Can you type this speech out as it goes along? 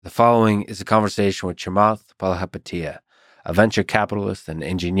following is a conversation with Chamath Palihapitiya, a venture capitalist and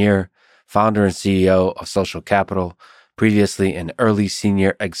engineer, founder and CEO of Social Capital, previously an early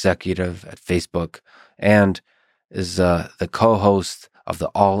senior executive at Facebook, and is the co-host of the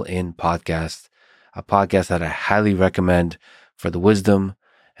All In podcast, a podcast that I highly recommend for the wisdom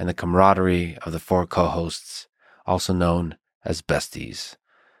and the camaraderie of the four co-hosts, also known as besties.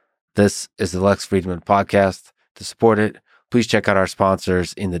 This is the Lex Friedman podcast. To support it, please check out our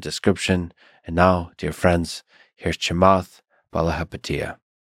sponsors in the description. And now, dear friends, here's Chamath Palihapitiya.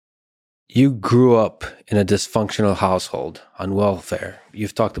 You grew up in a dysfunctional household on welfare.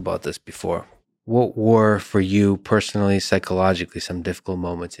 You've talked about this before. What were, for you personally, psychologically, some difficult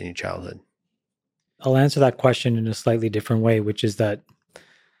moments in your childhood? I'll answer that question in a slightly different way, which is that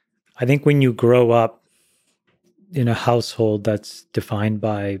I think when you grow up in a household that's defined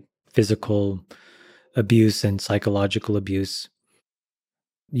by physical abuse and psychological abuse,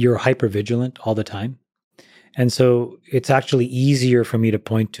 you're hypervigilant all the time. And so it's actually easier for me to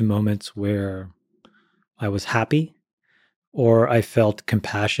point to moments where I was happy or I felt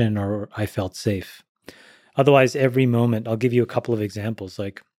compassion or I felt safe. Otherwise, every moment, I'll give you a couple of examples.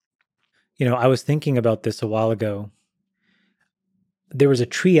 I was thinking about this a while ago. There was a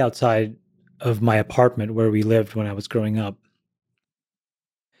tree outside of my apartment where we lived when I was growing up.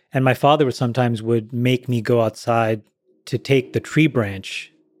 And my father would make me go outside to take the tree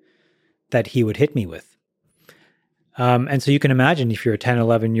branch that he would hit me with. And so you can imagine if you're a 10,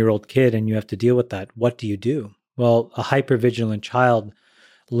 11-year-old kid and you have to deal with that, what do you do? Well, a hypervigilant child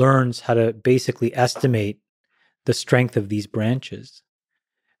learns how to basically estimate the strength of these branches,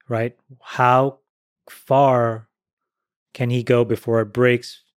 right? How far can he go before it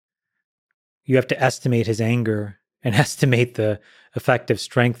breaks? You have to estimate his anger and estimate the effective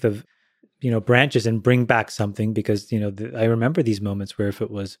strength of, branches and bring back something because, I remember these moments where if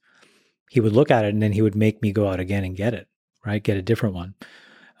it was, he would look at it and then he would make me go out again and get it, right? Get a different one.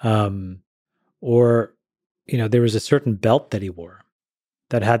 There was a certain belt that he wore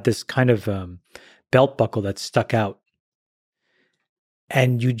that had this kind of belt buckle that stuck out.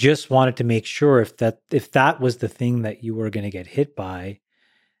 And you just wanted to make sure if that was the thing that you were going to get hit by,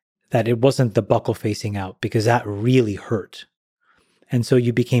 that it wasn't the buckle facing out because that really hurt. And so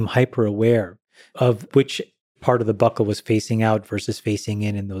you became hyper aware of which part of the buckle was facing out versus facing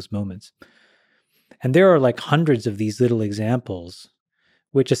in those moments. And there are like hundreds of these little examples,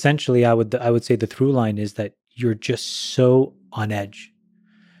 which essentially I would say the through line is that you're just so on edge,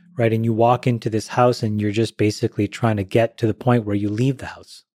 right? And you walk into this house and you're just basically trying to get to the point where you leave the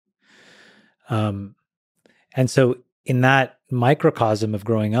house. And so in that microcosm of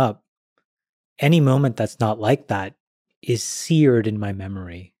growing up, any moment that's not like that is seared in my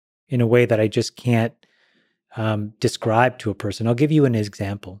memory in a way that I just can't describe to a person. I'll give you an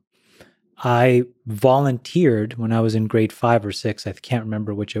example. I volunteered when I was in grade 5 or 6, I can't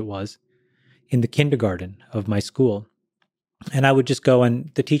remember which it was, in the kindergarten of my school. And I would just go and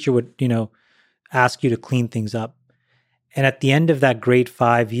the teacher would, ask you to clean things up. And at the end of that grade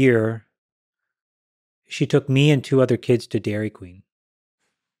 5 year, she took me and 2 other kids to Dairy Queen.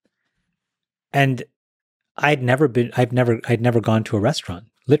 And I'd never gone to a restaurant,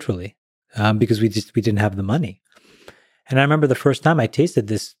 literally, because we didn't have the money. And I remember the first time I tasted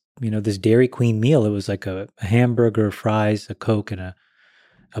this, this Dairy Queen meal. It was like a hamburger, fries, a Coke, and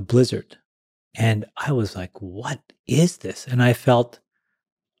a Blizzard. And I was like, what is this? And I felt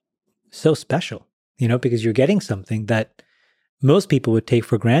so special, because you're getting something that most people would take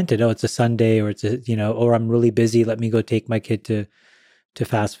for granted. Oh, it's a Sunday, or it's or I'm really busy. Let me go take my kid to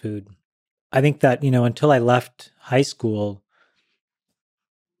fast food. I think that, until I left high school,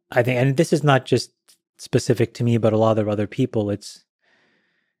 and this is not just specific to me, but a lot of other people,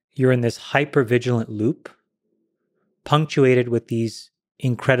 you're in this hyper-vigilant loop, punctuated with these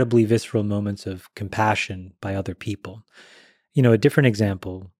incredibly visceral moments of compassion by other people. A different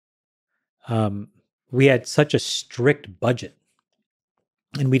example, we had such a strict budget,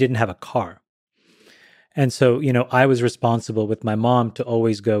 and we didn't have a car. And so, I was responsible with my mom to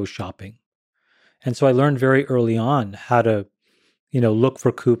always go shopping. And so I learned very early on how to, look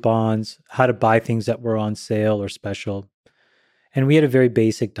for coupons, how to buy things that were on sale or special. And we had a very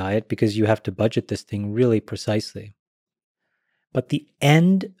basic diet because you have to budget this thing really precisely. But the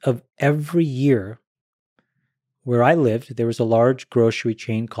end of every year where I lived, there was a large grocery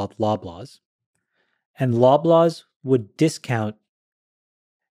chain called Loblaws. And Loblaws would discount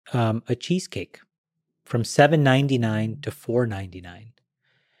a cheesecake from $7.99 to $4.99.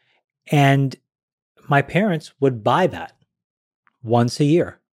 And my parents would buy that once a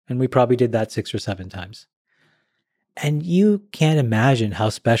year. And we probably did that 6 or 7 times. And you can't imagine how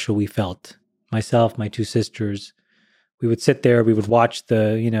special we felt. Myself, my two sisters, we would sit there, we would watch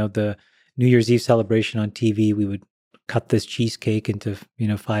the New Year's Eve celebration on TV. We would cut this cheesecake into,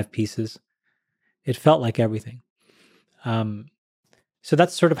 5 pieces. It felt like everything. So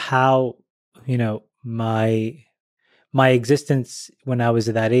that's sort of how, my existence when I was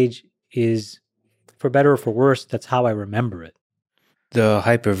at that age is, for better or for worse, that's how I remember it. The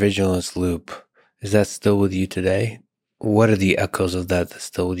hypervigilance loop, is that still with you today? What are the echoes of that that's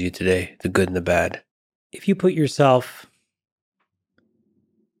still with you today, the good and the bad? If you put yourself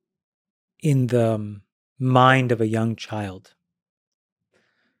in the mind of a young child,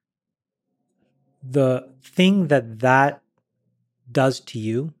 the thing that does to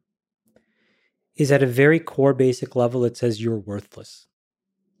you is at a very core basic level, it says you're worthless,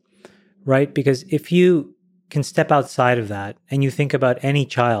 right? Because if you can step outside of that and you think about any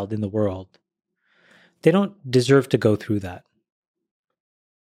child in the world, they don't deserve to go through that.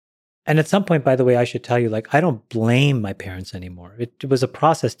 And at some point, by the way, I should tell you, like, I don't blame my parents anymore. It was a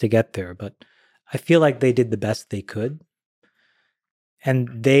process to get there, but I feel like they did the best they could.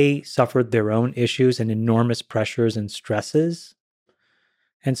 And they suffered their own issues and enormous pressures and stresses.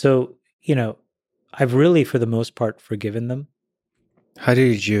 And so, I've really, for the most part, forgiven them. How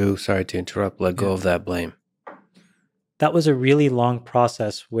did you, sorry to interrupt, let go of that blame? That was a really long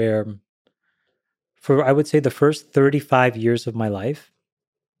process where, for I would say the first 35 years of my life,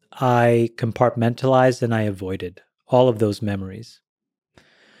 I compartmentalized and I avoided all of those memories.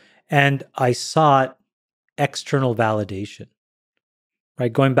 And I sought external validation,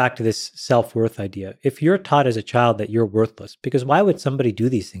 right? Going back to this self-worth idea. If you're taught as a child that you're worthless, because why would somebody do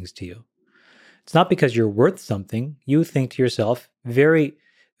these things to you? It's not because you're worth something. You think to yourself very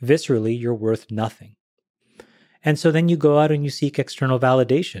viscerally, you're worth nothing. And so then you go out and you seek external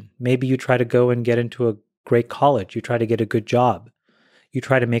validation. Maybe you try to go and get into a great college. You try to get a good job. You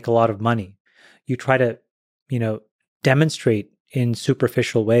try to make a lot of money. You try to, demonstrate in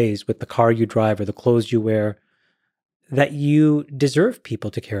superficial ways with the car you drive or the clothes you wear that you deserve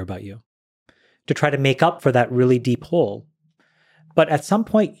people to care about you, to try to make up for that really deep hole. But at some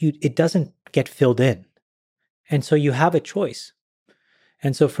point, it doesn't get filled in. And so you have a choice.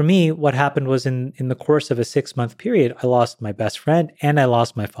 And so for me, what happened was in the course of a 6-month period, I lost my best friend and I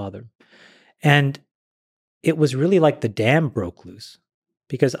lost my father. And it was really like the dam broke loose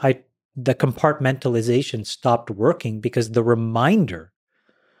because the compartmentalization stopped working because the reminder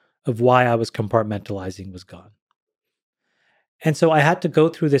of why I was compartmentalizing was gone. And so I had to go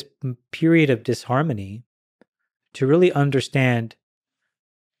through this period of disharmony to really understand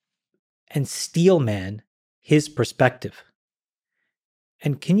and steelman his perspective.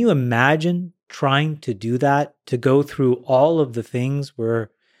 And can you imagine trying to do that, to go through all of the things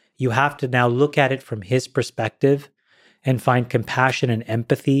where you have to now look at it from his perspective and find compassion and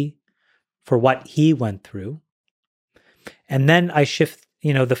empathy for what he went through? And then I shift,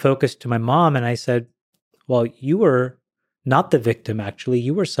 the focus to my mom and I said, well, you were not the victim, actually.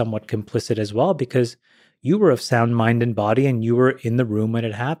 You were somewhat complicit as well because you were of sound mind and body and you were in the room when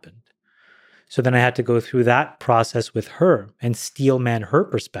it happened. So then I had to go through that process with her and steelman her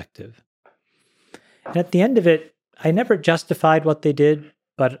perspective. And at the end of it, I never justified what they did,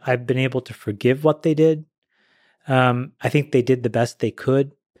 but I've been able to forgive what they did. I think they did the best they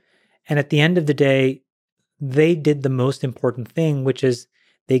could. And at the end of the day, they did the most important thing, which is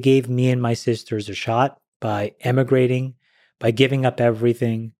they gave me and my sisters a shot by emigrating, by giving up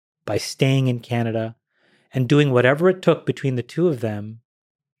everything, by staying in Canada, and doing whatever it took between the two of them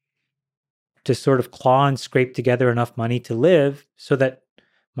to sort of claw and scrape together enough money to live so that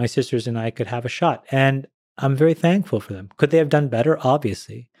my sisters and I could have a shot. And I'm very thankful for them. Could they have done better?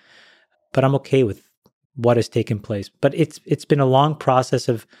 Obviously. But I'm okay with what has taken place. But it's been a long process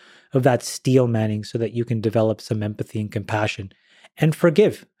of that steel manning so that you can develop some empathy and compassion and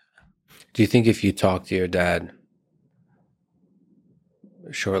forgive. Do you think if you talked to your dad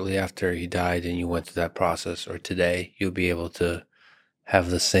shortly after he died and you went through that process, or today, you'll be able to have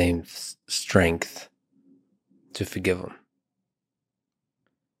the same strength to forgive him?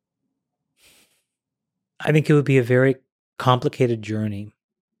 I think it would be a very complicated journey.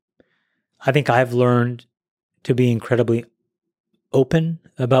 I think I've learned to be incredibly open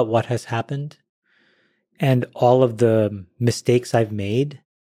about what has happened and all of the mistakes I've made.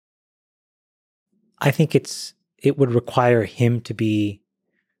 I think it would require him to be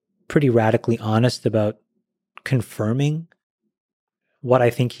pretty radically honest about confirming what I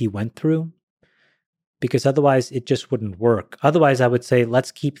think he went through, because otherwise it just wouldn't work. Otherwise, I would say,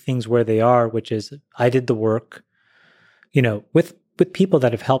 let's keep things where they are, which is I did the work, with people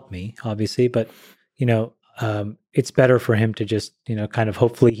that have helped me, obviously, but, it's better for him to just, kind of,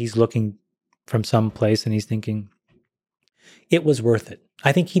 hopefully he's looking from some place and he's thinking, it was worth it.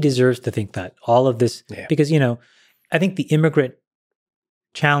 I think he deserves to think that all of this, because, I think the immigrant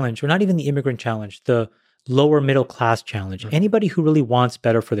challenge, or not even the immigrant challenge, the lower middle class challenge, anybody who really wants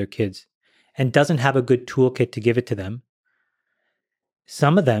better for their kids and doesn't have a good toolkit to give it to them,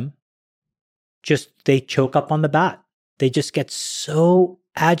 some of them they choke up on the bat. They just get so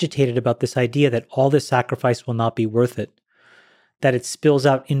agitated about this idea that all this sacrifice will not be worth it, that it spills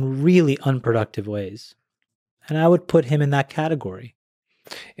out in really unproductive ways. And I would put him in that category.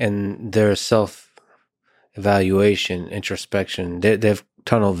 And their self-evaluation, introspection, they have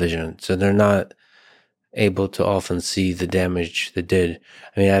tunnel vision, so they're not able to often see the damage they did.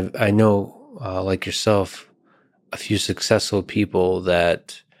 I mean, I know, like yourself, a few successful people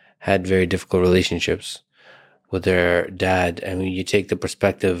that had very difficult relationships with their dad. And when you take the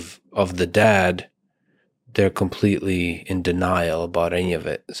perspective of the dad, they're completely in denial about any of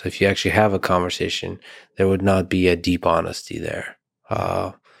it. So if you actually have a conversation, there would not be a deep honesty there.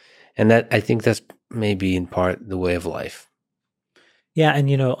 And that, I think that's maybe in part the way of life. Yeah. And,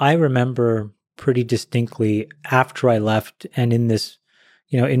 I remember pretty distinctly after I left and in this,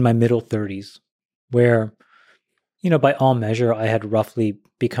 in my middle 30s, where, by all measure, I had roughly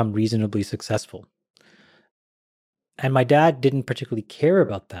become reasonably successful. And my dad didn't particularly care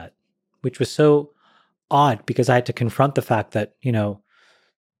about that, which was so odd because I had to confront the fact that,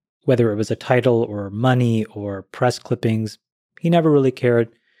 whether it was a title or money or press clippings, he never really cared.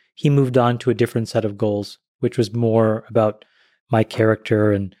 He moved on to a different set of goals, which was more about my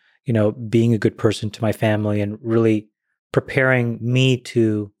character and, being a good person to my family and really preparing me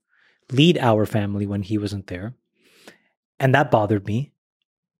to lead our family when he wasn't there. And that bothered me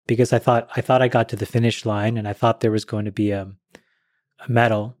because I thought I got to the finish line and I thought there was going to be a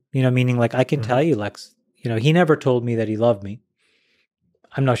medal, meaning like, I can tell you, Lex, he never told me that he loved me.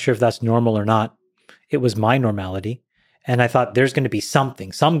 I'm not sure if that's normal or not. It was my normality. And I thought there's going to be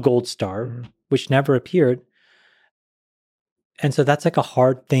something, some gold star, which never appeared. And so that's like a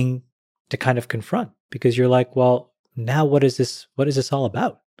hard thing to kind of confront because you're like, well, now what is this all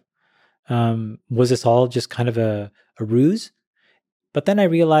about? Was this all just kind of a ruse? But then I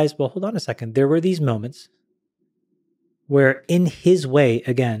realized, well, hold on a second. There were these moments where in his way,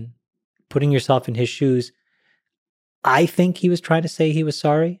 again, putting yourself in his shoes, I think he was trying to say he was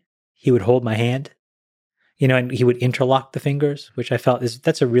sorry. He would hold my hand, and he would interlock the fingers, which I felt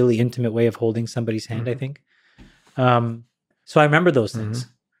that's a really intimate way of holding somebody's hand, I think. So I remember those things.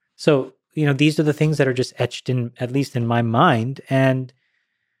 So, these are the things that are just etched in, at least in my mind. And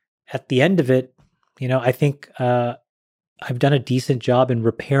at the end of it, I think I've done a decent job in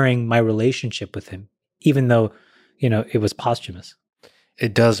repairing my relationship with him, even though, it was posthumous.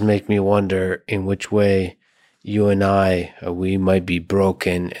 It does make me wonder in which way you and we might be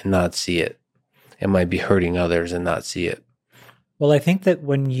broken and not see it. It might be hurting others and not see it. Well, I think that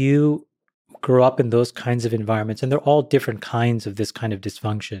when you grow up in those kinds of environments, and they're all different kinds of this kind of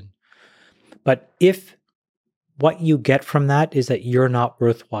dysfunction, but if what you get from that is that you're not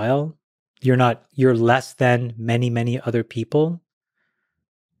worthwhile, you're less than many, many other people,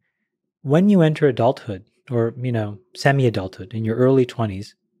 when you enter adulthood or, semi-adulthood in your early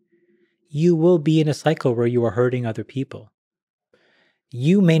 20s, you will be in a cycle where you are hurting other people.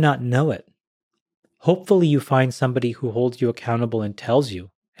 You may not know it. Hopefully you find somebody who holds you accountable and tells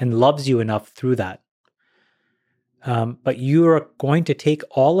you and loves you enough through that. But you are going to take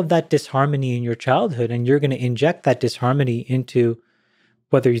all of that disharmony in your childhood and you're going to inject that disharmony into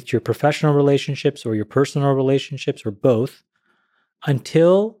whether it's your professional relationships or your personal relationships or both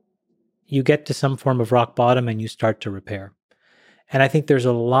until you get to some form of rock bottom and you start to repair. And I think there's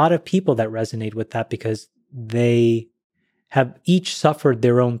a lot of people that resonate with that because they have each suffered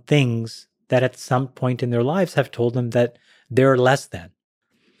their own things that at some point in their lives have told them that they're less than.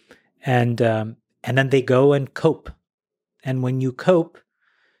 And then they go and cope. And when you cope,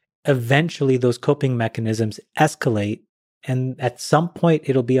 eventually those coping mechanisms escalate. And at some point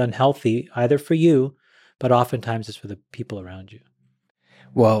it'll be unhealthy, either for you, but oftentimes it's for the people around you.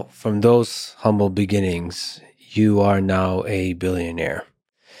 Well, from those humble beginnings, you are now a billionaire.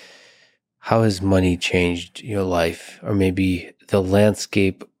 How has money changed your life, or maybe the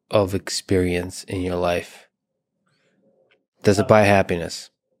landscape of experience in your life? Does it buy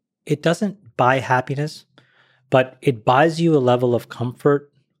happiness? It doesn't buy happiness, but it buys you a level of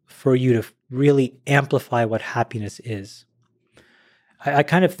comfort for you to really amplify what happiness is. I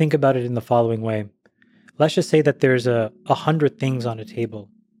kind of think about it in the following way. Let's just say that there's 100 things on a table,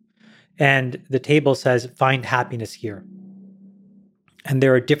 and the table says, find happiness here. And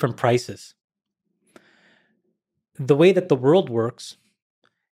there are different prices. the way that the world works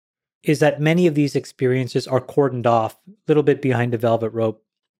is that many of these experiences are cordoned off a little bit behind a velvet rope,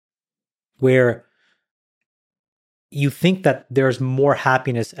 where you think that there's more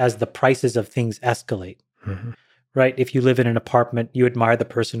happiness as the prices of things escalate, right? If you live in an apartment, you admire the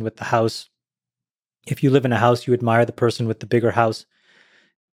person with the house. If you live in a house, you admire the person with the bigger house.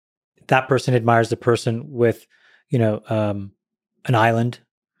 That person admires the person with, an island,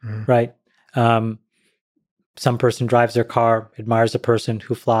 right? Some person drives their car, admires a person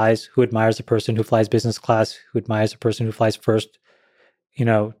who flies, who admires a person who flies business class, who admires a person who flies first,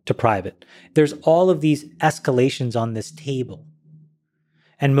 to private. There's all of these escalations on this table.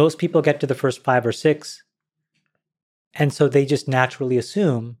 And most people get to the first 5 or 6. And so they just naturally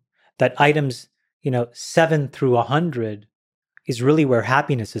assume that items, 7 through 100 is really where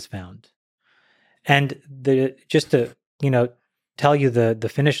happiness is found. And just to, tell you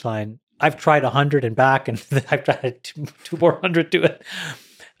the finish line, I've tried 100 and back, and I've tried two more 100 to it.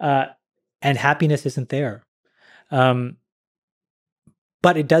 And happiness isn't there.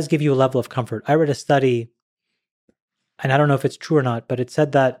 But it does give you a level of comfort. I read a study, and I don't know if it's true or not, but it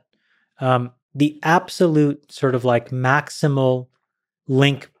said that the absolute sort of like maximal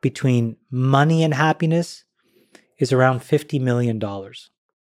link between money and happiness is around $50 million.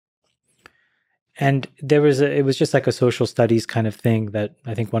 And it was just like a social studies kind of thing that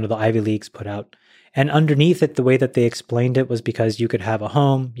I think one of the Ivy Leagues put out. And underneath it, the way that they explained it was because you could have a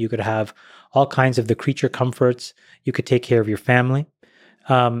home, you could have all kinds of the creature comforts, you could take care of your family.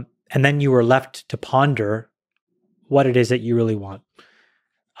 And then you were left to ponder what it is that you really want.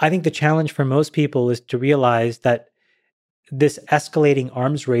 I think the challenge for most people is to realize that this escalating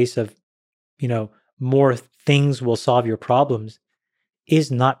arms race of, more things will solve your problems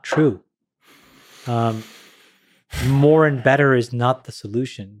is not true. More and better is not the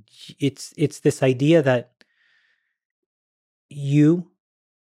solution. It's this idea that you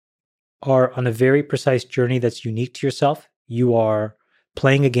are on a very precise journey that's unique to yourself. You are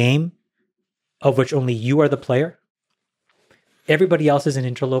playing a game of which only you are the player. Everybody else is an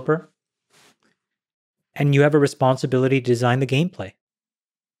interloper. And you have a responsibility to design the gameplay.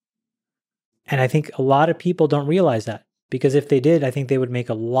 And I think a lot of people don't realize that, because if they did, I think they would make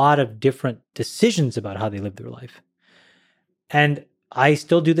a lot of different decisions about how they live their life. And I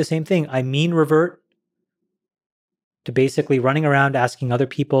still do the same thing. I mean revert to basically running around asking other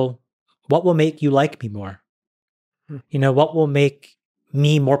people, what will make you like me more? What will make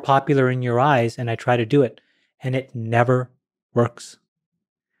me more popular in your eyes? And I try to do it. And it never works.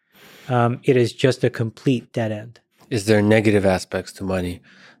 It is just a complete dead end. Is there negative aspects to money?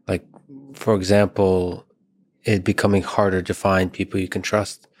 Like, for example, it becoming harder to find people you can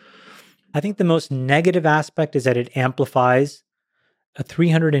trust? I think the most negative aspect is that it amplifies a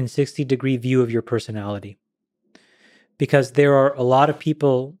 360-degree view of your personality. Because there are a lot of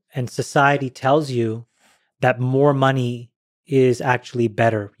people, and society tells you that more money is actually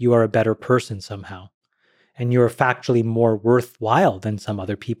better. You are a better person somehow. And you're factually more worthwhile than some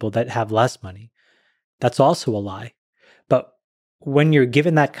other people that have less money. That's also a lie. But when you're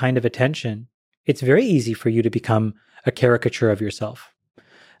given that kind of attention, it's very easy for you to become a caricature of yourself.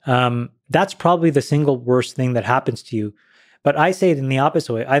 That's probably the single worst thing that happens to you. But I say it in the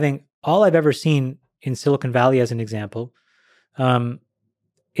opposite way. I think all I've ever seen in Silicon Valley, as an example,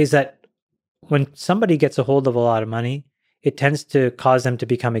 is that when somebody gets a hold of a lot of money, it tends to cause them to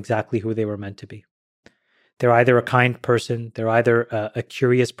become exactly who they were meant to be. They're either a kind person, they're either a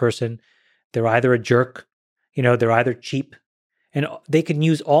curious person, they're either a jerk, they're either cheap. And they can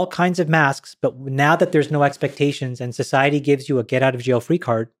use all kinds of masks, but now that there's no expectations and society gives you a get out of jail free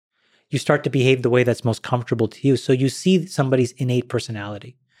card, you start to behave the way that's most comfortable to you. So you see somebody's innate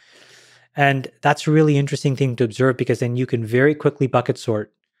personality. And that's a really interesting thing to observe, because then you can very quickly bucket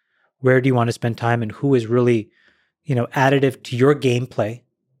sort where do you want to spend time and who is really, additive to your gameplay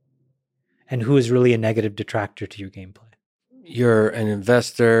and who is really a negative detractor to your gameplay. You're an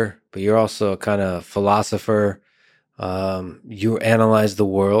investor, but you're also a kind of philosopher. You analyze the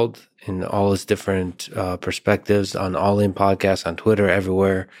world in all its different perspectives on All In Podcasts, on Twitter,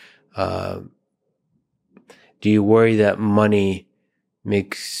 everywhere. Do you worry that money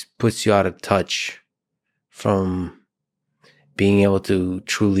puts you out of touch from being able to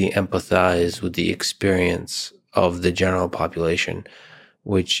truly empathize with the experience of the general population,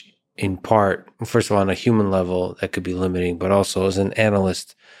 which in part, first of all, on a human level, that could be limiting, but also as an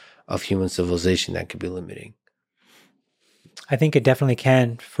analyst of human civilization, that could be limiting? I think it definitely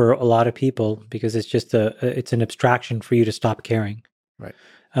can for a lot of people, because it's just it's an abstraction for you to stop caring. Right.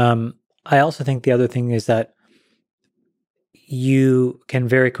 I also think the other thing is that you can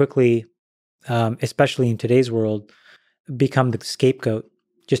very quickly especially in today's world, become the scapegoat.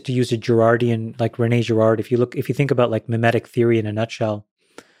 Just to use a Girardian, like Rene Girard, if you think about like mimetic theory in a nutshell,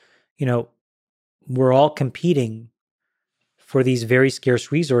 we're all competing for these very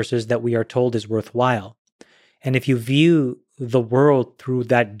scarce resources that we are told is worthwhile. And if you view the world through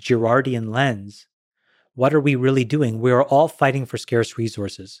that Girardian lens, what are we really doing? We are all fighting for scarce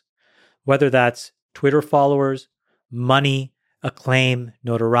resources, whether that's Twitter followers, money, acclaim,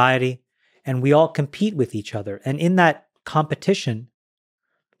 notoriety, and we all compete with each other. And in that competition,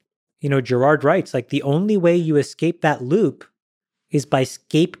 Girard writes, like, the only way you escape that loop is by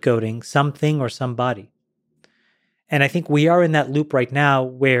scapegoating something or somebody. And I think we are in that loop right now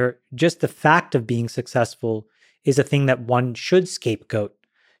where just the fact of being successful is a thing that one should scapegoat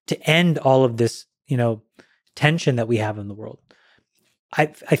to end all of this, tension that we have in the world. I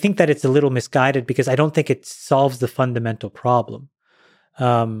think that it's a little misguided because I don't think it solves the fundamental problem.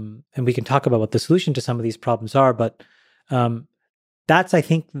 And we can talk about what the solution to some of these problems are, but that's, I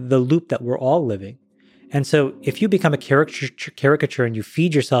think, the loop that we're all living. And so if you become a caricature and you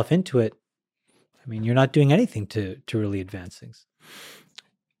feed yourself into it, I mean, you're not doing anything to really advance things.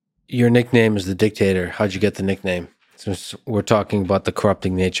 Your nickname is the Dictator. How'd you get the nickname? Since we're talking about the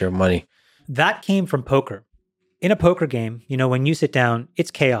corrupting nature of money. That came from poker. In a poker game, when you sit down,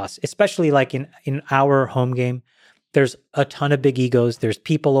 it's chaos, especially like in our home game. There's a ton of big egos. There's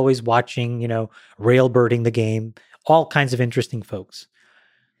people always watching, railbirding the game, all kinds of interesting folks.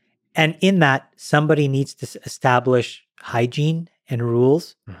 And in that, somebody needs to establish hygiene and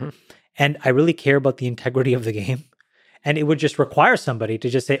rules. Mm-hmm. And I really care about the integrity of the game. And it would just require somebody to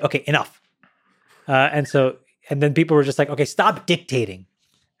just say, okay, enough. And then people were just like, okay, stop dictating.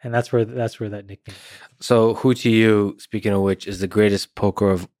 And that's where that nickname. So who to you, speaking of which, is the greatest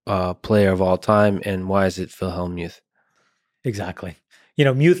poker player of all time, and why is it Phil Hellmuth? Exactly.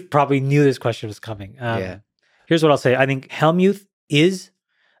 Muth probably knew this question was coming. Here's what I'll say. I think Hellmuth is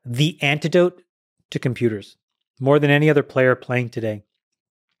the antidote to computers, more than any other player playing today.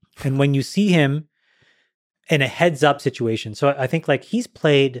 And when you see him in a heads-up situation, so I think like he's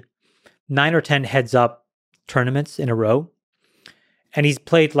played 9 or 10 heads-up tournaments in a row. And he's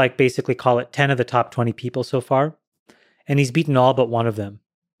played like basically call it 10 of the top 20 people so far. And he's beaten all but one of them.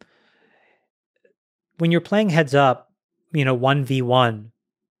 When you're playing heads up, 1v1,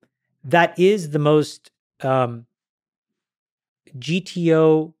 that is the most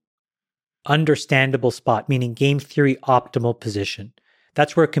GTO understandable spot, meaning game theory optimal position.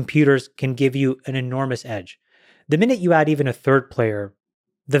 That's where computers can give you an enormous edge. The minute you add even a third player,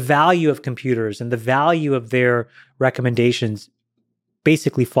 the value of computers and the value of their recommendations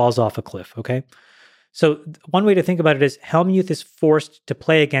basically falls off a cliff, okay? So one way to think about it is Hellmuth is forced to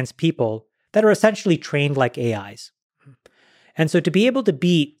play against people that are essentially trained like AIs. And so to be able to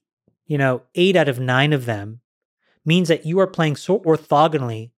beat, 8 out of 9 of them means that you are playing so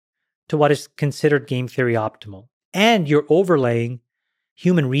orthogonally to what is considered game theory optimal. And you're overlaying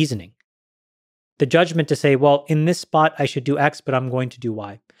human reasoning. The judgment to say, well, in this spot, I should do X, but I'm going to do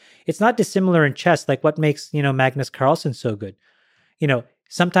Y. It's not dissimilar in chess, like what makes, Magnus Carlsen so good.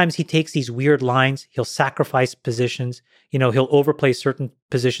 Sometimes he takes these weird lines, he'll sacrifice positions, he'll overplay certain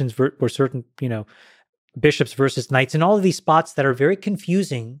positions or certain, bishops versus knights, and all of these spots that are very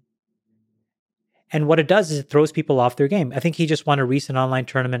confusing. And what it does is it throws people off their game. I think he just won a recent online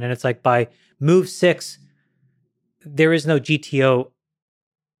tournament, and it's like by move 6, there is no GTO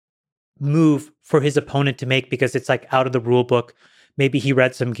move for his opponent to make because it's like out of the rule book. Maybe he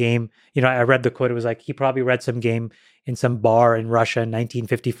read some game. I read the quote. It was like he probably read some game in some bar in Russia in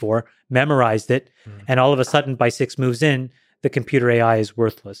 1954, memorized it, and all of a sudden, by 6 moves in, the computer AI is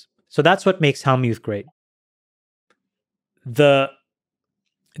worthless. So that's what makes Hellmuth great. There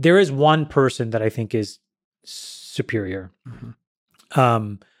is one person that I think is superior.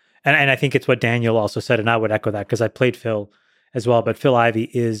 Mm-hmm. And I think it's what Daniel also said, and I would echo that because I played Phil as well. But Phil Ivey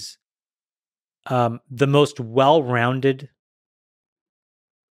is the most well-rounded,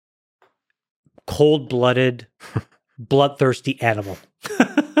 cold-blooded, bloodthirsty animal.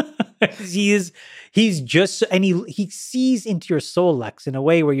 He's just, and he sees into your soul, Lex, in a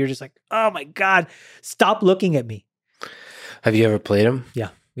way where you're just like, oh my God, stop looking at me. Have you ever played him? Yeah,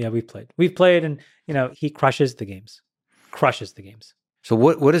 we've played, and he crushes the games. So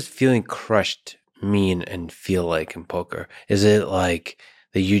what does feeling crushed mean and feel like in poker? Is it like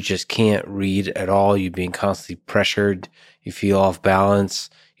that you just can't read at all? You're being constantly pressured. You feel off balance.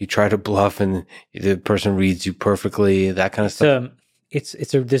 You try to bluff and the person reads you perfectly, that kind of stuff? This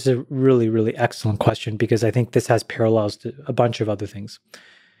is a really, really excellent question because I think this has parallels to a bunch of other things.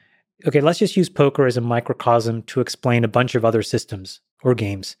 Okay, let's just use poker as a microcosm to explain a bunch of other systems or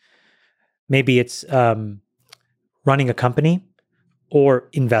games. Maybe it's running a company or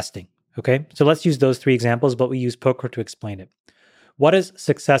investing. Okay. So let's use those three examples, but we use poker to explain it. What does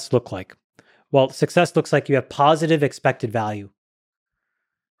success look like? Well, success looks like you have positive expected value,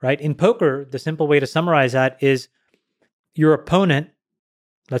 right? In poker, the simple way to summarize that is your opponent,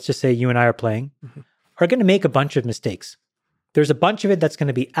 let's just say you and I are playing, are going to make a bunch of mistakes. There's a bunch of it that's going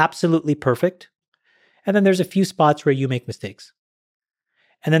to be absolutely perfect. And then there's a few spots where you make mistakes.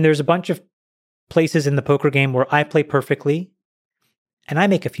 And then there's a bunch of places in the poker game where I play perfectly and I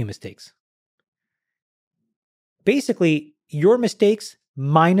make a few mistakes. Basically, your mistakes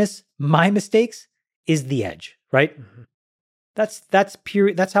minus my mistakes is the edge, right?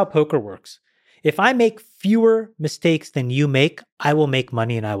 Mm-hmm. That's how poker works. If I make fewer mistakes than you make, I will make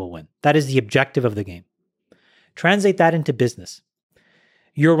money and I will win. That is the objective of the game. Translate that into business.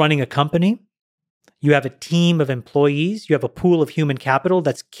 You're running a company. You have a team of employees. You have a pool of human capital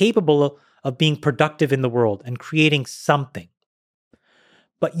that's capable of being productive in the world and creating something.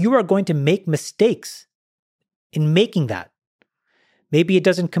 But you are going to make mistakes in making that. Maybe it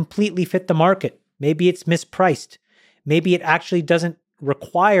doesn't completely fit the market. Maybe it's mispriced. Maybe it actually doesn't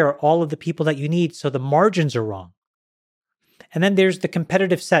require all of the people that you need, so the margins are wrong. And then there's the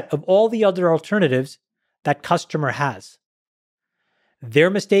competitive set of all the other alternatives that customer has. Their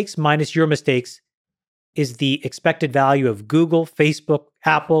mistakes minus your mistakes is the expected value of Google, Facebook,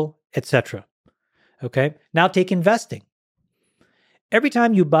 Apple, etc. Okay? Now take investing. Every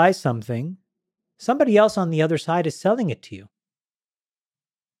time you buy something, somebody else on the other side is selling it to you.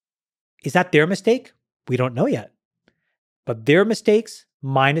 Is that their mistake? We don't know yet. But their mistakes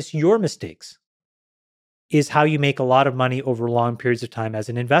minus your mistakes is how you make a lot of money over long periods of time as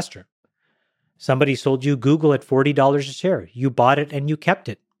an investor. Somebody sold you Google at $40 a share. You bought it and you kept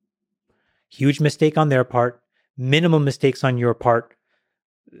it. Huge mistake on their part, minimum mistakes on your part.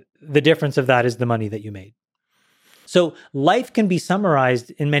 The difference of that is the money that you made. So life can be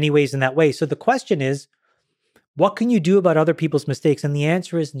summarized in many ways in that way. So the question is, what can you do about other people's mistakes? And the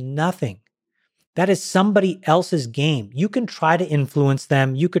answer is nothing. That is somebody else's game. You can try to influence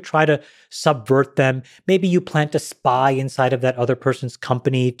them. You could try to subvert them. Maybe you plant a spy inside of that other person's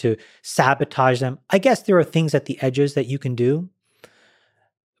company to sabotage them. I guess there are things at the edges that you can do.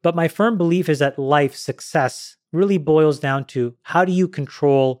 But my firm belief is that life success really boils down to how do you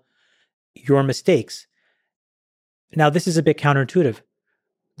control your mistakes? Now, this is a bit counterintuitive.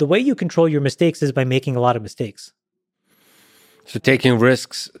 The way you control your mistakes is by making a lot of mistakes. So taking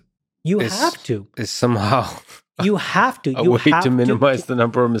risks have to. Is somehow you have to. a way to minimize the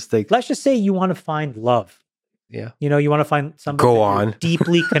number of mistakes. Let's just say you want to find love. Yeah. You want to find somebody you're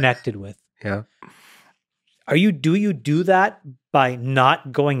deeply connected with. Yeah. Do you do that by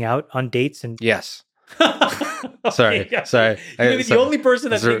not going out on dates and Yes. Sorry. You're the only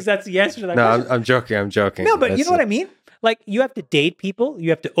person that thinks that's the answer to that question. No, I'm joking. No, but you know what I mean? Like, you have to date people.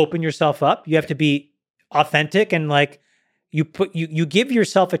 You have to open yourself up. You have to be authentic, and like you give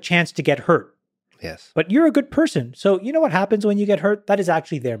yourself a chance to get hurt. Yes. But you're a good person. So you know what happens when you get hurt? That is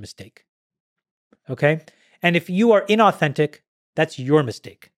actually their mistake. Okay? And if you are inauthentic, that's your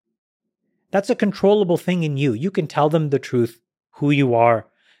mistake. That's a controllable thing in you. You can tell them the truth, who you are,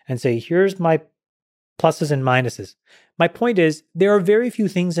 and say, here's my pluses and minuses. My point is, there are very few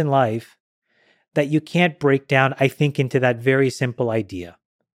things in life that you can't break down, I think, into that very simple idea.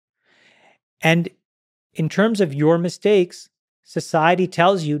 And in terms of your mistakes, society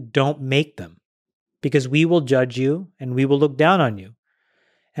tells you don't make them because we will judge you and we will look down on you.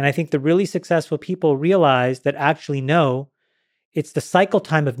 And I think the really successful people realize that actually, no, it's the cycle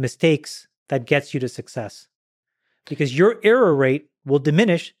time of mistakes that gets you to success. Because your error rate will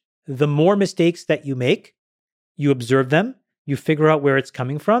diminish the more mistakes that you make. You observe them, you figure out where it's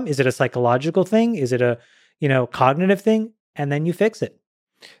coming from. Is it a psychological thing? Is it a, cognitive thing? And then you fix it.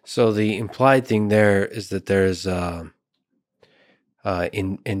 So the implied thing there is that there's in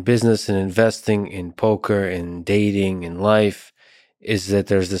business and investing, in poker, in dating, in life, is that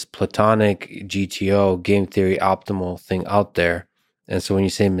there's this platonic GTO, game theory optimal thing out there. And so when you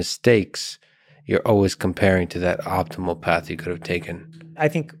say mistakes, you're always comparing to that optimal path you could have taken. I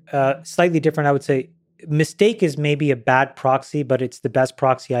think slightly different. I would say mistake is maybe a bad proxy, but it's the best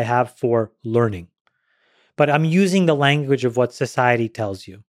proxy I have for learning. But I'm using the language of what society tells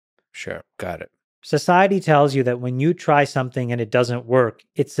you. Sure, got it. Society tells you that when you try something and it doesn't work,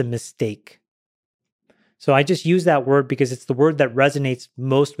 it's a mistake. So I just use that word because it's the word that resonates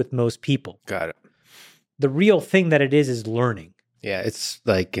most with most people. Got it. The real thing that it is learning. Yeah, it's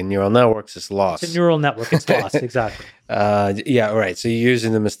like in neural networks, it's loss. It's a neural network, it's loss, exactly. Yeah, right. So you're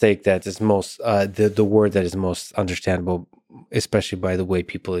using the mistake that is most, the word that is most understandable especially by the way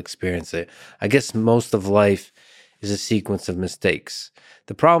people experience it. I guess most of life is a sequence of mistakes.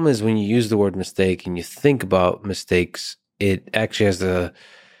 The problem is when you use the word mistake and you think about mistakes, it actually has a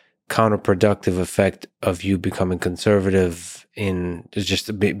counterproductive effect of you becoming conservative in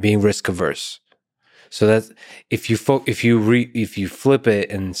just being risk averse. So that's if you flip it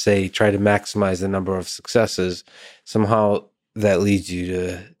and say try to maximize the number of successes, somehow that leads you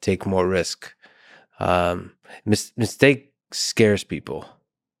to take more risk. Mistake scares people.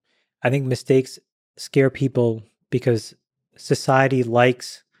 I think mistakes scare people because society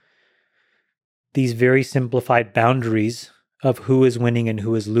likes these very simplified boundaries of who is winning and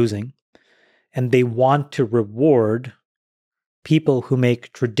who is losing. And they want to reward people who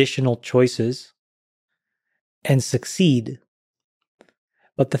make traditional choices and succeed.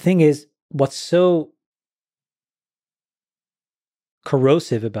 But the thing is, what's so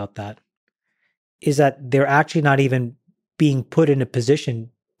corrosive about that is that they're actually not even being put in a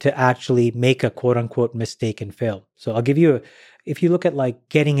position to actually make a quote unquote mistake and fail. So I'll give you if you look at like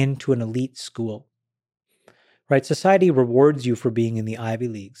getting into an elite school, right? Society rewards you for being in the Ivy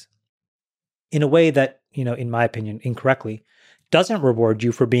Leagues in a way that, in my opinion, incorrectly, doesn't reward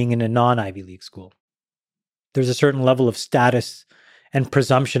you for being in a non-Ivy League school. There's a certain level of status and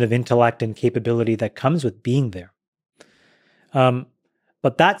presumption of intellect and capability that comes with being there.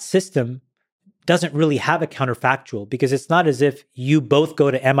 But that system doesn't really have a counterfactual because it's not as if you both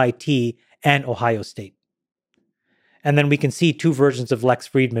go to MIT and Ohio State. And then we can see two versions of Lex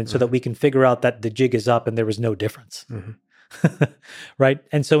Friedman so that we can figure out that the jig is up and there was no difference. Right?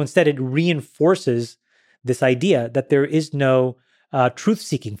 And so instead it reinforces this idea that there is no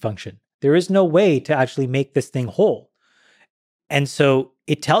truth-seeking function. There is no way to actually make this thing whole. And so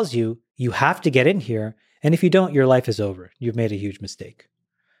it tells you, you have to get in here. And if you don't, your life is over. You've made a huge mistake,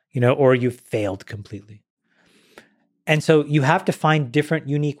 or you've failed completely. And so you have to find different,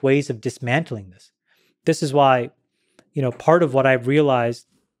 unique ways of dismantling this. This is why, part of what I've realized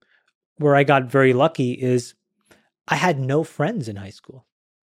where I got very lucky is I had no friends in high school.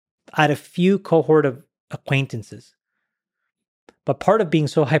 I had a few cohort of acquaintances. But part of being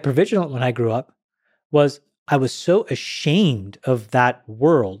so hypervigilant when I grew up was I was so ashamed of that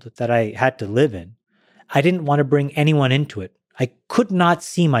world that I had to live in. I didn't want to bring anyone into it. I could not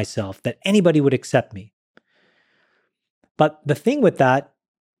see myself that anybody would accept me. But the thing with that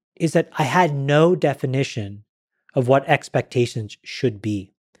is that I had no definition of what expectations should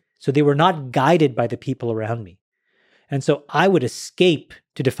be. So they were not guided by the people around me. And so I would escape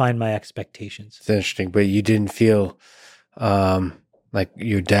to define my expectations. It's interesting, but you didn't feel like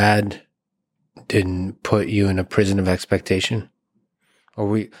your dad didn't put you in a prison of expectation?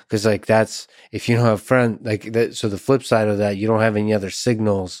 Because that's, if you don't have a friend, like that, so the flip side of that, you don't have any other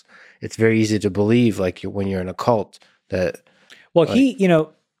signals. It's very easy to believe, like when you're in a cult, that. Well,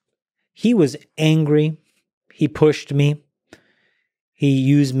 he was angry. He pushed me. He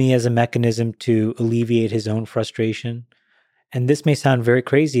used me as a mechanism to alleviate his own frustration. And this may sound very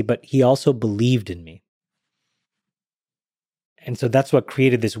crazy, but he also believed in me. And so that's what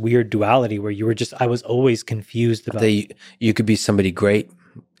created this weird duality where I was always confused about. You could be somebody great.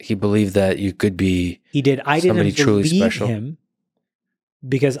 He believed that you could be. He did. I didn't truly believe special. him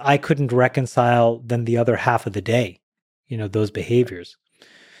because I couldn't reconcile then the other half of the day, those behaviors.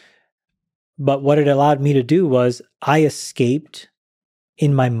 But what it allowed me to do was I escaped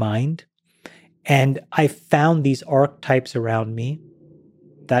in my mind and I found these archetypes around me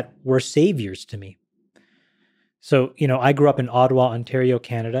that were saviors to me. So, I grew up in Ottawa, Ontario,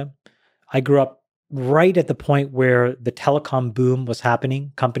 Canada. I grew up right at the point where the telecom boom was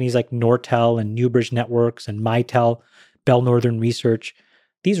happening. Companies like Nortel and Newbridge Networks and Mitel, Bell Northern Research,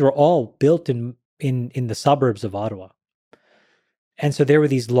 these were all built in the suburbs of Ottawa. And so there were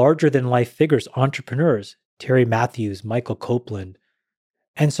these larger than life figures, entrepreneurs, Terry Matthews, Michael Copeland.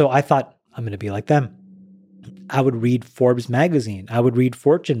 And so I thought, I'm going to be like them. I would read Forbes magazine. I would read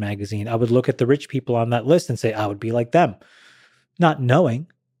Fortune magazine. I would look at the rich people on that list and say, I would be like them. Not knowing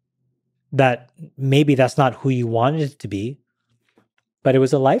that maybe that's not who you wanted it to be, but it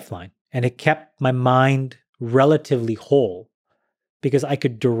was a lifeline. And it kept my mind relatively whole because I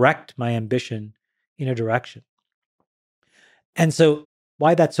could direct my ambition in a direction. And so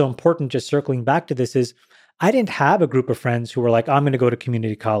why that's so important, just circling back to this, is I didn't have a group of friends who were like, I'm going to go to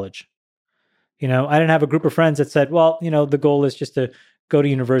community college. I didn't have a group of friends that said, well, the goal is just to go to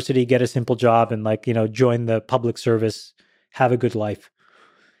university, get a simple job and join the public service, have a good life.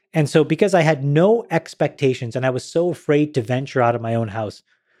 And so because I had no expectations and I was so afraid to venture out of my own house,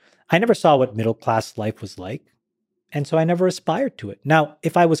 I never saw what middle-class life was like. And so I never aspired to it. Now,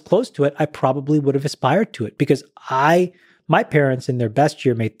 if I was close to it, I probably would have aspired to it because My parents in their best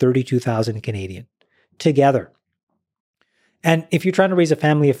year made 32,000 Canadian together. And if you're trying to raise a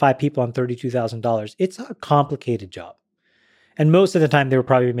family of 5 people on $32,000, it's a complicated job. And most of the time they were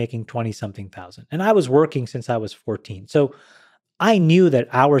probably making 20 something thousand. And I was working since I was 14. So I knew that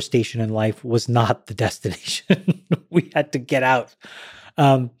our station in life was not the destination. We had to get out.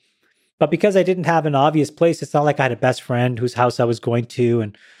 But because I didn't have an obvious place, it's not like I had a best friend whose house I was going to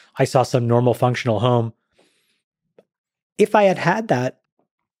and I saw some normal functional home. If I had had that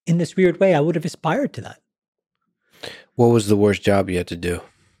in this weird way, I would have aspired to that. What was the worst job you had to do?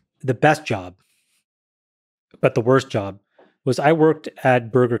 The best job, but the worst job, was I worked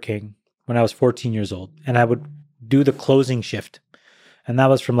at Burger King when I was 14 years old, and I would do the closing shift. And that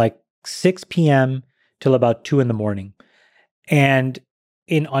was from like 6 p.m. till about 2 in the morning. And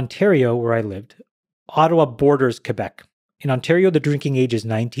in Ontario, where I lived, Ottawa borders Quebec. In Ontario, the drinking age is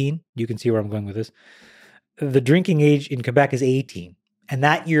 19. You can see where I'm going with this. The drinking age in Quebec is 18. And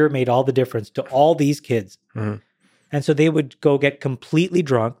that year made all the difference to all these kids. Mm-hmm. And so they would go get completely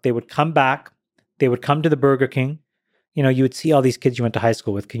drunk. They would come back. They would come to the Burger King. You know, you would see all these kids you went to high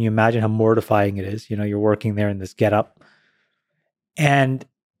school with. Can you imagine how mortifying it is? You know, you're working there in this getup. And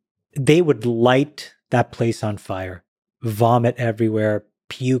they would light that place on fire, vomit everywhere,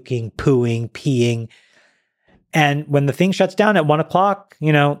 puking, pooing, peeing. And when the thing shuts down at 1 o'clock,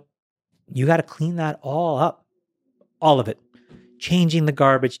 you know, you got to clean that all up, all of it, changing the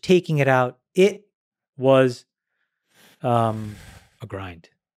garbage, taking it out. It was a grind.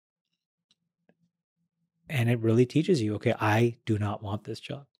 And it really teaches you, okay, I do not want this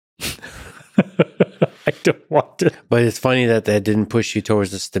job. I don't want it. But it's funny that didn't push you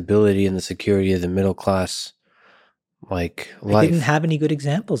towards the stability and the security of the middle class, like, life. I didn't have any good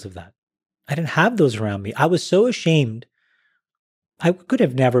examples of that. I didn't have those around me. I was so ashamed. I could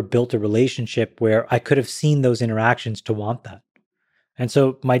have never built a relationship where I could have seen those interactions to want that. And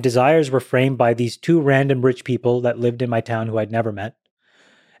so my desires were framed by these 2 random rich people that lived in my town who I'd never met,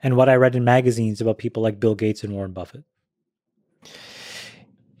 and what I read in magazines about people like Bill Gates and Warren Buffett.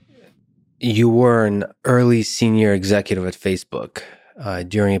 You were an early senior executive at Facebook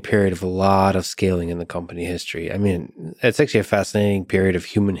during a period of a lot of scaling in the company history. I mean, it's actually a fascinating period of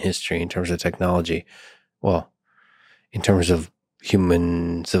human history in terms of technology. Well, in terms of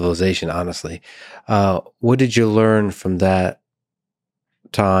human civilization, honestly. What did you learn from that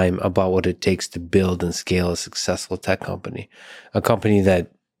time about what it takes to build and scale a successful tech company? A company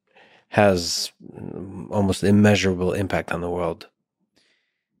that has almost immeasurable impact on the world.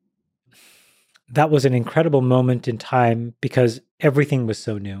 That was an incredible moment in time because everything was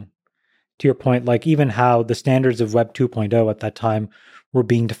so new. To your point, like even how the standards of Web 2.0 at that time were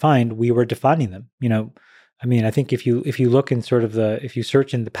being defined, we were defining them. You know, I mean, I think if you look in sort of if you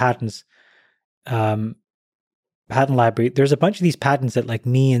search in the patents, patent library, there's a bunch of these patents that like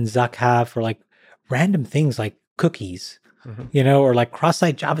me and Zuck have for like random things like cookies, you know, or like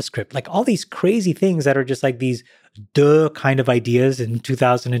cross-site JavaScript, like all these crazy things that are just like these kind of ideas in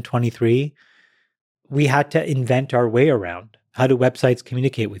 2023. We had to invent our way around. How do websites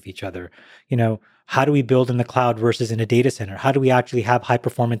communicate with each other? You know, how do we build in the cloud versus in a data center? How do we actually have high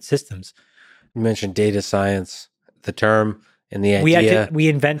performance systems? You mentioned data science, the term and the idea. We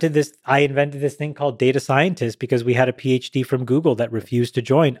invented this. I invented this thing called data scientist because we had a PhD from Google that refused to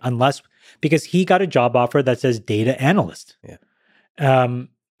join because he got a job offer that says data analyst. Yeah.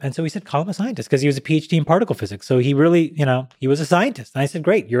 And so we said, call him a scientist because he was a PhD in particle physics. So he really, you know, he was a scientist. And I said,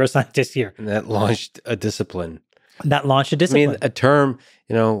 great, you're a scientist here. And that launched a discipline. I mean, a term,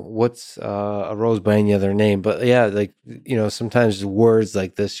 you know, what's a rose by any other name? But yeah, like, you know, sometimes words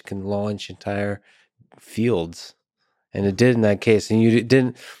like this can launch entire fields. And it did in that case. And you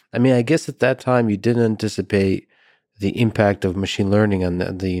didn't, I mean, I guess at that time you didn't anticipate the impact of machine learning on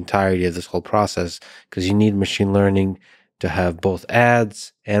the entirety of this whole process, because you need machine learning to have both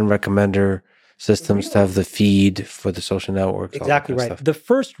ads and recommender systems, to have the feed for the social networks. Exactly right. The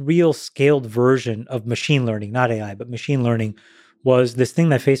first real scaled version of machine learning, not AI, but machine learning, was this thing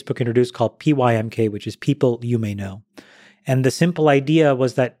that Facebook introduced called PYMK, which is people you may know. And the simple idea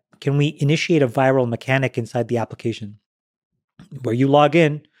was that, can we initiate a viral mechanic inside the application where you log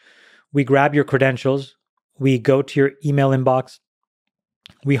in, we grab your credentials, we go to your email inbox,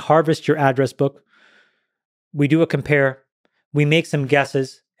 we harvest your address book, we do a compare, we make some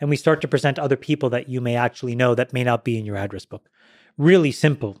guesses, and we start to present other people that you may actually know that may not be in your address book. Really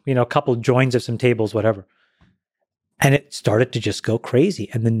simple, you know, a couple joins of some tables, whatever. And it started to just go crazy.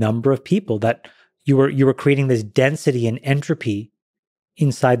 And the number of people that you were creating this density and entropy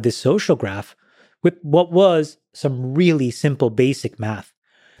inside this social graph with what was some really simple basic math.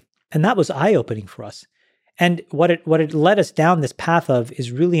 And that was eye-opening for us. And what it led us down this path of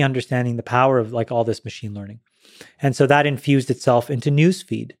is really understanding the power of like all this machine learning. And so that infused itself into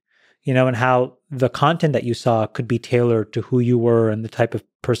newsfeed, and how the content that you saw could be tailored to who you were and the type of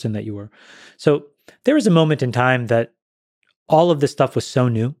person that you were. So there was a moment in time that all of this stuff was so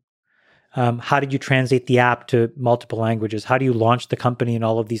new. How did you translate the app to multiple languages? How do you launch the company in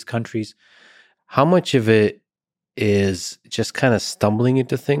all of these countries? How much of it is just kind of stumbling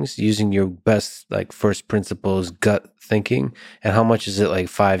into things using your best like first principles gut thinking, and how much is it like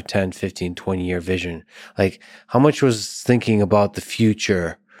 5, 10, 15, 20 year vision? Like how much was thinking about the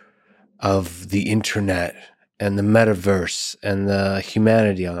future of the internet and the metaverse and the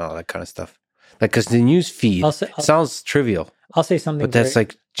humanity and all that kind of stuff? Like, because the news feed sounds trivial. I'll say something, but that's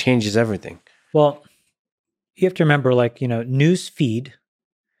like changes everything. Well, you have to remember, like, news feed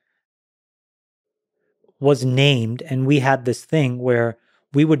was named, and we had this thing where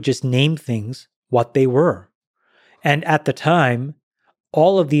we would just name things what they were. And at the time,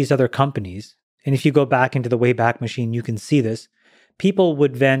 all of these other companies, and if you go back into the Wayback Machine, you can see this, people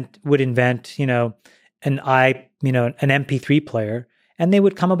would invent, an MP3 player, and they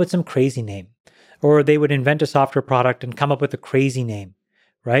would come up with some crazy name. Or they would invent a software product and come up with a crazy name,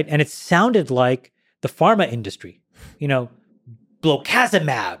 right? And it sounded like the pharma industry,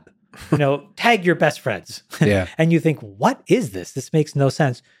 Blocazimab, tag your best friends. Yeah. And you think, what is this? This makes no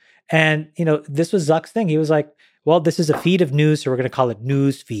sense. And, this was Zuck's thing. He was like, well, this is a feed of news, so we're going to call it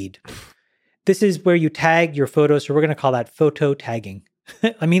news feed. This is where you tag your photos, so we're going to call that photo tagging.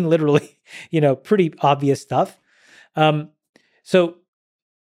 I mean, literally, pretty obvious stuff. So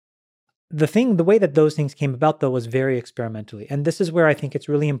the way that those things came about, though, was very experimentally. And this is where I think it's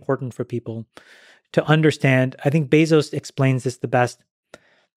really important for people to understand. I think Bezos explains this the best.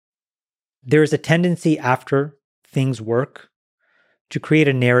 There is a tendency after things work to create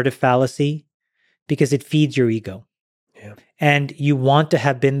a narrative fallacy because it feeds your ego. Yeah. And you want to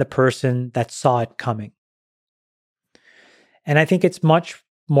have been the person that saw it coming. And I think it's much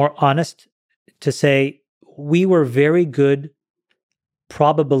more honest to say we were very good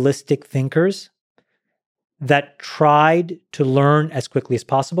probabilistic thinkers that tried to learn as quickly as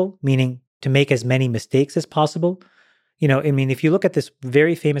possible, meaning to make as many mistakes as possible. If you look at this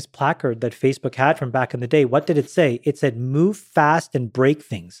very famous placard that Facebook had from back in the day, what did it say? It said, move fast and break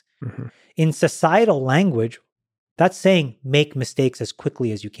things. Mm-hmm. In societal language, that's saying make mistakes as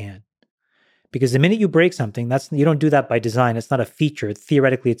quickly as you can. Because the minute you break something, you don't do that by design. It's not a feature.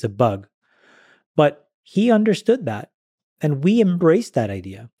 Theoretically, it's a bug. But he understood that. And we embraced that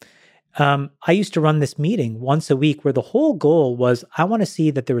idea. I used to run this meeting once a week where the whole goal was, I want to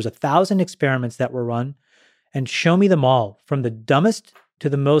see that there was 1,000 experiments that were run and show me them all from the dumbest to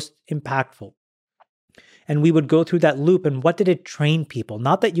the most impactful. And we would go through that loop. And what did it train people?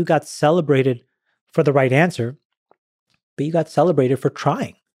 Not that you got celebrated for the right answer, but you got celebrated for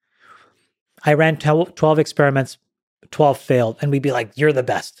trying. I ran 12 experiments, 12 failed. And we'd be like, you're the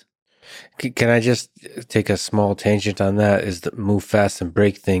best. Can I just take a small tangent on that? Is that move fast and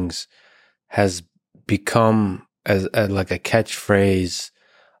break things has become as like a catchphrase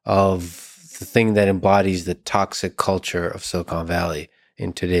of the thing that embodies the toxic culture of Silicon Valley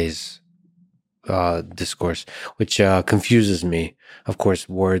in today's discourse, which confuses me. Of course,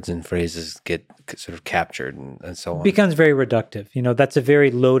 words and phrases get sort of captured and so on. Becomes very reductive. That's a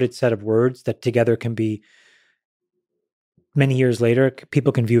very loaded set of words that together can be, many years later,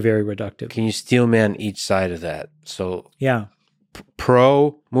 people can view very reductive. Can you steelman each side of that? So yeah,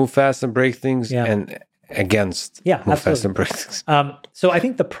 pro move fast and break things, and against move absolutely. fast and break things. So I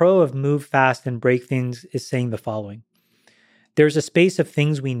think the pro of move fast and break things is saying the following. There's a space of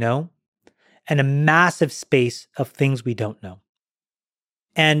things we know and a massive space of things we don't know.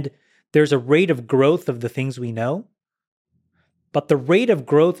 And there's a rate of growth of the things we know, but the rate of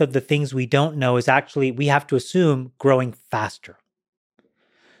growth of the things we don't know is actually, we have to assume, growing faster.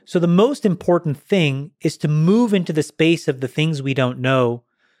 So the most important thing is to move into the space of the things we don't know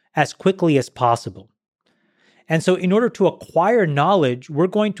as quickly as possible. And so in order to acquire knowledge, we're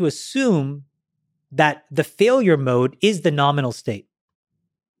going to assume that the failure mode is the nominal state.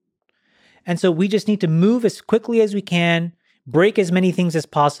 And so we just need to move as quickly as we can, break as many things as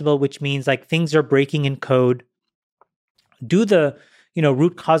possible, which means like things are breaking in code, do the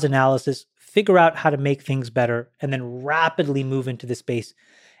root cause analysis, figure out how to make things better, and then rapidly move into the space.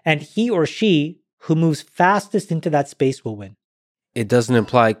 And he or she who moves fastest into that space will win. It doesn't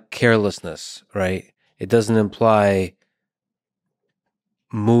imply carelessness, right? It doesn't imply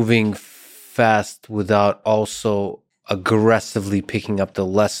moving fast without also aggressively picking up the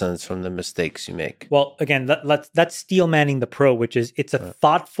lessons from the mistakes you make. Well, again, that's steel manning the pro, which is it's a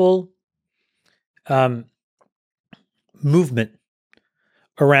thoughtful movement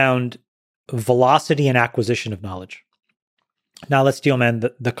around velocity and acquisition of knowledge. Now let's deal, man,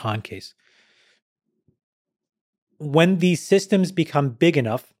 the con case. When these systems become big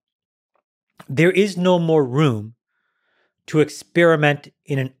enough, there is no more room to experiment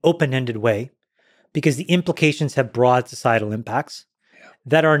in an open-ended way because the implications have broad societal impacts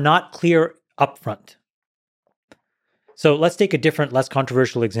that are not clear upfront. So let's take a different, less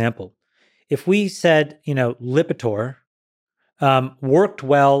controversial example. If we said, Lipitor worked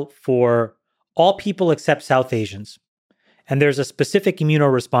well for all people except South Asians, and there's a specific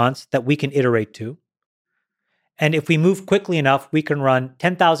immunoresponse that we can iterate to, and if we move quickly enough, we can run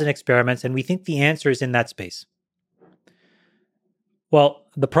 10,000 experiments, and we think the answer is in that space. Well,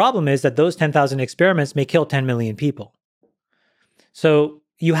 the problem is that those 10,000 experiments may kill 10 million people. So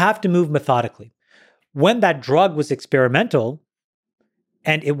you have to move methodically. When that drug was experimental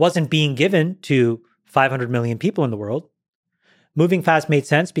and it wasn't being given to 500 million people in the world, moving fast made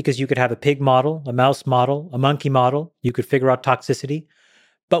sense because you could have a pig model, a mouse model, a monkey model. You could figure out toxicity.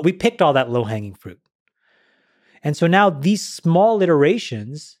 But we picked all that low-hanging fruit. And so now these small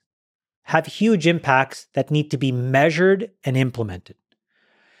iterations have huge impacts that need to be measured and implemented.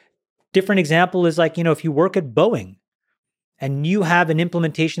 Different example is like, if you work at Boeing and you have an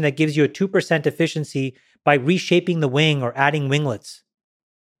implementation that gives you a 2% efficiency by reshaping the wing or adding winglets,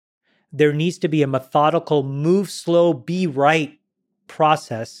 there needs to be a methodical move slow, be right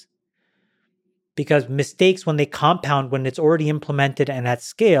process, because mistakes, when they compound, when it's already implemented and at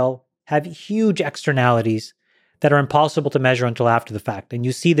scale, have huge externalities that are impossible to measure until after the fact. And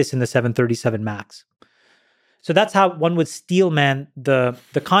you see this in the 737 MAX. So that's how one would steelman the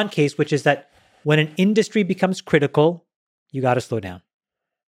con case, which is that when an industry becomes critical, you got to slow down.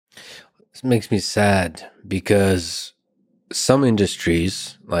 This makes me sad because some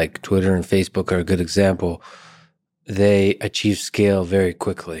industries, like Twitter and Facebook are a good example, they achieve scale very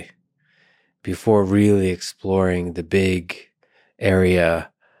quickly before really exploring the big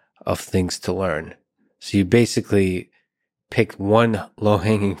area of things to learn. So you basically picked one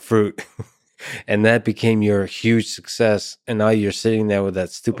low-hanging fruit and that became your huge success. And now you're sitting there with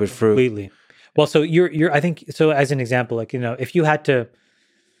that stupid fruit. Completely. Well, so you're, I think, so as an example, like, if you had to,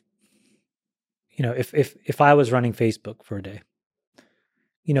 if I was running Facebook for a day,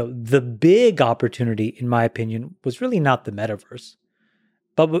 the big opportunity, in my opinion, was really not the metaverse,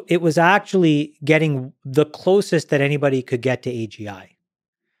 but it was actually getting the closest that anybody could get to AGI.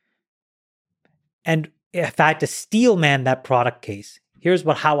 And if I had to steelman that product case, here's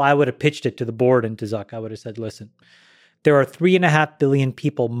how I would have pitched it to the board and to Zuck. I would have said, listen, there are 3.5 billion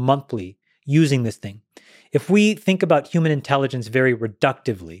people monthly using this thing. If we think about human intelligence very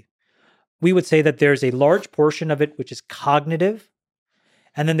reductively, we would say that there's a large portion of it which is cognitive,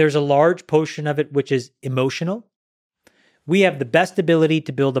 and then there's a large portion of it which is emotional. We have the best ability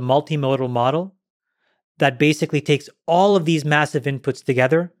to build a multimodal model that basically takes all of these massive inputs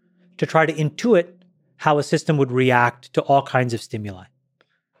together to try to intuit how a system would react to all kinds of stimuli.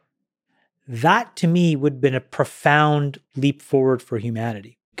 That, to me, would have been a profound leap forward for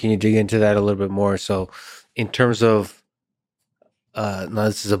humanity. Can you dig into that a little bit more? So in terms of, now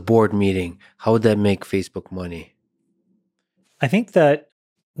this is a board meeting, how would that make Facebook money? I think that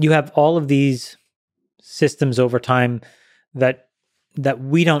you have all of these systems over time that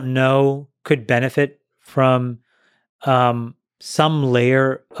we don't know could benefit from some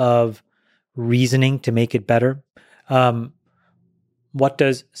layer of reasoning to make it better. What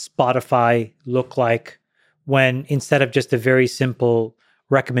does Spotify look like when, instead of just a very simple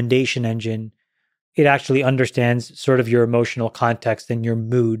recommendation engine, it actually understands sort of your emotional context and your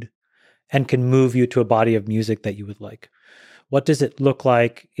mood and can move you to a body of music that you would like? What does it look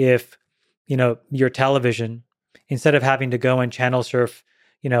like if, your television, instead of having to go and channel surf,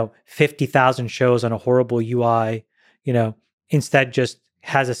 50,000 shows on a horrible UI, instead just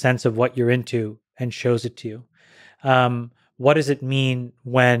has a sense of what you're into and shows it to you? What does it mean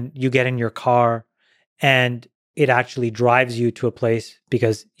when you get in your car and it actually drives you to a place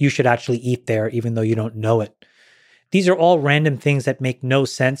because you should actually eat there, even though you don't know it? These are all random things that make no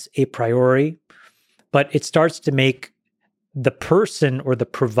sense a priori, but it starts to make the person or the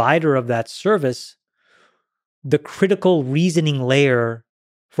provider of that service the critical reasoning layer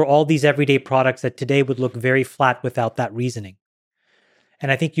for all these everyday products that today would look very flat without that reasoning.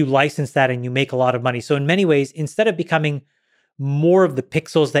 And I think you license that and you make a lot of money. So in many ways, instead of becoming more of the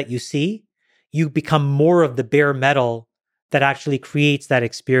pixels that you see, you become more of the bare metal that actually creates that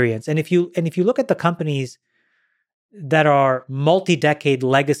experience. And if you look at the companies that are multi-decade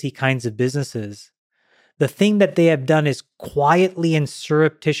legacy kinds of businesses The thing that they have done is quietly and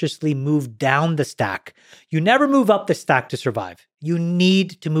surreptitiously move down the stack. You never move up the stack to survive. You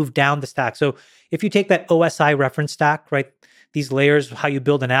need to move down the stack. So if you take that OSI reference stack, right, these layers, how you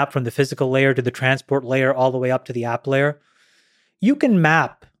build an app from the physical layer to the transport layer, all the way up to the app layer, you can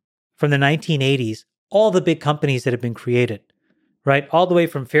map from the 1980s all the big companies that have been created, right? All the way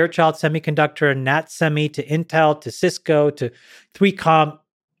from Fairchild Semiconductor, NatSemi, to Intel, to Cisco, to 3Com,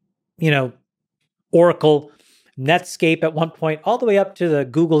 Oracle, Netscape at one point, all the way up to the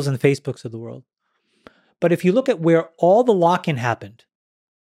Googles and Facebooks of the world. But if you look at where all the lock-in happened,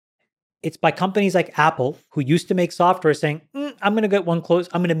 it's by companies like Apple, who used to make software, saying, I'm going to get one close.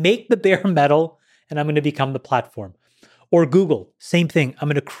 I'm going to make the bare metal, and I'm going to become the platform. Or Google, same thing. I'm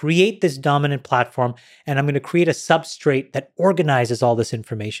going to create this dominant platform, and I'm going to create a substrate that organizes all this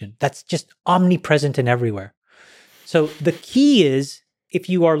information. That's just omnipresent and everywhere. So the key is, if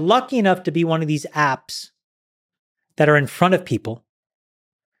you are lucky enough to be one of these apps that are in front of people,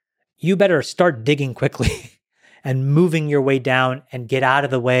 you better start digging quickly and moving your way down and get out of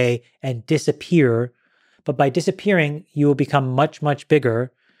the way and disappear. But by disappearing, you will become much, much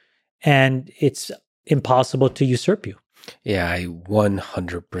bigger, and it's impossible to usurp you. Yeah, I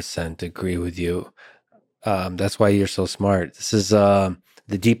 100% agree with you. That's why you're so smart. This is the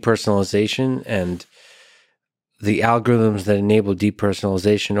deep personalization and the algorithms that enable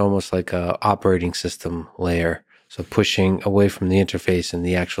depersonalization, almost like a operating system layer. So pushing away from the interface and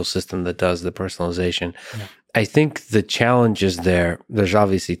the actual system that does the personalization. Yeah. I think the challenges there's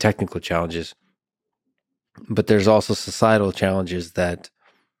obviously technical challenges, but there's also societal challenges that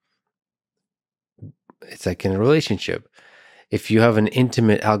it's like in a relationship. If you have an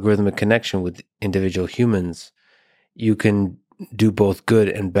intimate algorithmic connection with individual humans, you can do both good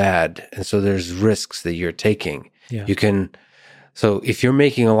and bad. And so there's risks that you're taking. Yeah. So if you're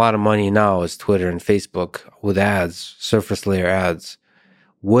making a lot of money now as Twitter and Facebook with ads, surface layer ads,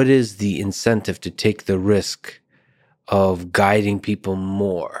 what is the incentive to take the risk of guiding people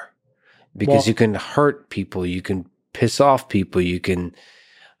more? Because you can hurt people, you can piss off people, you can,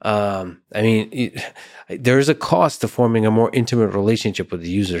 there is a cost to forming a more intimate relationship with the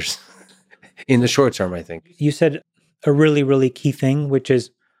users in the short term, I think. You said a really, really key thing, which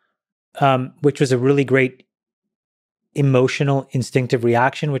was a really great emotional, instinctive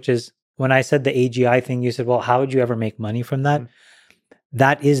reaction, which is when I said the AGI thing, you said, well, how would you ever make money from that?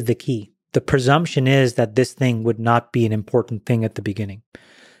 That is the key. The presumption is that this thing would not be an important thing at the beginning.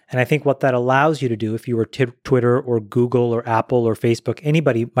 And I think what that allows you to do, if you were Twitter or Google or Apple or Facebook,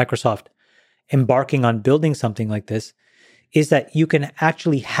 anybody, Microsoft, embarking on building something like this, is that you can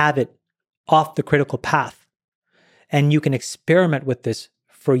actually have it off the critical path. And you can experiment with this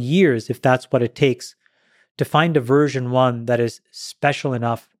for years, if that's what it takes, to find a version 1 that is special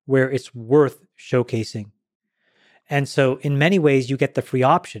enough where it's worth showcasing. And so in many ways, you get the free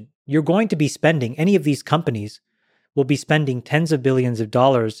option. You're going to be spending, any of these companies will be spending tens of billions of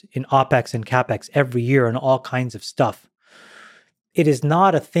dollars in OpEx and CapEx every year on all kinds of stuff. It is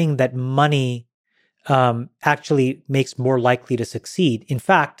not a thing that money actually makes more likely to succeed. In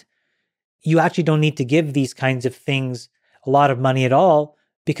fact, you actually don't need to give these kinds of things a lot of money at all,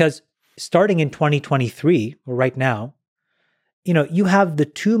 because starting in 2023, or right now, you have the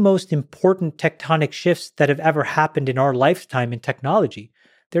two most important tectonic shifts that have ever happened in our lifetime in technology.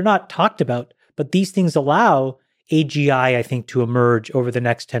 They're not talked about, but these things allow AGI, I think, to emerge over the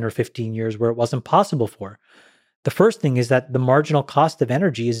next 10 or 15 years where it wasn't possible for. The first thing is that the marginal cost of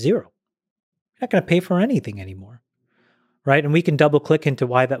energy is zero. You're not going to pay for anything anymore, right? And we can double click into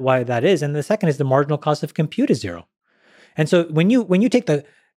why that is. And the second is the marginal cost of compute is zero. And so when you take the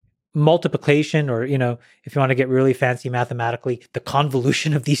multiplication, or, if you want to get really fancy mathematically, the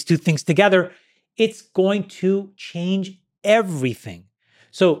convolution of these two things together, it's going to change everything.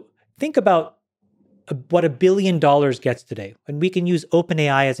 So think about what $1 billion gets today. And we can use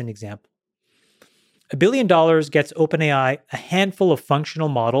OpenAI as an example. $1 billion gets OpenAI a handful of functional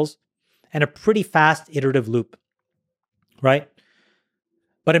models and a pretty fast iterative loop, right?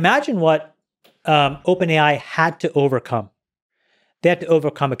 But imagine what OpenAI had to overcome. They had to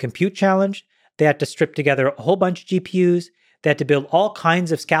overcome a compute challenge. They had to strip together a whole bunch of GPUs. They had to build all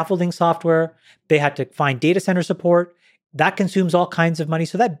kinds of scaffolding software. They had to find data center support. That consumes all kinds of money.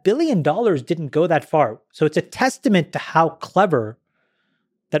 So that $1 billion didn't go that far. So it's a testament to how clever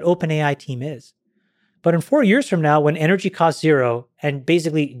that OpenAI team is. But in 4 years from now, when energy costs zero and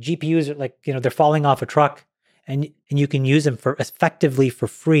basically GPUs are like, they're falling off a truck and you can use them effectively for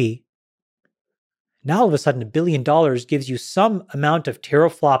free, now all of a sudden $1 billion gives you some amount of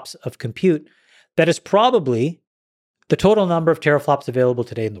teraflops of compute that is probably the total number of teraflops available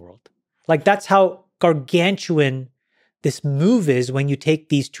today in the world. Like, that's how gargantuan this move is when you take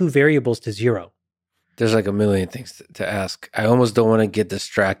these two variables to zero. There's like a million things to ask. I almost don't want to get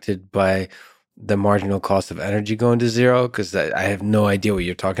distracted by the marginal cost of energy going to zero because I have no idea what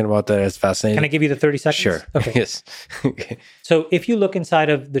you're talking about. That is fascinating. Can I give you the 30 seconds? Sure. Okay. Yes. Okay. So if you look inside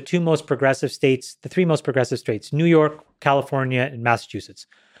of the three most progressive states, New York, California, and Massachusetts,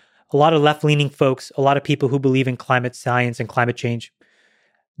 a lot of left-leaning folks, a lot of people who believe in climate science and climate change.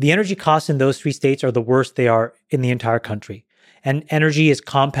 The energy costs in those three states are the worst they are in the entire country. And energy is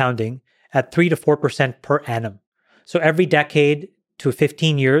compounding at 3 to 4% per annum. So every decade to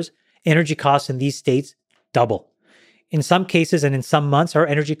 15 years, energy costs in these states double. In some cases and in some months, our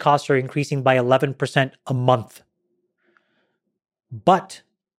energy costs are increasing by 11% a month. But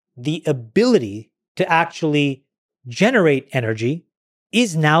the ability to actually generate energy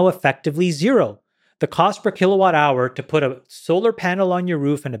is now effectively zero. The cost per kilowatt hour to put a solar panel on your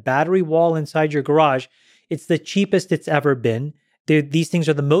roof and a battery wall inside your garage, it's the cheapest it's ever been. These things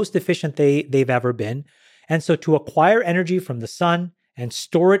are the most efficient they've ever been. And so to acquire energy from the sun and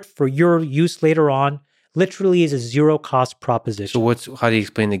store it for your use later on literally is a zero cost proposition. So how do you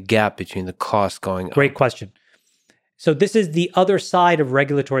explain the gap between the cost going up? Great question. So this is the other side of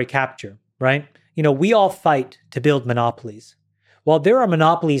regulatory capture, right? We all fight to build monopolies. Well, there are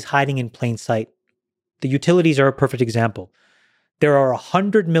monopolies hiding in plain sight. The utilities are a perfect example. There are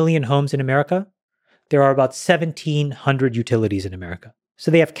 100 million homes in America. There are about 1,700 utilities in America.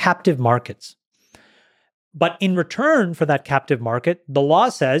 So they have captive markets. But in return for that captive market, the law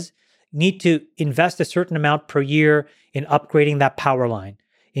says you need to invest a certain amount per year in upgrading that power line,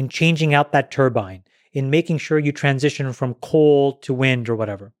 in changing out that turbine, in making sure you transition from coal to wind or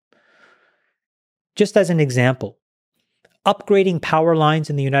whatever. Just as an example, upgrading power lines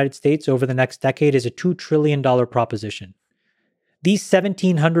in the United States over the next decade is a $2 trillion proposition. These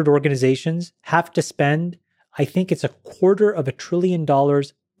 1,700 organizations have to spend, I think it's $250 billion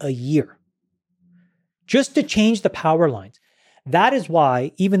a year just to change the power lines. That is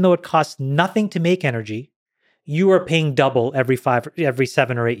why, even though it costs nothing to make energy, you are paying double every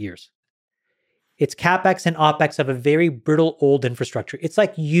 7 or 8 years. It's CapEx and OpEx of a very brittle old infrastructure. It's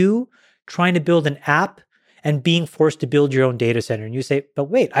like you trying to build an app and being forced to build your own data center. And you say, but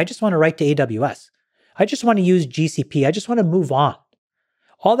wait, I just want to write to AWS. I just want to use GCP. I just want to move on.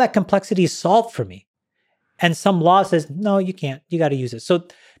 All that complexity is solved for me. And some law says, no, you can't. You got to use it. So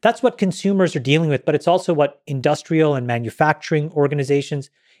that's what consumers are dealing with, but it's also what industrial and manufacturing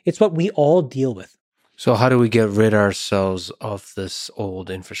organizations, it's what we all deal with. So how do we get rid ourselves of this old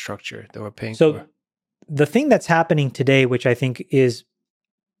infrastructure that we're paying for? So the thing that's happening today, which I think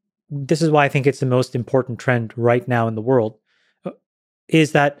this is why I think it's the most important trend right now in the world,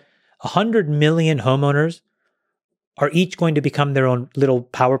 is that 100 million homeowners are each going to become their own little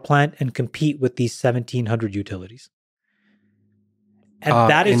power plant and compete with these 1,700 utilities. And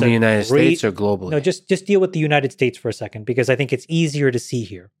that is in the United States or globally? No, just deal with the United States for a second, because I think it's easier to see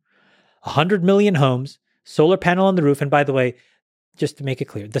here. 100 million homes, solar panel on the roof. And by the way, just to make it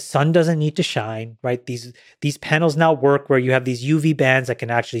clear, the sun doesn't need to shine, right? These panels now work where you have these UV bands that can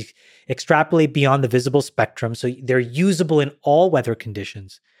actually extrapolate beyond the visible spectrum. So they're usable in all weather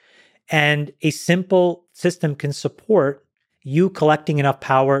conditions. And a simple system can support you collecting enough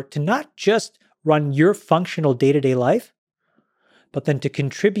power to not just run your functional day-to-day life, but then to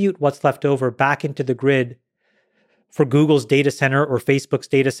contribute what's left over back into the grid for Google's data center or Facebook's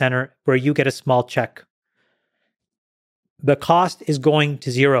data center, where you get a small check. The cost is going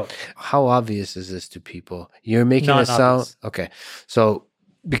to zero. How obvious is this to people? You're making Not it sound... obvious. Okay. So,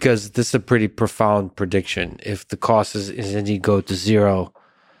 because this is a pretty profound prediction. If the cost is indeed go to zero,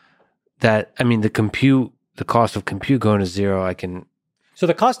 the cost of compute going to zero, So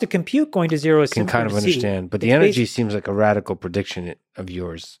the cost of compute going to zero is can kind of understand. But the energy seems like a radical prediction of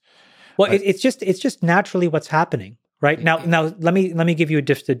yours. Well, it's just naturally what's happening, right? Now let me give you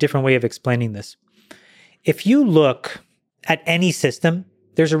just a different way of explaining this. If you look at any system,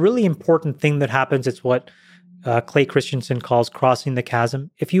 there's a really important thing that happens. It's what Clay Christensen calls crossing the chasm.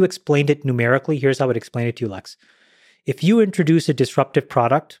 If you explained it numerically, here's how I would explain it to you, Lex. If you introduce a disruptive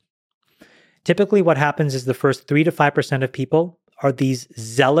product, typically what happens is the first 3 to 5% of people are these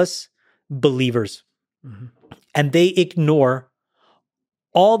zealous believers. Mm-hmm. And they ignore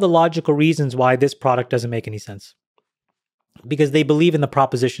all the logical reasons why this product doesn't make any sense, because they believe in the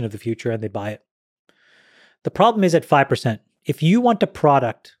proposition of the future and they buy it. The problem is at 5%. If you want a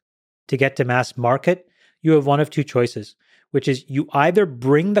product to get to mass market, you have one of two choices, which is you either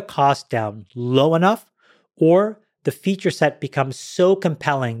bring the cost down low enough, or the feature set becomes so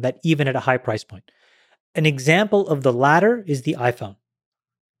compelling that even at a high price point. An example of the latter is the iPhone.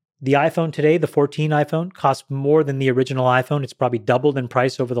 The iPhone today, the 14 iPhone, costs more than the original iPhone. It's probably doubled in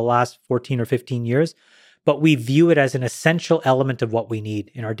price over the last 14 or 15 years, but we view it as an essential element of what we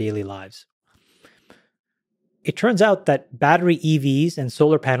need in our daily lives. It turns out that battery EVs and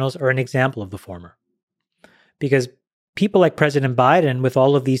solar panels are an example of the former, because people like President Biden, with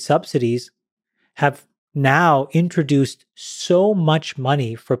all of these subsidies, have now introduced so much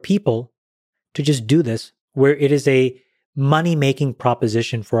money for people to just do this, where it is a money-making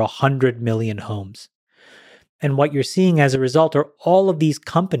proposition for 100 million homes. And what you're seeing as a result are all of these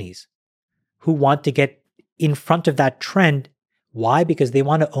companies who want to get in front of that trend. Why? Because they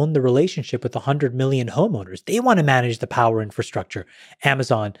want to own the relationship with 100 million homeowners. They want to manage the power infrastructure.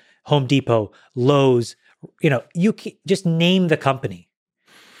 Amazon, Home Depot, Lowe's, you can just name the company.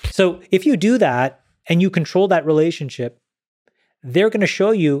 So if you do that and you control that relationship, they're going to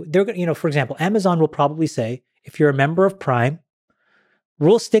show you, for example, Amazon will probably say, if you're a member of Prime,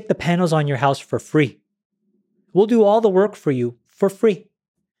 we'll stick the panels on your house for free. We'll do all the work for you for free.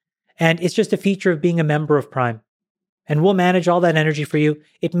 And it's just a feature of being a member of Prime. And we'll manage all that energy for you.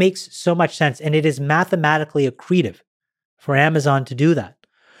 It makes so much sense. And it is mathematically accretive for Amazon to do that.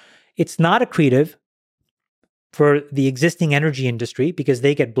 It's not accretive for the existing energy industry because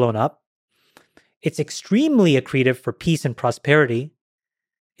they get blown up. It's extremely accretive for peace and prosperity.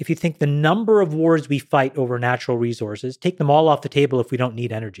 If you think the number of wars we fight over natural resources, take them all off the table if we don't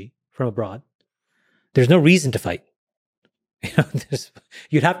need energy from abroad. There's no reason to fight.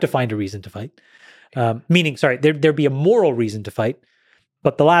 You'd have to find a reason to fight. There'd be a moral reason to fight.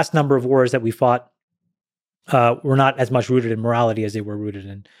 But the last number of wars that we fought were not as much rooted in morality as they were rooted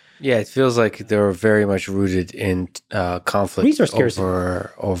in. Yeah, it feels like they were very much rooted in conflict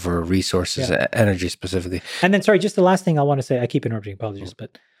over resources, energy specifically. And then, just the last thing I want to say, I keep interrupting, apologies,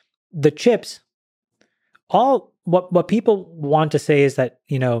 but the chips, all what people want to say is that,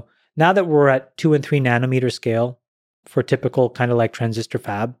 now that we're at 2 and 3 nanometer scale for typical kind of like transistor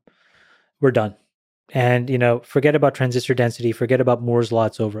fab, we're done. And, forget about transistor density, forget about Moore's law,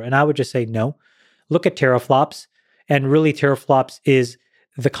 it's over. And I would just say, no, look at teraflops. And really teraflops is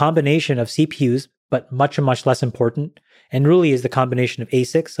the combination of CPUs, but much, much less important, and really is the combination of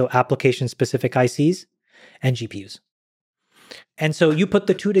ASICs, so application-specific ICs, and GPUs. And so you put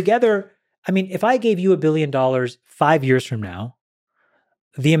the two together. I mean, if I gave you $1 billion 5 years from now,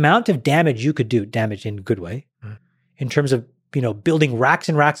 the amount of damage you could do, damage in a good way, in terms of building racks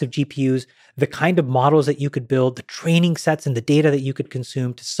and racks of GPUs, the kind of models that you could build, the training sets and the data that you could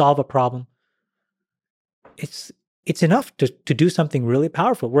consume to solve a problem, it's enough to do something really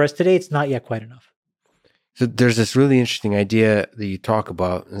powerful. Whereas today, it's not yet quite enough. So there's this really interesting idea that you talk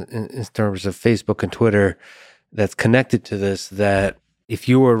about in terms of Facebook and Twitter that's connected to this, that if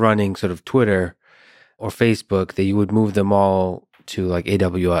you were running sort of Twitter or Facebook, that you would move them all to like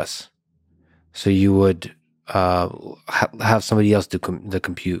AWS. So you would have somebody else do the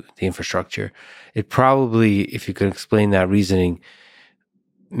compute, the infrastructure. It probably, if you could explain that reasoning,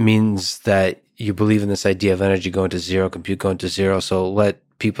 means that you believe in this idea of energy going to zero, compute going to zero. So let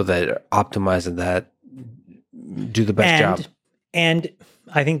people that are optimizing that do the best job. And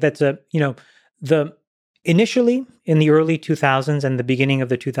I think that's initially in the early 2000s and the beginning of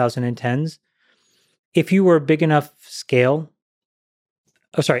the 2010s, if you were a big enough scale,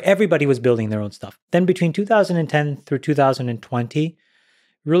 everybody was building their own stuff. Then between 2010 through 2020,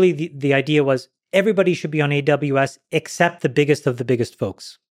 really the idea was everybody should be on AWS except the biggest of the biggest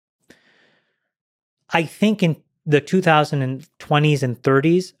folks. I think in the 2020s and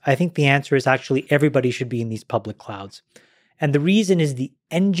 30s, I think the answer is actually everybody should be in these public clouds. And the reason is the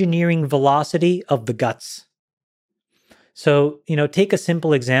engineering velocity of the guts. So, take a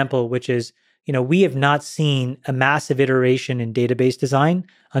simple example, which is, we have not seen a massive iteration in database design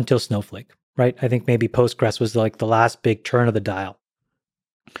until Snowflake, right? I think maybe Postgres was like the last big turn of the dial.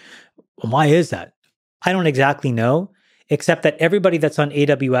 Why is that? I don't exactly know, except that everybody that's on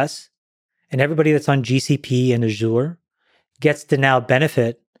AWS and everybody that's on GCP and Azure gets to now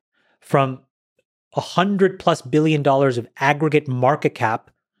benefit from $100+ billion of aggregate market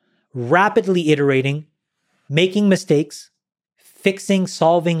cap, rapidly iterating, making mistakes, fixing,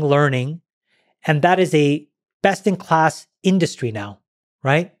 solving, learning. And that is a best-in-class industry now,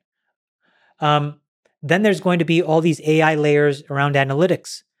 right? Then there's going to be all these AI layers around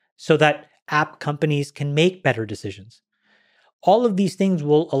analytics so that app companies can make better decisions. All of these things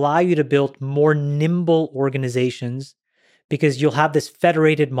will allow you to build more nimble organizations because you'll have this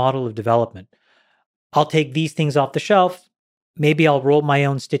federated model of development. I'll take these things off the shelf. Maybe I'll roll my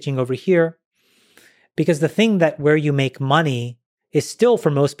own stitching over here. Because the thing that where you make money is still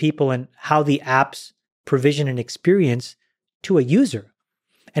for most people in how the apps provision an experience to a user.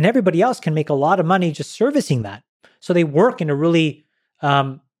 And everybody else can make a lot of money just servicing that. So they work in a really,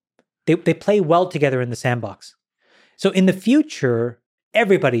 they play well together in the sandbox. So in the future,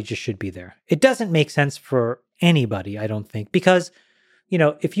 everybody just should be there. It doesn't make sense for anybody, I don't think, because,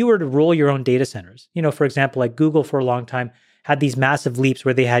 if you were to roll your own data centers, for example, like Google for a long time had these massive leaps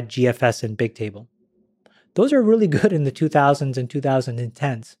where they had GFS and Bigtable. Those are really good in the 2000s and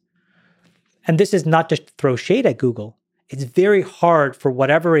 2010s. And this is not just to throw shade at Google. It's very hard for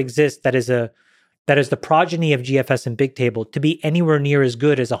whatever exists that is the progeny of GFS and Bigtable to be anywhere near as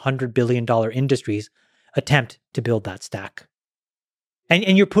good as $100 billion industries attempt to build that stack.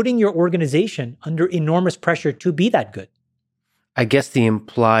 And you're putting your organization under enormous pressure to be that good. I guess the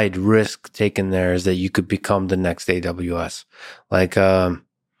implied risk taken there is that you could become the next AWS, like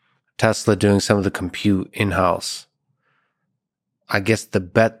Tesla doing some of the compute in-house. I guess the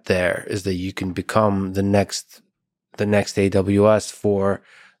bet there is that you can become the next AWS for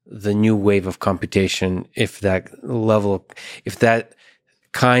the new wave of computation if that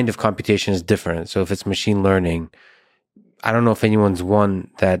kind of computation is different. So if it's machine learning, I don't know if anyone's won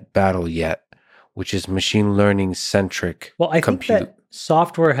that battle yet, which is machine learning centric compute. Well, I think that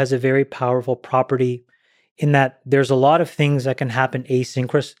software has a very powerful property in that there's a lot of things that can happen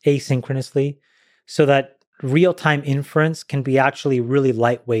asynchronously so that real-time inference can be actually really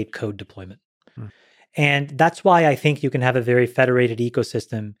lightweight code deployment. And that's why I think you can have a very federated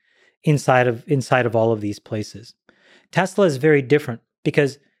ecosystem inside of all of these places. Tesla is very different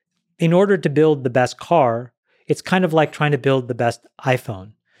because in order to build the best car, it's kind of like trying to build the best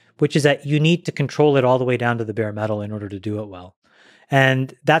iPhone, which is that you need to control it all the way down to the bare metal in order to do it well.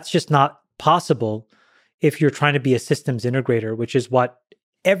 And that's just not possible if you're trying to be a systems integrator, which is what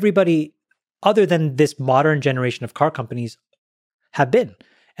everybody other than this modern generation of car companies have been.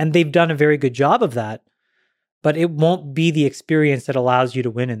 And they've done a very good job of that, but it won't be the experience that allows you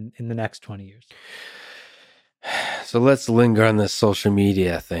to win in the next 20 years. So let's linger on this social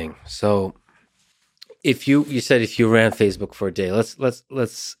media thing. So if you said if you ran Facebook for a day,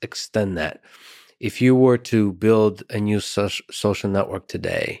 let's extend that. If you were to build a new social network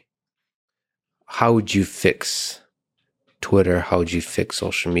today, how would you fix Twitter? How would you fix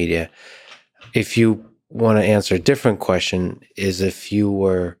social media? If you want to answer a different question, is if you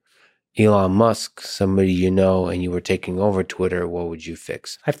were Elon Musk, somebody you know, and you were taking over Twitter, what would you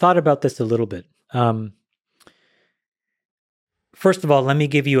fix? I've thought about this a little bit. First of all, let me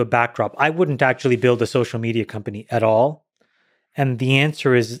give you a backdrop. I wouldn't actually build a social media company at all. And the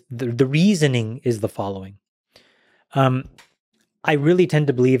answer is, the reasoning is the following. I really tend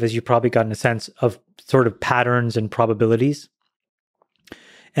to believe, as you've probably gotten a sense of sort of patterns and probabilities.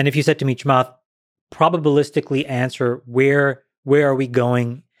 And if you said to me, Chamath, probabilistically answer where are we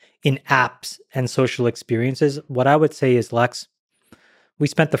going in apps and social experiences, what I would say is, Lex, we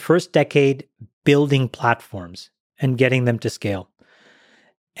spent the first decade building platforms and getting them to scale.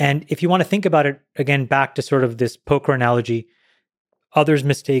 And if you want to think about it, again, back to sort of this poker analogy, others'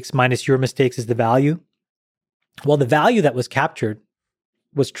 mistakes minus your mistakes is the value. Well, the value that was captured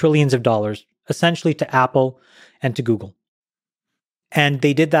was trillions of dollars, essentially to Apple and to Google. And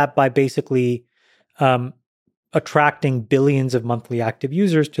they did that by basically attracting billions of monthly active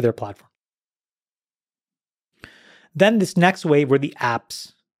users to their platform. Then this next wave were the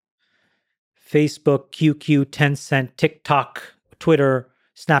apps. Facebook, QQ, Tencent, TikTok, Twitter,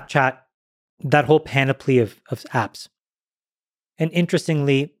 Snapchat, that whole panoply of apps. And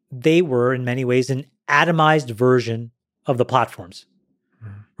interestingly, they were in many ways an atomized version of the platforms,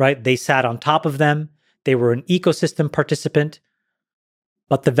 right? They sat on top of them. They were an ecosystem participant,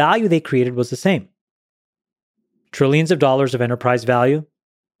 but the value they created was the same. Trillions of dollars of enterprise value,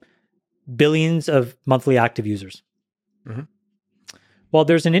 billions of monthly active users. Mm-hmm. Well,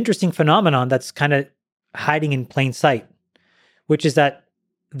 there's an interesting phenomenon that's kind of hiding in plain sight, which is that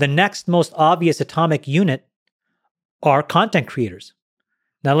the next most obvious atomic unit are content creators.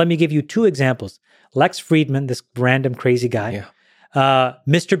 Now, let me give you two examples. Lex Friedman, this random crazy guy,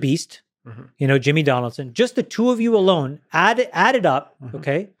 Mr. Beast, Jimmy Donaldson, just the two of you alone, add it up,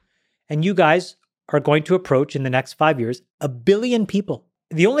 okay? And you guys are going to approach in the next 5 years 1 billion people.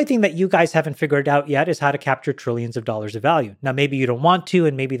 The only thing that you guys haven't figured out yet is how to capture trillions of dollars of value. Now, maybe you don't want to,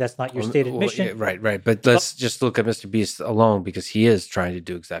 and maybe that's not your stated mission. Yeah, right. But let's just look at Mr. Beast alone, because he is trying to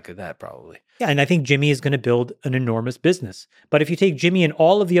do exactly that, probably. Yeah, and I think Jimmy is going to build an enormous business. But if you take Jimmy and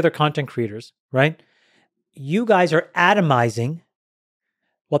all of the other content creators, right, you guys are atomizing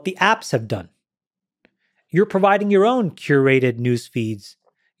what the apps have done. You're providing your own curated news feeds.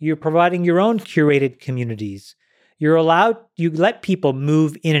 You're providing your own curated communities. You let people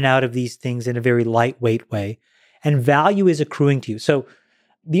move in and out of these things in a very lightweight way, and value is accruing to you. So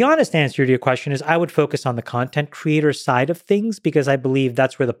The honest answer to your question is I would focus on the content creator side of things because I believe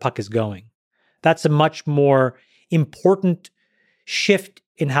that's where the puck is going. That's a much more important shift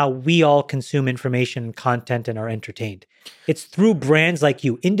in how we all consume information and content and are entertained. It's through brands like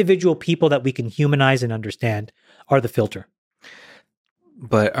you, individual people that we can humanize and understand are the filter.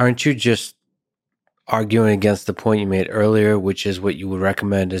 But aren't you just arguing against the point you made earlier, which is what you would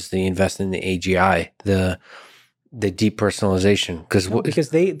recommend is the invest in the AGI, the depersonalization? Because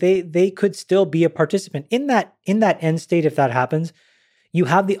they could still be a participant in that end state. If that happens, you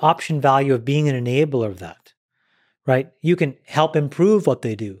have the option value of being an enabler of that, right? You can help improve what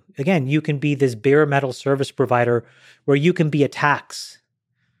they do. Again, you can be this bare metal service provider where you can be a tax.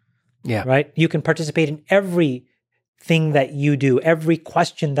 Yeah. Right? You can participate in everything that you do, every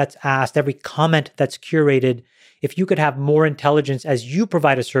question that's asked, every comment that's curated. If you could have more intelligence as you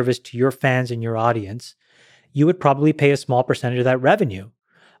provide a service to your fans and your audience, you would probably pay a small percentage of that revenue.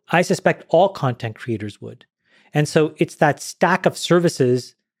 I suspect all content creators would. And so it's that stack of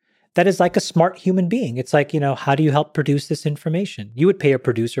services that is like a smart human being. It's like, how do you help produce this information? You would pay a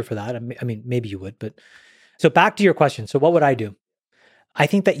producer for that. I mean, maybe you would, but so back to your question. So what would I do? I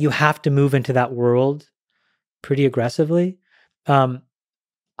think that you have to move into that world pretty aggressively.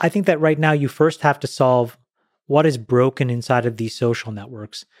 I think that right now you first have to solve what is broken inside of these social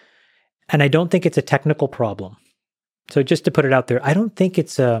networks. And I don't think it's a technical problem. So just to put it out there, I don't think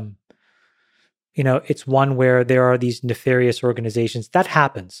it's it's one where there are these nefarious organizations. That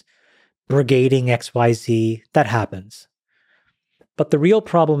happens. Brigading XYZ, that happens. But the real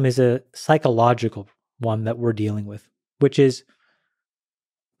problem is a psychological one that we're dealing with, which is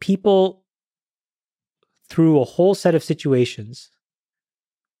people through a whole set of situations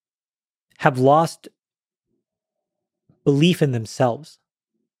have lost belief in themselves.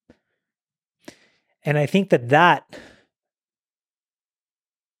 And I think that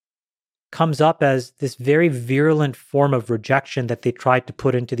comes up as this very virulent form of rejection that they tried to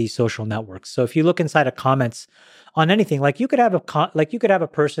put into these social networks. So if you look inside of comments on anything, like you could have a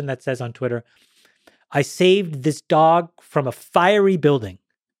person that says on Twitter, "I saved this dog from a fiery building,"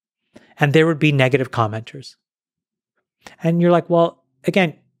 and there would be negative commenters. And you're like, well,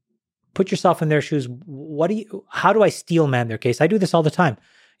 again, put yourself in their shoes. How do I steel man their case? I do this all the time.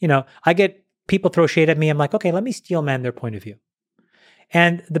 I get people throw shade at me. I'm like, okay, let me steel man their point of view.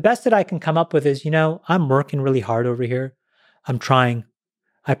 And the best that I can come up with is, I'm working really hard over here. I'm trying.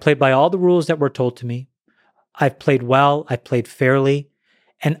 I played by all the rules that were told to me. I've played well. I've played fairly.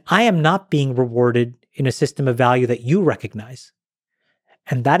 And I am not being rewarded in a system of value that you recognize.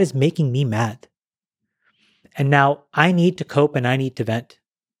 And that is making me mad. And now I need to cope and I need to vent.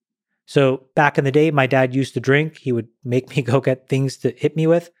 So back in the day, my dad used to drink. He would make me go get things to hit me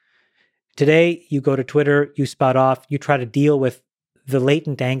with. Today, you go to Twitter, you spout off, you try to deal with the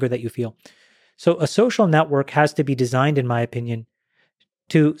latent anger that you feel. So a social network has to be designed, in my opinion,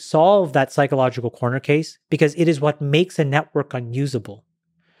 to solve that psychological corner case because it is what makes a network unusable.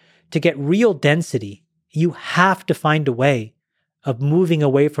 To get real density, you have to find a way of moving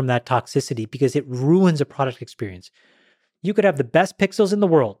away from that toxicity because it ruins a product experience. You could have the best pixels in the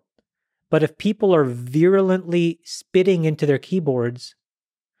world, but if people are virulently spitting into their keyboards,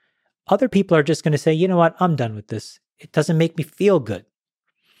 other people are just going to say, you know what, I'm done with this. It doesn't make me feel good.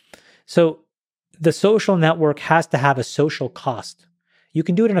 So the social network has to have a social cost. You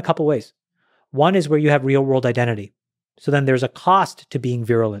can do it in a couple ways. One is where you have real world identity. So then there's a cost to being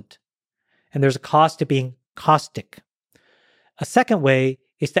virulent and there's a cost to being caustic. A second way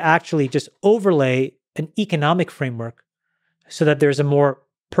is to actually just overlay an economic framework so that there's a more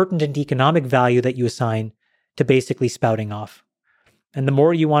pertinent economic value that you assign to basically spouting off. And the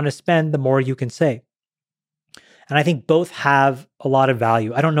more you want to spend, the more you can say. And I think both have a lot of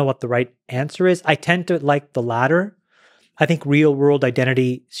value. I don't know what the right answer is. I tend to like the latter. I think real world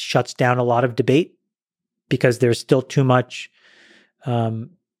identity shuts down a lot of debate because there's still too much,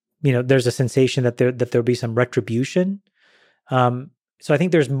 there's a sensation that there'll be some retribution. So I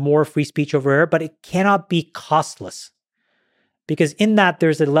think there's more free speech over there, but it cannot be costless because in that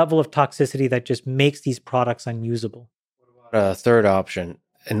there's a level of toxicity that just makes these products unusable. A third option,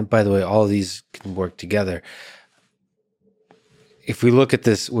 and by the way, all of these can work together. If we look at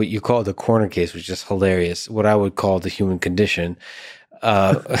this, what you call the corner case, which is hilarious, what I would call the human condition,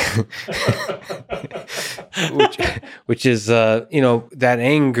 which is, that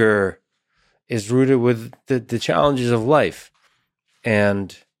anger is rooted with the challenges of life.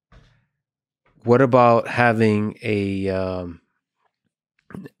 And what about having an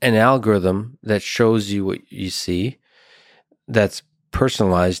algorithm that shows you what you see, that's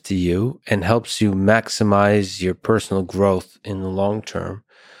personalized to you and helps you maximize your personal growth in the long term,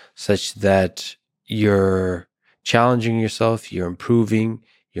 such that you're challenging yourself, you're improving,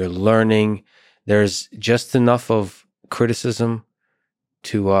 you're learning. There's just enough of criticism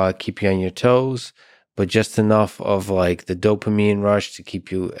to keep you on your toes, but just enough of like the dopamine rush to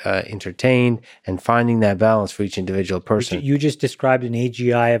keep you entertained, and finding that balance for each individual person. You just described an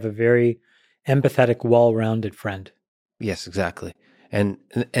AGI of a very empathetic, well-rounded friend. Yes, exactly. And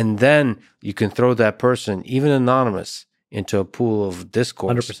then you can throw that person, even anonymous, into a pool of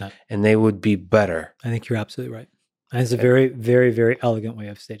discourse, 100%. and they would be better. I think you're absolutely right. And it's a very, very, very elegant way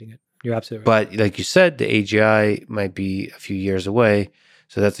of stating it. You're absolutely right. But like you said, the AGI might be a few years away.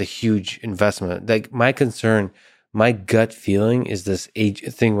 So that's a huge investment. Like my concern, my gut feeling is this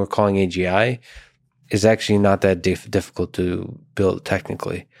thing we're calling AGI is actually not that difficult to build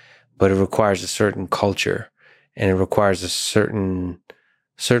technically, but it requires a certain culture, and it requires a certain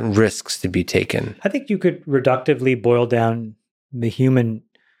risks to be taken. I think you could reductively boil down the human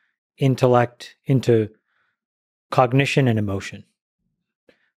intellect into cognition and emotion.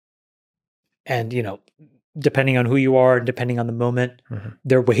 And, depending on who you are and depending on the moment,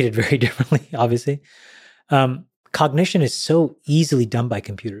 they're weighted very differently, obviously. Cognition is so easily done by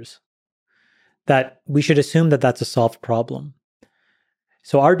computers that we should assume that that's a solved problem.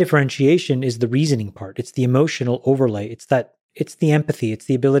 So our differentiation is the reasoning part. It's the emotional overlay. It's the empathy. It's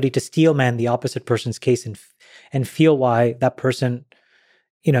the ability to steelman the opposite person's case and feel why that person,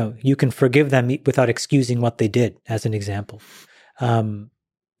 you can forgive them without excusing what they did, as an example.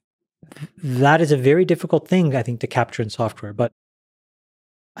 That is a very difficult thing, I think, to capture in software. But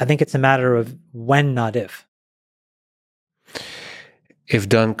I think it's a matter of when, not if. If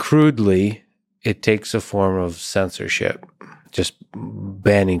done crudely, it takes a form of censorship, just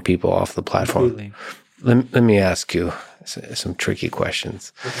banning people off the platform. Let me ask you some tricky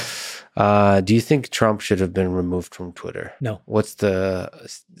questions. Okay. Do you think Trump should have been removed from Twitter? No. What's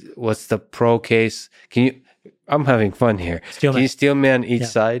the pro case? I'm having fun here. Can you steelman each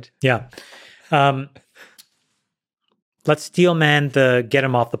side? Yeah. Let's steelman get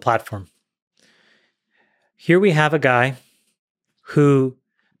him off the platform. Here we have a guy who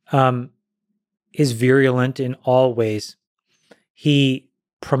is virulent in all ways. He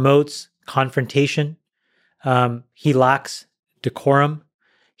promotes confrontation. He lacks decorum.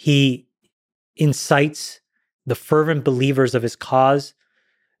 He incites the fervent believers of his cause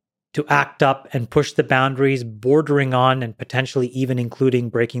to act up and push the boundaries, bordering on and potentially even including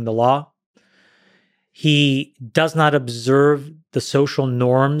breaking the law. He does not observe the social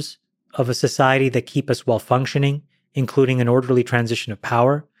norms of a society that keep us well functioning, including an orderly transition of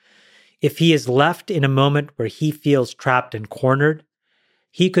power. If he is left in a moment where he feels trapped and cornered,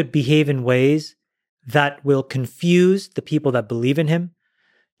 he could behave in ways that will confuse the people that believe in him,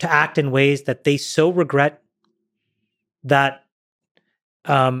 to act in ways that they so regret that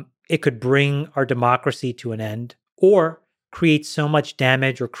it could bring our democracy to an end, or create so much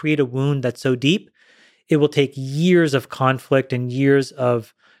damage or create a wound that's so deep, it will take years of conflict and years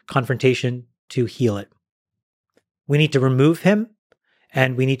of confrontation to heal it. We need to remove him,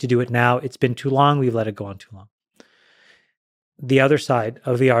 and we need to do it now. It's been too long. We've let it go on too long. The other side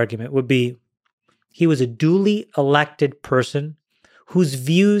of the argument would be he was a duly elected person whose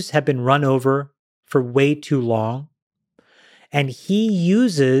views have been run over for way too long. And he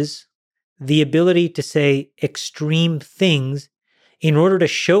uses the ability to say extreme things in order to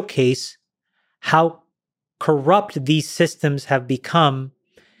showcase how corrupt these systems have become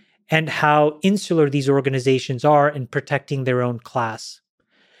and how insular these organizations are in protecting their own class.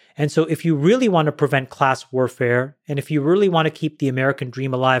 And so if you really want to prevent class warfare, and if you really want to keep the American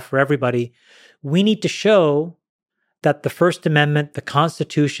dream alive for everybody, we need to show that the First Amendment, the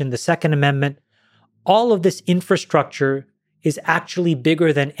Constitution, the Second Amendment, all of this infrastructure is actually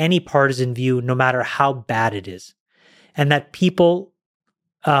bigger than any partisan view, no matter how bad it is. And that people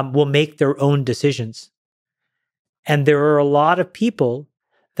will make their own decisions. And there are a lot of people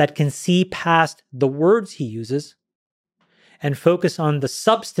that can see past the words he uses and focus on the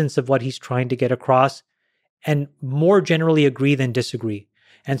substance of what he's trying to get across, and more generally agree than disagree.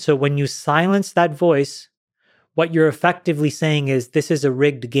 And so when you silence that voice, what you're effectively saying is this is a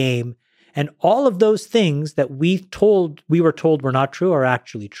rigged game, and all of those things that we were told were not true are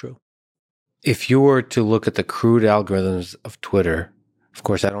actually true. If you were to look at the crude algorithms of Twitter, of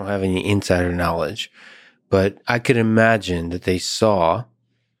course, I don't have any insider knowledge, but I could imagine that they saw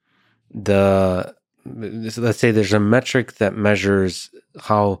let's say there's a metric that measures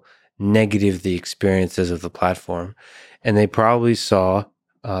how negative the experience is of the platform. And they probably saw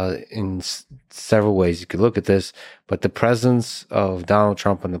in several ways you could look at this, but the presence of Donald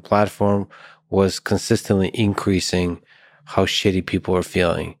Trump on the platform was consistently increasing how shitty people are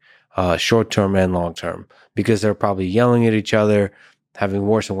feeling. short-term and long-term, because they're probably yelling at each other, having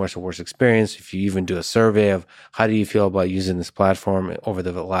worse and worse and worse experience. If you even do a survey of how do you feel about using this platform over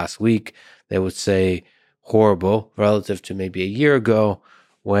the last week, they would say horrible relative to maybe a year ago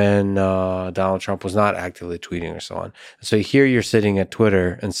when Donald Trump was not actively tweeting or so on. So here you're sitting at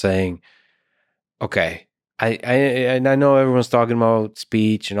Twitter and saying, okay, I know everyone's talking about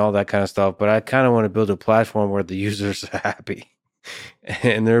speech and all that kind of stuff, but I kind of want to build a platform where the users are happy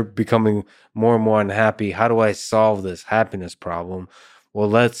and they're becoming more and more unhappy. How do I solve this happiness problem? Well,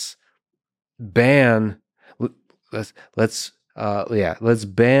 let's ban let's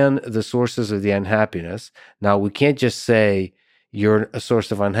ban the sources of the unhappiness. Now, we can't just say you're a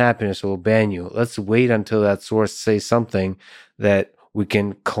source of unhappiness, so we'll ban you. Let's wait until that source says something that we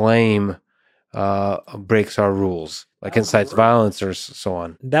can claim breaks our rules, like incites violence or so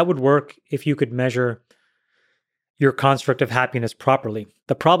on. That would work if you could measure your construct of happiness properly.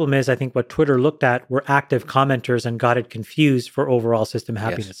 The problem is, I think what Twitter looked at were active commenters and got it confused for overall system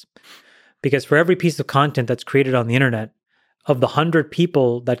happiness. Yes. Because for every piece of content that's created on the internet, of the 100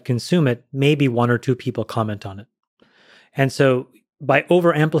 people that consume it, maybe 1 or 2 people comment on it. And so by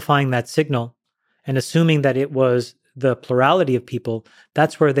over-amplifying that signal and assuming that it was the plurality of people,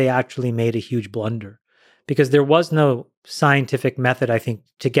 that's where they actually made a huge blunder. Because there was no scientific method, I think,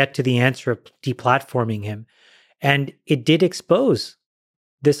 to get to the answer of deplatforming him. And it did expose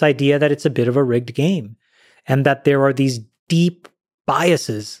this idea that it's a bit of a rigged game and that there are these deep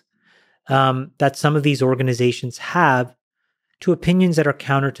biases that some of these organizations have to opinions that are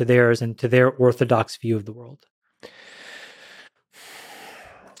counter to theirs and to their orthodox view of the world.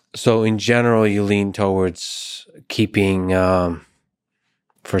 So in general, you lean towards keeping,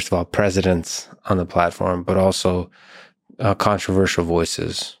 first of all, presidents on the platform, but also controversial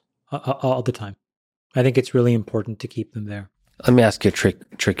voices. All the time. I think it's really important to keep them there. Let me ask you a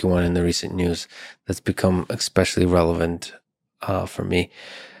tricky one in the recent news that's become especially relevant for me.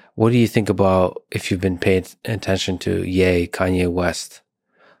 What do you think about, if you've been paying attention to Kanye West,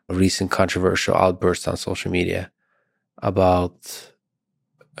 a recent controversial outburst on social media about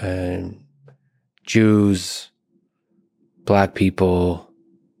Jews, Black people,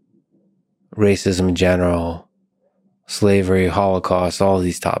 racism in general, slavery, Holocaust, all of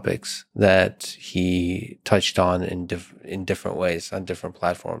these topics that he touched on in different ways on different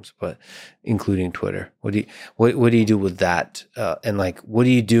platforms, but including Twitter. What do you do with that? And like, what do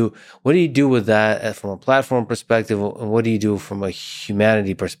you do with that from a platform perspective, and what do you do from a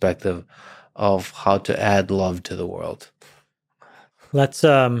humanity perspective of how to add love to the world? Let's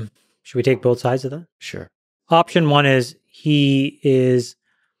should we take both sides of that? Sure. Option 1 is he is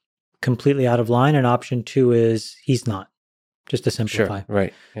completely out of line, and option 2 is he's not. Just to simplify. Sure,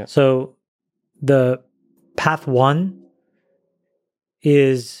 right. Yeah. So the path 1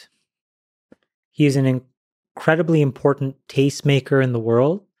 is he is an incredibly important tastemaker in the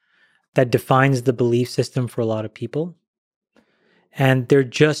world that defines the belief system for a lot of people. And there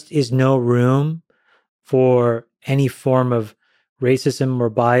just is no room for any form of racism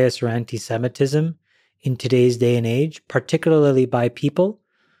or bias or anti-Semitism in today's day and age, particularly by people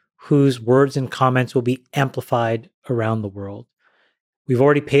whose words and comments will be amplified around the world. We've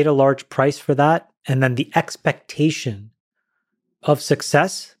already paid a large price for that. And then the expectation of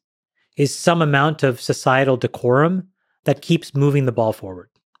success is some amount of societal decorum that keeps moving the ball forward.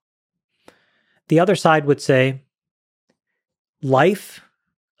 The other side would say, life,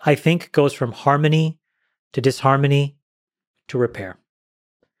 I think, goes from harmony to disharmony to repair.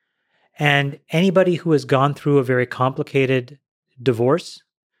 And anybody who has gone through a very complicated divorce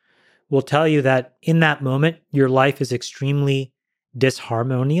will tell you that in that moment, your life is extremely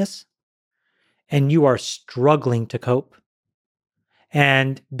disharmonious and you are struggling to cope.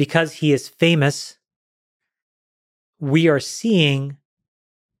 And because he is famous, we are seeing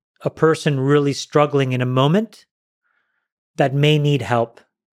a person really struggling in a moment that may need help.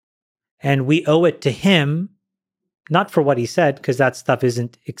 And we owe it to him, not for what he said, because that stuff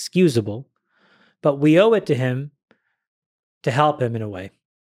isn't excusable, but we owe it to him to help him in a way,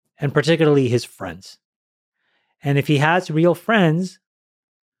 and particularly his friends. And if he has real friends,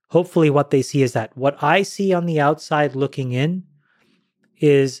 hopefully what they see is that. What I see on the outside looking in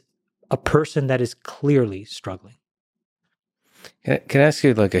is a person that is clearly struggling. Can I ask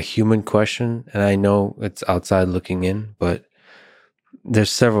you like a human question? And I know it's outside looking in, but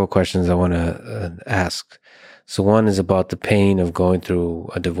there's several questions I want to ask. So one is about the pain of going through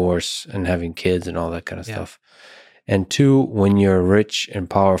a divorce and having kids and all that kind of stuff. And 2, when you're rich and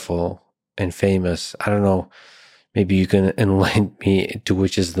powerful and famous, I don't know, maybe you can enlighten me to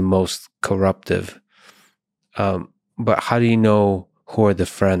which is the most corruptive. But how do you know who are the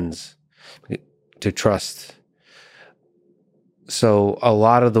friends to trust. So a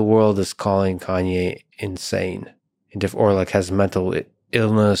lot of the world is calling Kanye insane, or like has mental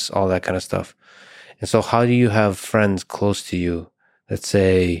illness, all that kind of stuff. And so how do you have friends close to you that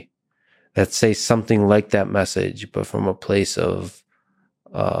say something like that message, but from a place of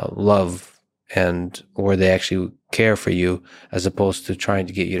love, and where they actually care for you, as opposed to trying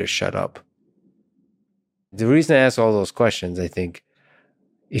to get you to shut up? The reason I ask all those questions, I think,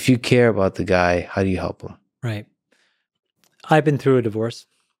 if you care about the guy, how do you help him? Right. I've been through a divorce.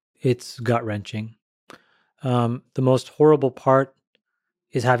 It's gut-wrenching. The most horrible part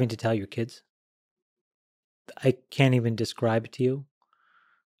is having to tell your kids. I can't even describe to you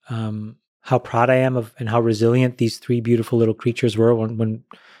how proud I am of and how resilient these three beautiful little creatures were when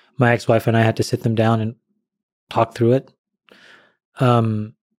my ex-wife and I had to sit them down and talk through it.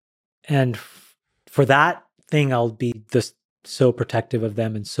 And for that thing, I'll be just so protective of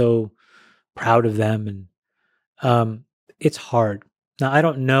them and so proud of them. And it's hard. Now, I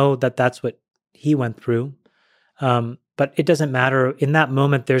don't know that that's what he went through, but it doesn't matter. In that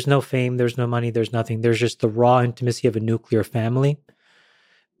moment, there's no fame, there's no money, there's nothing. There's just the raw intimacy of a nuclear family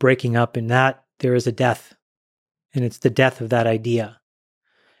breaking up. In that, there is a death, and it's the death of that idea.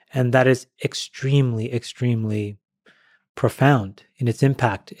 And that is extremely, extremely profound in its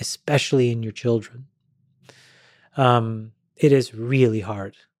impact, especially in your children. It is really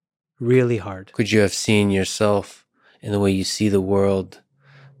hard, really hard. Could you have seen yourself in the way you see the world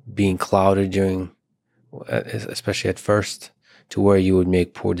being clouded during, especially at first, to where you would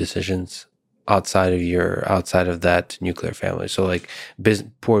make poor decisions outside of that nuclear family? So like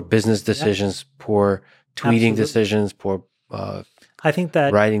poor business decisions, poor tweeting decisions, poor I think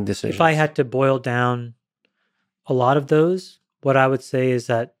that writing decisions. If I had to boil down a lot of those, what I would say is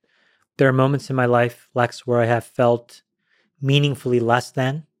that there are moments in my life, Lex, where I have felt meaningfully less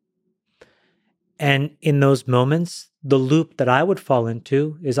than. And in those moments, the loop that I would fall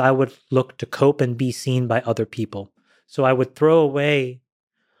into is I would look to cope and be seen by other people. So I would throw away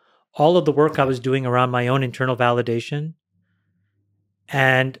all of the work I was doing around my own internal validation,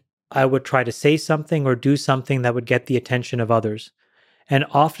 and I would try to say something or do something that would get the attention of others. And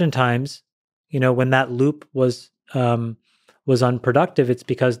oftentimes, when that loop was unproductive, it's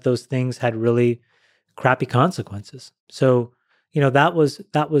because those things had really crappy consequences. So, that was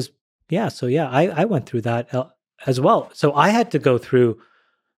yeah. So yeah, I went through that as well. So I had to go through,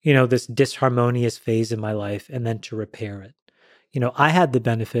 this disharmonious phase in my life and then to repair it. I had the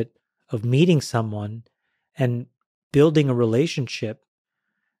benefit of meeting someone and building a relationship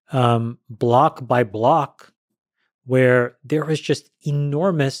block by block, where there was just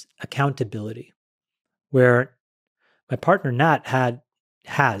enormous accountability, where my partner Nat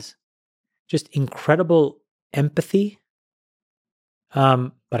has just incredible empathy,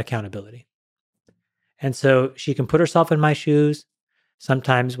 but accountability. And so she can put herself in my shoes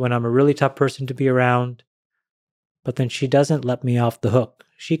sometimes when I'm a really tough person to be around, but then she doesn't let me off the hook.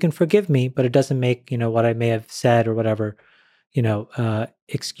 She can forgive me, but it doesn't make, what I may have said or whatever,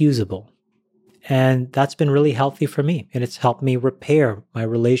 excusable. And that's been really healthy for me. And it's helped me repair my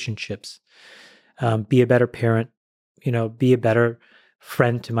relationships, be a better parent, be a better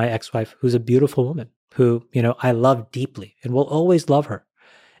friend to my ex-wife, who's a beautiful woman, who, I love deeply and will always love her.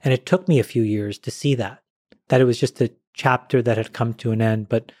 And it took me a few years to see that it was just a chapter that had come to an end,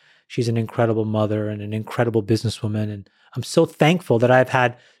 but she's an incredible mother and an incredible businesswoman. And I'm so thankful that I've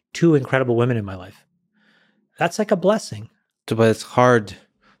had two incredible women in my life. That's like a blessing. But it's hard.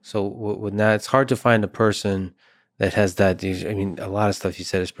 So with that, it's hard to find a person that has that. I mean, a lot of stuff you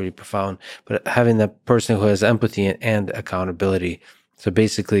said is pretty profound, but having that person who has empathy and accountability. So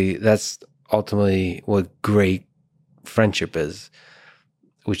basically, that's ultimately what great friendship is,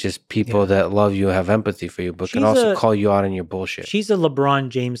 which is people that love you, have empathy for you, but can also call you out on your bullshit. She's a LeBron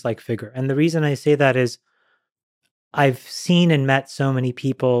James-like figure. And the reason I say that is I've seen and met so many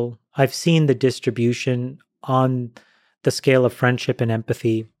people. I've seen the distribution on the scale of friendship and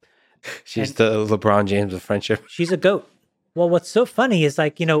empathy. She's the LeBron James of friendship. She's a GOAT. Well, what's so funny is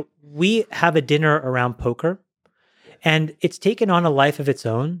we have a dinner around poker, and it's taken on a life of its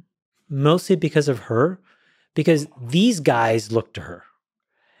own, mostly because of her, because these guys look to her.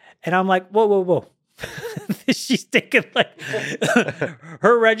 And I'm like, whoa. She's taking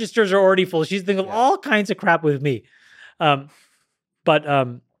her registers are already full. She's thinking of all kinds of crap with me. But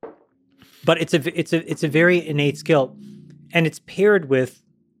it's a very innate skill, and it's paired with,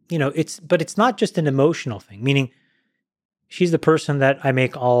 but it's not just an emotional thing, meaning she's the person that I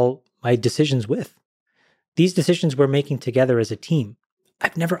make all my decisions with. These decisions we're making together as a team.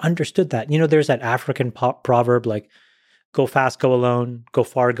 I've never understood that. There's that African proverb, go fast, go alone, go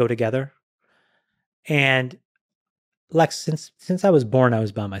far, go together. And Lex, since I was born, I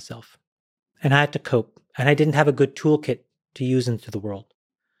was by myself and I had to cope and I didn't have a good toolkit to use into the world.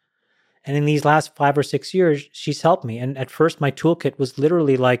 And in these last 5 or 6 years, she's helped me. And at first my toolkit was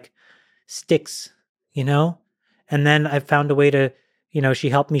literally like sticks, you know? And then I found a way to, she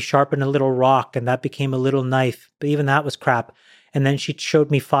helped me sharpen a little rock and that became a little knife, but even that was crap. And then she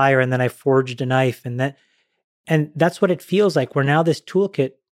showed me fire and then I forged a knife and that's what it feels like, where now this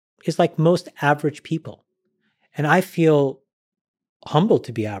toolkit is like most average people. And I feel humbled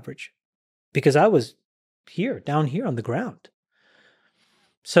to be average because I was down here on the ground.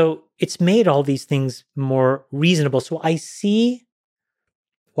 So it's made all these things more reasonable. So I see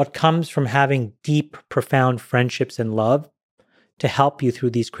what comes from having deep, profound friendships and love to help you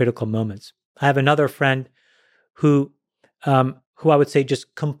through these critical moments. I have another friend who I would say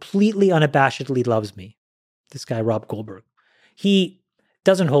just completely unabashedly loves me. This guy, Rob Goldberg. He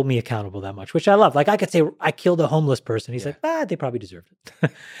doesn't hold me accountable that much, which I love. Like I could say, I killed a homeless person. He's like, they probably deserved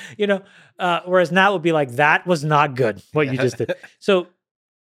it. Whereas Nat would be like, that was not good, what you just did. So,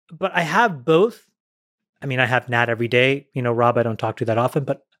 but I have both. I mean, I have Nat every day. Rob, I don't talk to that often,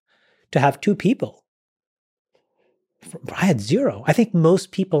 but to have two people, I had zero. I think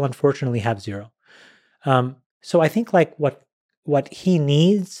most people, unfortunately, have zero. So I think like what he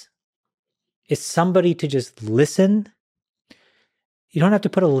needs is somebody to just listen. You don't have to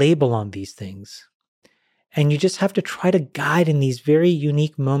put a label on these things. And you just have to try to guide in these very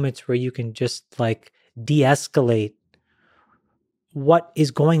unique moments where you can just like de-escalate what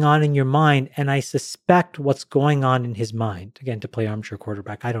is going on in your mind. And I suspect what's going on in his mind, again, to play armchair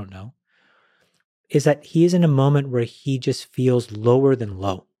quarterback, I don't know, is that he is in a moment where he just feels lower than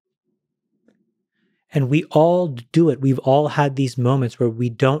low. And we all do it. We've all had these moments where we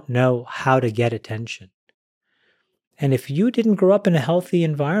don't know how to get attention. And if you didn't grow up in a healthy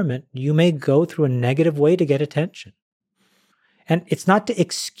environment, you may go through a negative way to get attention. And it's not to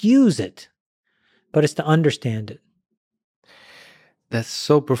excuse it, but it's to understand it. That's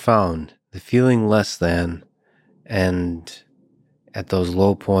so profound. The feeling less than, and at those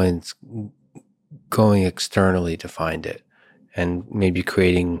low points, going externally to find it, and maybe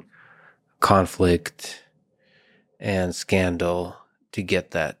creating conflict and scandal to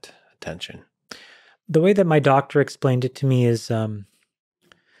get that attention. The way that my doctor explained it to me is you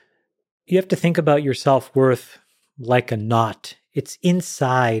have to think about your self-worth like a knot. It's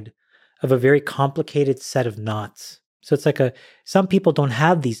inside of a very complicated set of knots. So it's like some people don't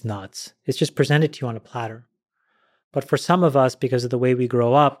have these knots. It's just presented to you on a platter. But for some of us, because of the way we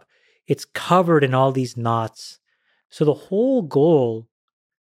grow up, it's covered in all these knots. So the whole goal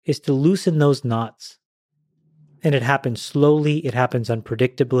is to loosen those knots. And it happens slowly, it happens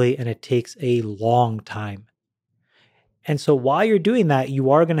unpredictably, and it takes a long time. And so while you're doing that,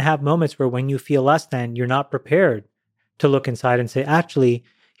 you are going to have moments where when you feel less than, you're not prepared to look inside and say, actually,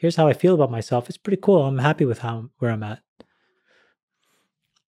 here's how I feel about myself. It's pretty cool. I'm happy with where I'm at.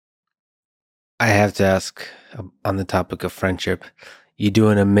 I have to ask, on the topic of friendship, you do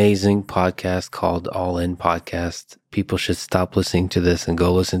an amazing podcast called All In Podcast. People should stop listening to this and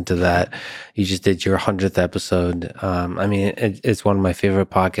go listen to that. You just did your 100th episode. I mean, it's one of my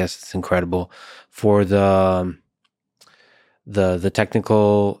favorite podcasts. It's incredible for the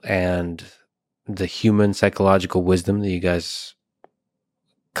technical and the human psychological wisdom that you guys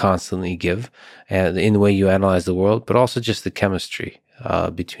constantly give, and in the way you analyze the world, but also just the chemistry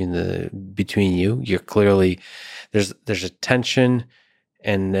between you. You're clearly there's a tension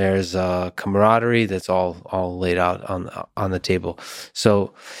and there's a camaraderie that's all laid out on the table.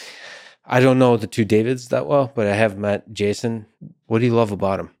 So I don't know the two Davids that well, but I have met Jason. What do you love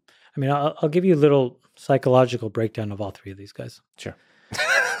about him? I mean, I'll give you a little psychological breakdown of all three of these guys. Sure.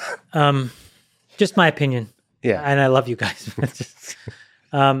 Just my opinion. Yeah. And I love you guys.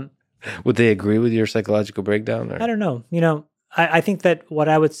 Would they agree with your psychological breakdown? Or? I don't know. I think that what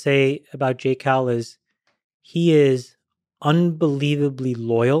I would say about J. Cal is he is unbelievably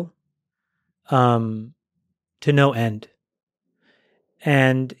loyal to no end.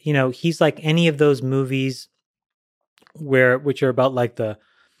 And, he's like any of those movies which are about like the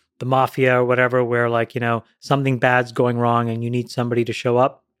mafia or whatever, where like, something bad's going wrong and you need somebody to show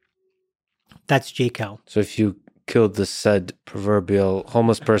up. That's J. Cal. So if you killed the said proverbial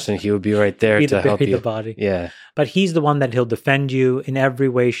homeless person, he would be right there to help you. The body. Yeah. But he's the one that he'll defend you in every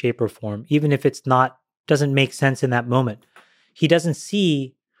way, shape, or form, even if doesn't make sense in that moment. He doesn't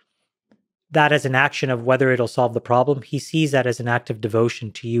see that as an action of whether it'll solve the problem. He sees that as an act of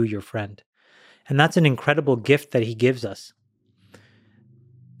devotion to you, your friend. And that's an incredible gift that he gives us.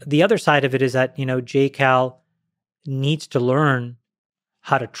 The other side of it is that, J. Cal needs to learn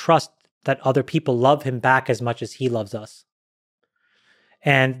how to trust that other people love him back as much as he loves us.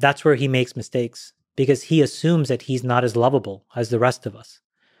 And that's where he makes mistakes, because he assumes that he's not as lovable as the rest of us.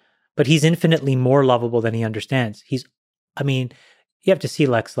 But he's infinitely more lovable than he understands. You have to see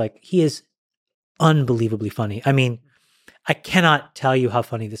Lex, like, he is unbelievably funny. I mean, I cannot tell you how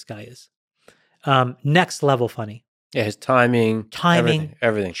funny this guy is. Next level funny. Yeah, his timing,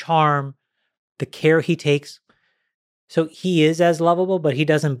 everything. Charm, the care he takes. So he is as lovable, but he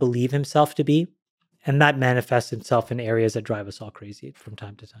doesn't believe himself to be. And that manifests itself in areas that drive us all crazy from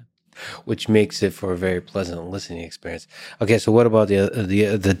time to time. Which makes it for a very pleasant listening experience. Okay, so what about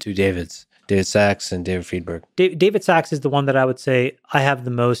the two Davids? David Sachs and David Friedberg. David Sachs is the one that I would say I have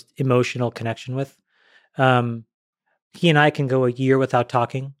the most emotional connection with. He and I can go a year without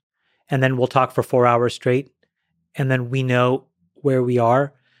talking, and then we'll talk for 4 hours straight, and then we know where we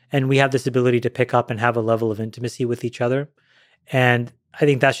are, and we have this ability to pick up and have a level of intimacy with each other. And I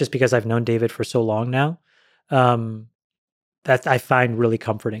think that's just because I've known David for so long now. That I find really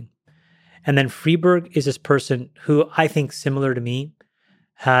comforting. And then Friedberg is this person who I think, similar to me,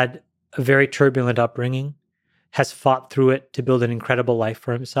 had a very turbulent upbringing, has fought through it to build an incredible life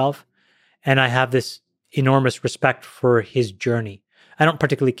for himself. And I have this enormous respect for his journey. I don't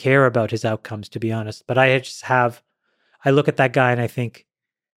particularly care about his outcomes, to be honest, but I look at that guy and I think,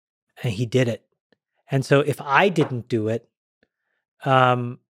 and he did it. And so if I didn't do it,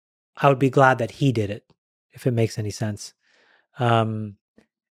 I would be glad that he did it, if it makes any sense. And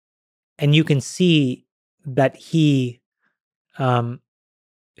you can see that he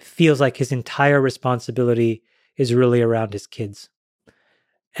feels like his entire responsibility is really around his kids,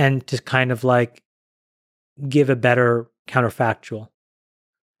 and to kind of like give a better counterfactual.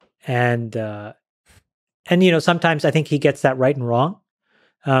 And sometimes I think he gets that right and wrong.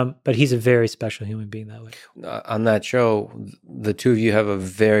 But he's a very special human being that way. On that show, the two of you have a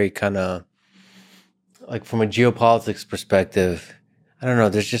very kind of, like, from a geopolitics perspective, I don't know,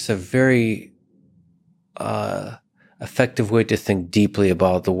 there's just a very effective way to think deeply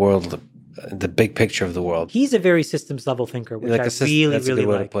about the world, the big picture of the world. He's a very systems level thinker, which like I really, that's really a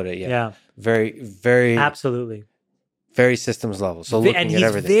good way like. to put it, yeah. Yeah. Very, very... Absolutely. Very systems level. So looking and at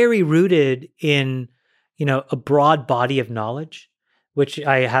everything. He's very rooted in, a broad body of knowledge, which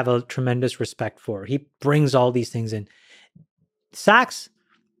I have a tremendous respect for. He brings all these things in. Sachs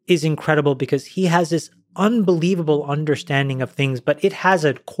is incredible because he has this unbelievable understanding of things, but it has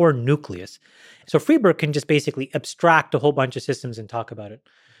a core nucleus. So Friedberg can just basically abstract a whole bunch of systems and talk about it.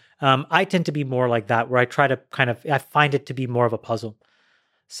 I tend to be more like that, where I try to I find it to be more of a puzzle.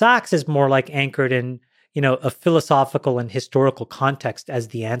 Sachs is more like anchored in, a philosophical and historical context as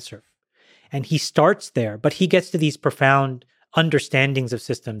the answer. And he starts there, but he gets to these profound understandings of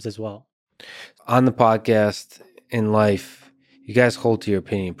systems as well. On the podcast, in life, you guys hold to your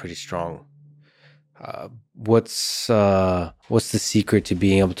opinion pretty strong. What's the secret to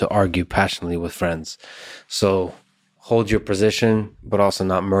being able to argue passionately with friends? So hold your position, but also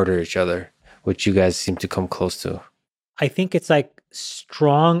not murder each other, which you guys seem to come close to. I think it's like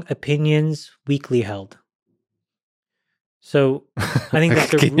strong opinions, weakly held. So I think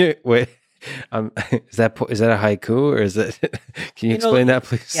that's wait. Is that a haiku, or is it? Can you explain that,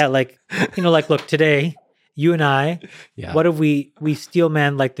 please? Yeah, look, today, you and I, yeah. What if we steel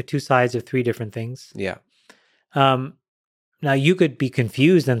man like the two sides of three different things? Yeah. Now you could be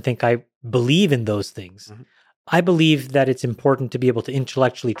confused and think I believe in those things. Mm-hmm. I believe that it's important to be able to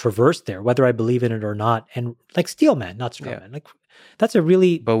intellectually traverse there, whether I believe in it or not, and like steel man, not straw man. Like that's a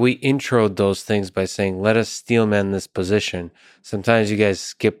really. But we introed those things by saying, "Let us steel man this position." Sometimes you guys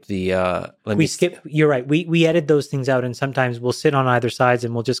skip the. You're right. We edit those things out, and sometimes we'll sit on either sides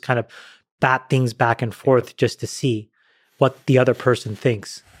and we'll just kind of bat things back and forth just to see what the other person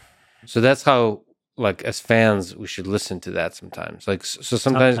thinks. So that's how, like, as fans, we should listen to that sometimes. Like, so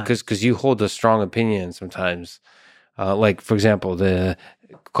sometimes because you hold a strong opinion sometimes. Like, for example, the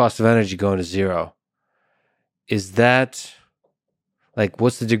cost of energy going to zero. Is that, like,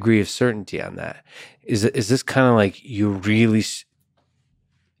 what's the degree of certainty on that? Is this kind of like you really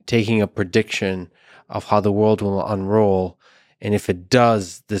taking a prediction of how the world will unroll, and if it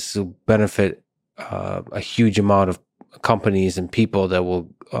does, this will benefit a huge amount of companies and people that will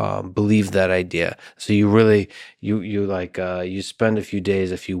believe that idea. So you really you spend a few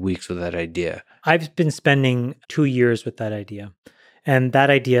days, a few weeks with that idea. I've been spending 2 years with that idea, and that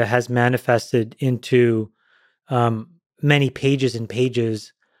idea has manifested into many pages and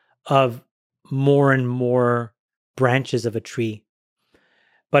pages of more and more branches of a tree.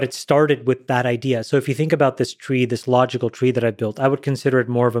 But it started with that idea. So if you think about this tree, this logical tree that I built, I would consider it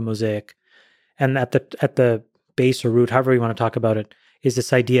more of a mosaic. And at the base or root, however you want to talk about it, is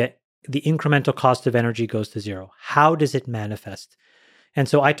this idea, the incremental cost of energy goes to zero. How does it manifest? And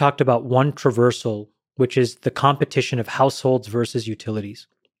so I talked about one traversal, which is the competition of households versus utilities.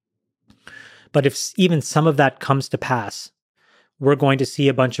 But if even some of that comes to pass, we're going to see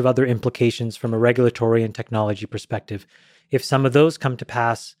a bunch of other implications from a regulatory and technology perspective. If some of those come to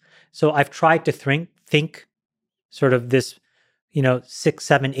pass, so I've tried to think sort of this, 6,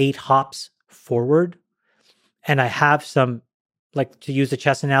 7, 8 hops forward. And I have some, like to use the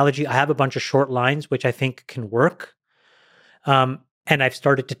chess analogy, I have a bunch of short lines, which I think can work. And I've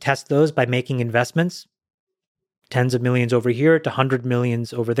started to test those by making investments, tens of millions over here to 100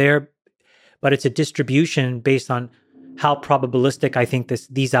 millions over there. But it's a distribution based on how probabilistic I think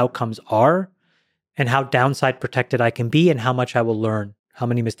these outcomes are and how downside protected I can be and how much I will learn, how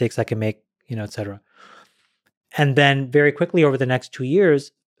many mistakes I can make, et cetera. And then very quickly over the next 2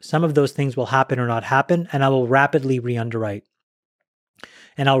 years, some of those things will happen or not happen, and I will rapidly re-underwrite.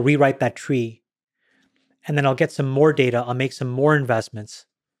 And I'll rewrite that tree. And then I'll get some more data. I'll make some more investments.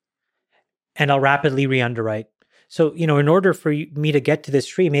 And I'll rapidly re-underwrite. So, in order for me to get to this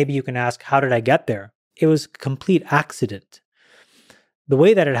tree, maybe you can ask, how did I get there? It was a complete accident. The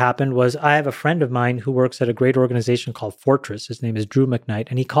way that it happened was I have a friend of mine who works at a great organization called Fortress. His name is Drew McKnight.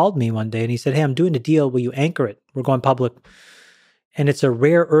 And he called me one day and he said, hey, I'm doing a deal. Will you anchor it? We're going public. And it's a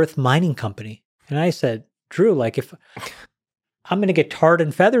rare earth mining company. And I said, Drew, if I'm going to get tarred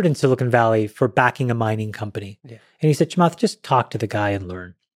and feathered in Silicon Valley for backing a mining company. Yeah. And he said, Chamath, just talk to the guy and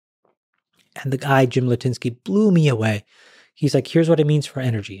learn. And the guy, Jim Latinsky, blew me away. He's like, here's what it means for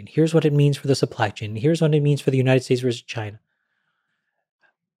energy. And here's what it means for the supply chain. And here's what it means for the United States versus China.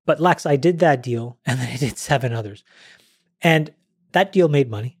 But Lex, I did that deal and then I did 7 others. And that deal made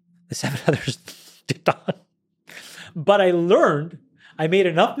money. The 7 others did not. But I learned, I made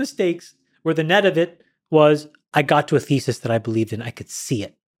enough mistakes where the net of it was I got to a thesis that I believed in. I could see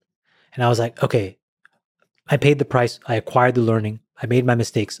it. And I was like, okay, I paid the price. I acquired the learning. I made my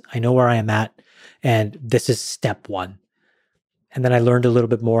mistakes. I know where I am at. And this is step 1. And then I learned a little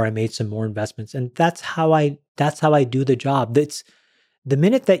bit more. I made some more investments. And that's how I do the job. It's the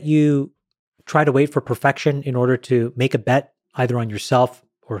minute that you try to wait for perfection in order to make a bet, either on yourself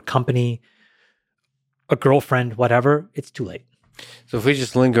or a company, a girlfriend, whatever, it's too late. So if we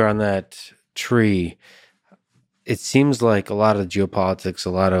just linger on that tree, it seems like a lot of geopolitics, a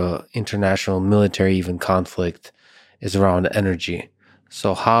lot of international military, even conflict is around energy.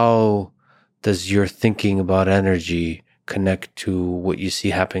 So how does your thinking about energy connect to what you see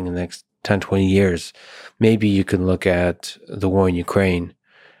happening in the next 10, 20 years? Maybe you can look at the war in Ukraine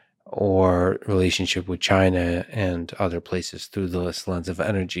or relationship with China and other places through this lens of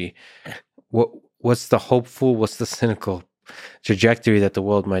energy. What's the hopeful, what's the cynical trajectory that the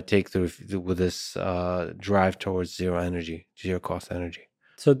world might take through with this drive towards zero cost energy?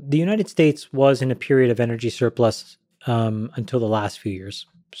 So the United States was in a period of energy surplus until the last few years,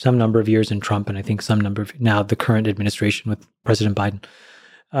 some number of years in Trump, and I think some number of now the current administration with President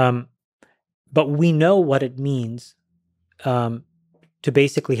Biden. But we know what it means to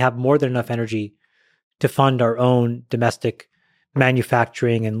basically have more than enough energy to fund our own domestic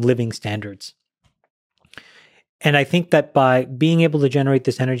manufacturing and living standards. And I think that by being able to generate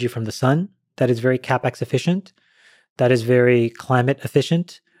this energy from the sun, that is very capex efficient, that is very climate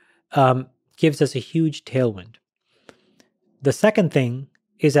efficient, gives us a huge tailwind. The second thing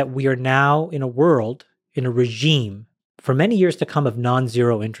is that we are now in a world, in a regime for many years to come of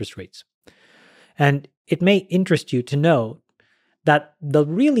non-zero interest rates. And it may interest you to know that the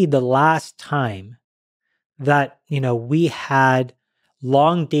last time that, we had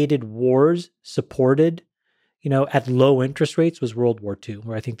long-dated wars supported, at low interest rates was World War II,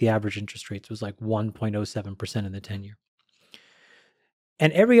 where I think the average interest rates was like 1.07% in the 10-year.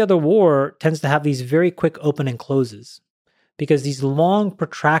 And every other war tends to have these very quick open and closes because these long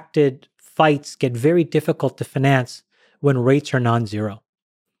protracted fights get very difficult to finance when rates are non-zero.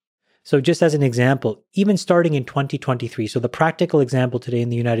 So just as an example, even starting in 2023, so the practical example today in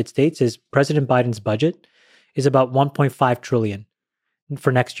the United States is President Biden's budget is about 1.5 trillion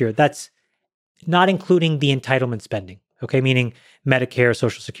for next year. That's not including the entitlement spending, okay? Meaning Medicare,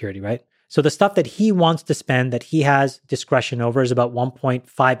 Social Security, right? So the stuff that he wants to spend that he has discretion over is about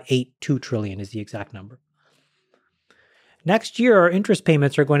 1.582 trillion is the exact number. Next year, our interest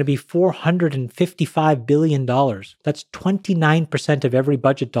payments are going to be $455 billion. That's 29% of every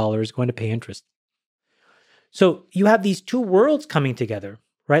budget dollar is going to pay interest. So you have these two worlds coming together,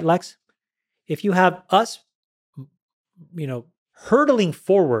 right, Lex? If you have us, hurtling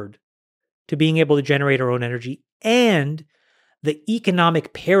forward to being able to generate our own energy and the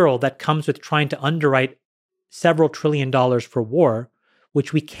economic peril that comes with trying to underwrite several trillion dollars for war,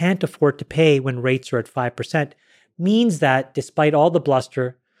 which we can't afford to pay when rates are at 5%, means that despite all the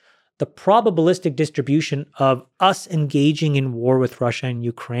bluster, the probabilistic distribution of us engaging in war with Russia and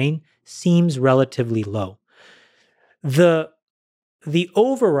Ukraine seems relatively low. The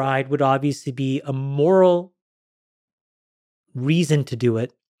override would obviously be a moral reason to do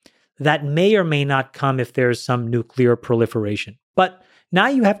it that may or may not come if there's some nuclear proliferation. But now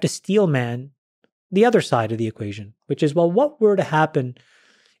you have to steelman the other side of the equation, which is, well, what were to happen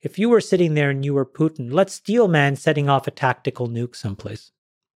if you were sitting there and you were Putin? Let's steelman setting off a tactical nuke someplace.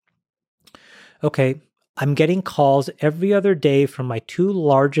 Okay, I'm getting calls every other day from my two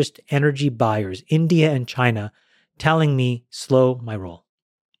largest energy buyers, India and China, telling me, slow my roll.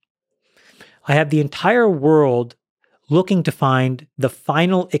 I have the entire world looking to find the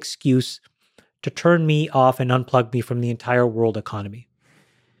final excuse to turn me off and unplug me from the entire world economy.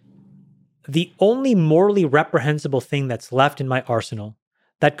 The only morally reprehensible thing that's left in my arsenal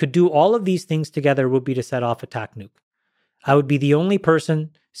that could do all of these things together would be to set off a tac nuke. I would be the only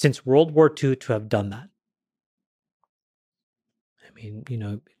person since World War II to have done that. I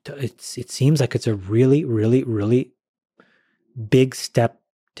mean, it seems like it's a really, really, really big step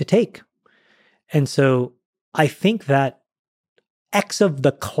to take. And so I think that X of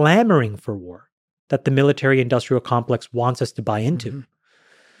the clamoring for war that the military-industrial complex wants us to buy into,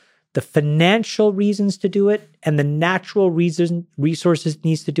 the financial reasons to do it and the natural resources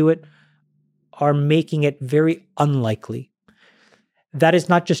needs to do it are making it very unlikely. That is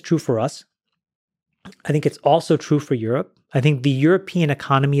not just true for us. I think it's also true for Europe. I think the European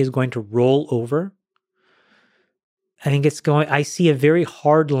economy is going to roll over. I see a very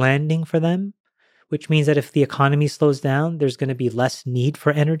hard landing for them, which means that if the economy slows down, there's going to be less need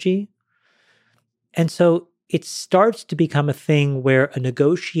for energy. And so it starts to become a thing where a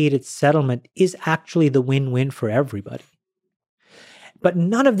negotiated settlement is actually the win-win for everybody. But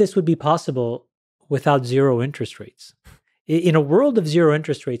none of this would be possible without zero interest rates. In a world of zero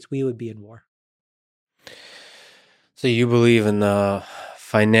interest rates, we would be in war. So you believe in the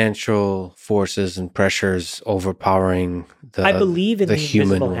financial forces and pressures overpowering I believe in the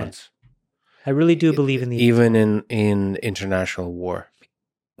human invisible ones. hand. I really do believe in the even in international war.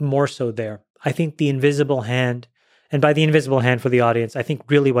 More so there. I think the invisible hand, and by the invisible hand for the audience, I think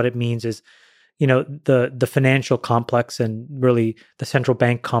really what it means is, the financial complex and really the central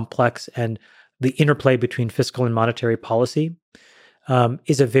bank complex and the interplay between fiscal and monetary policy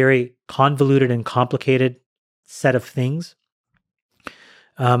is a very convoluted and complicated set of things.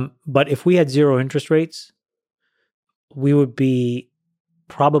 But if we had zero interest rates, we would be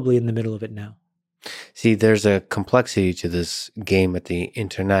probably in the middle of it now. See, there's a complexity to this game at the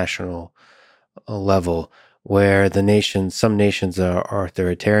international level where some nations are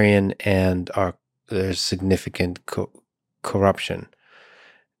authoritarian and there's significant corruption.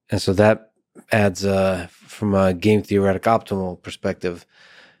 And so that adds, from a game theoretic optimal perspective,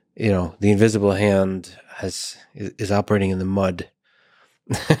 the invisible hand is operating in the mud.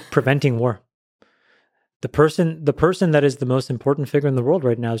 Preventing war. The person that is the most important figure in the world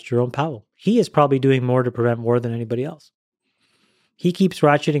right now is Jerome Powell. He is probably doing more to prevent war than anybody else. He keeps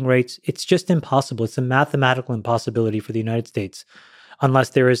ratcheting rates. It's just impossible. It's a mathematical impossibility for the United States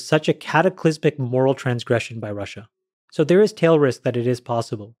unless there is such a cataclysmic moral transgression by Russia. So there is tail risk that it is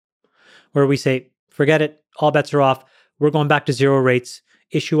possible, where we say, forget it, all bets are off. We're going back to zero rates,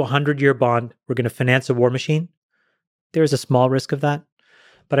 issue a 100-year bond. We're going to finance a war machine. There's a small risk of that.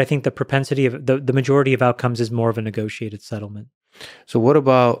 But I think the propensity of the majority of outcomes is more of a negotiated settlement. So what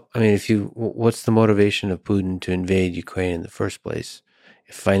about, what's the motivation of Putin to invade Ukraine in the first place?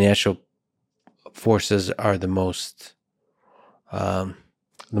 If financial forces are the most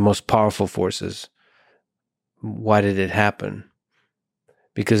powerful forces, why did it happen?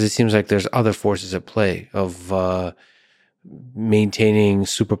 Because it seems like there's other forces at play of maintaining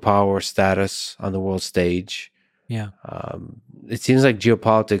superpower status on the world stage. Yeah. It seems like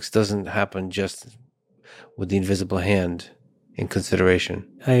geopolitics doesn't happen just with the invisible hand in consideration.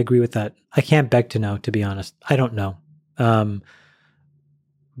 I agree with that. I can't beg to know, to be honest. I don't know.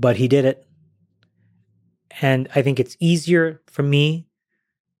 But he did it. And I think it's easier for me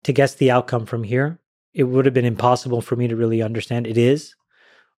to guess the outcome from here. It would have been impossible for me to really understand. It is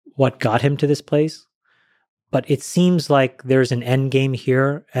what got him to this place. But it seems like there's an end game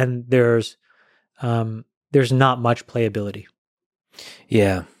here, and there's not much playability.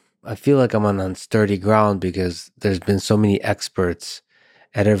 Yeah. I feel like I'm on unsturdy ground because there's been so many experts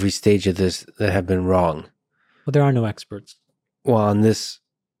at every stage of this that have been wrong. Well, there are no experts. Well, on this...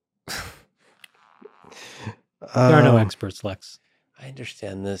 there are no experts, Lex. I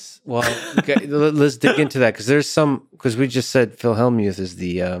understand this. Well, okay, let's dig into that because we just said Phil Hellmuth is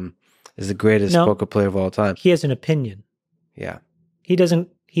the greatest No. poker player of all time. He has an opinion. Yeah. He doesn't.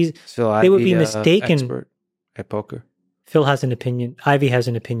 Is Phil They would Ivey, be mistaken. expert at poker. Phil has an opinion. Ivy has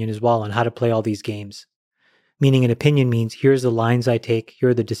an opinion as well on how to play all these games. Meaning, an opinion means here's the lines I take. Here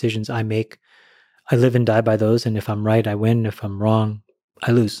are the decisions I make. I live and die by those. And if I'm right, I win. If I'm wrong,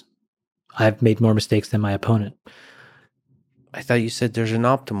 I lose. I've made more mistakes than my opponent. I thought you said there's an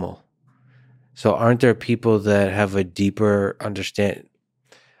optimal. So aren't there people that have a deeper understand,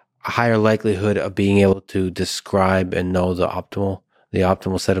 a higher likelihood of being able to describe and know the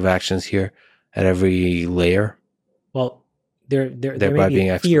optimal set of actions here at every layer? Well, there may be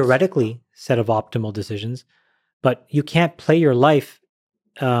a theoretically set of optimal decisions, but you can't play your life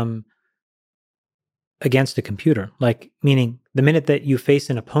against a computer. Like, meaning the minute that you face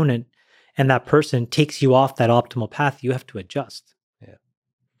an opponent and that person takes you off that optimal path, you have to adjust. Yeah.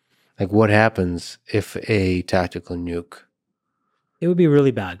 Like, what happens if a tactical nuke? It would be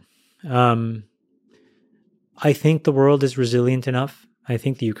really bad. I think the world is resilient enough. I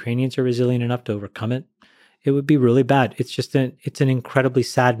think the Ukrainians are resilient enough to overcome it. It would be really bad. It's just it's an incredibly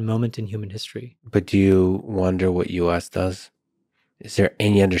sad moment in human history. But do you wonder what U.S. does? Is there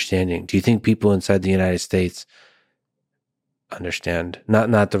any understanding? Do you think people inside the United States understand?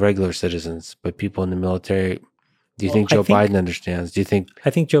 Not the regular citizens, but people in the military. Do you think Joe Biden understands? Do you think?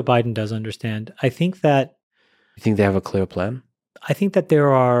 I think Joe Biden does understand. I think that. You think they have a clear plan? I think that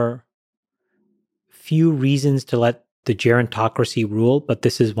there are few reasons to let the gerontocracy rule, but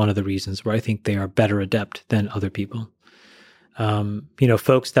this is one of the reasons where I think they are better adept than other people.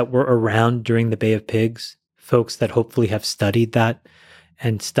 Folks that were around during the Bay of Pigs, folks that hopefully have studied that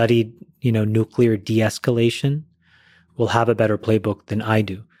and studied, nuclear de-escalation will have a better playbook than I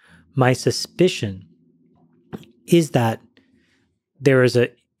do. My suspicion is that there is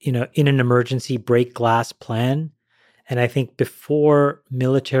in an emergency break glass plan. And I think before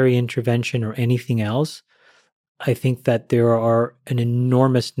military intervention or anything else, I think that there are an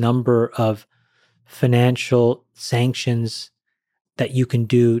enormous number of financial sanctions that you can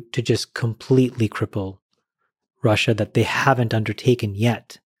do to just completely cripple Russia that they haven't undertaken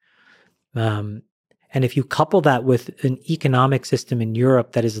yet. And if you couple that with an economic system in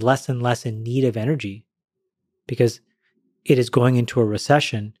Europe that is less and less in need of energy because it is going into a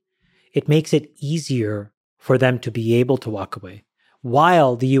recession, it makes it easier for them to be able to walk away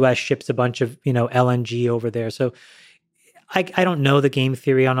while the U.S. ships a bunch of, LNG over there. So I don't know the game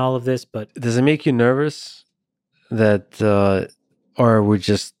theory on all of this, but... Does it make you nervous that, or are we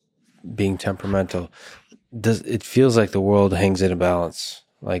just being temperamental? It feels like the world hangs in a balance.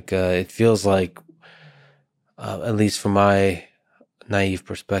 Like, it feels like, at least from my naive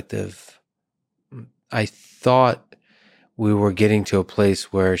perspective, I thought we were getting to a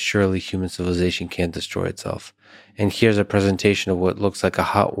place where surely human civilization can't destroy itself. And here's a presentation of what looks like a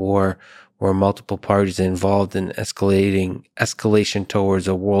hot war where multiple parties involved in escalation towards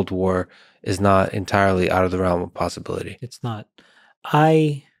a world war is not entirely out of the realm of possibility. It's not.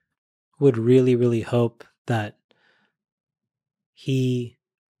 I would really, really hope that he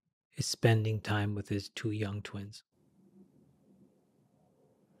is spending time with his two young twins.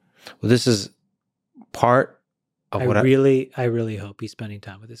 Well, this is part of I really hope he's spending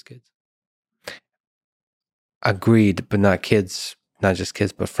time with his kids. Agreed, but not kids, not just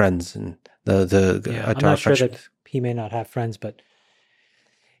kids, but friends and I'm not sure that he may not have friends, but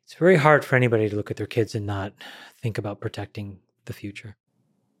it's very hard for anybody to look at their kids and not think about protecting the future.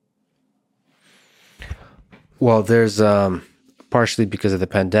 Well, there's partially because of the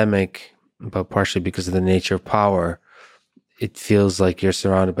pandemic, but partially because of the nature of power, it feels like you're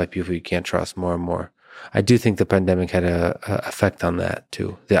surrounded by people you can't trust more and more. I do think the pandemic had a effect on that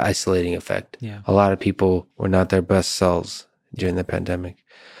too, the isolating effect. Yeah. A lot of people were not their best selves during the pandemic.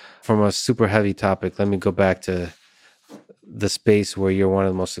 From a super heavy topic, let me go back to the space where you're one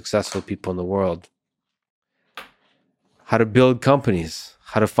of the most successful people in the world. How to build companies,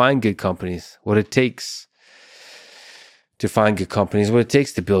 how to find good companies, what it takes to find good companies, what it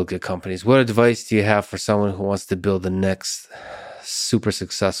takes to build good companies. What advice do you have for someone who wants to build the next super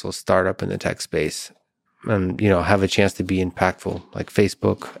successful startup in the tech space and, have a chance to be impactful, like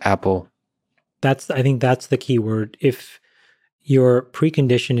Facebook, Apple? I think that's the key word. If your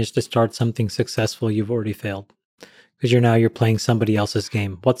precondition is to start something successful, you've already failed because you're playing somebody else's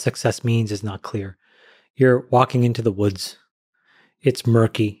game. What success means is not clear. You're walking into the woods. It's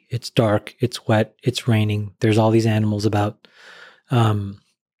murky, it's dark, it's wet, it's raining. There's all these animals about.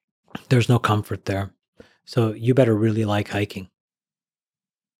 There's no comfort there. So you better really like hiking.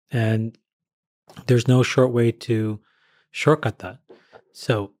 And there's no short way to shortcut that.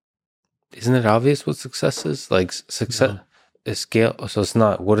 So, Isn't it obvious what success is? Like success is scale. So it's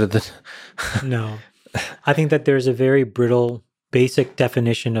not. What are the? no. I think that there's a very brittle, basic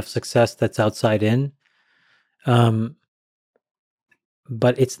definition of success that's outside in. But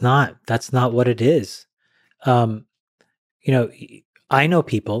it's not. That's not what it is. Um, you know, I know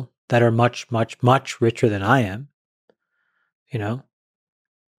people that are much, much, much richer than I am, you know,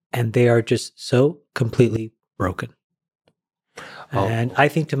 and they are just so completely broken. Oh. And I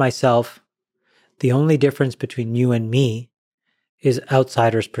think to myself, the only difference between you and me is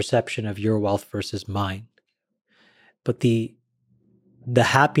outsiders' perception of your wealth versus mine. But the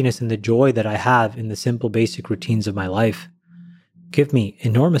happiness and the joy that I have in the simple, basic routines of my life give me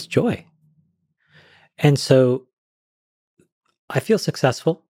enormous joy. And so I feel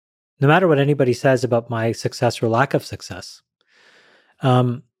successful, no matter what anybody says about my success or lack of success.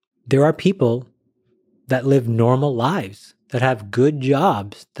 There are people that live normal lives, that have good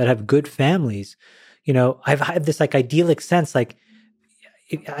jobs, that have good families. You know, I've had this like idyllic sense, like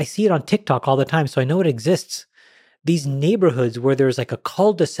I see it on TikTok all the time, so I know it exists. These neighborhoods where there's like a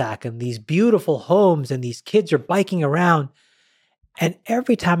cul-de-sac and these beautiful homes and these kids are biking around. And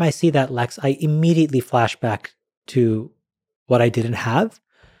every time I see that, Lex, I immediately flash back to what I didn't have.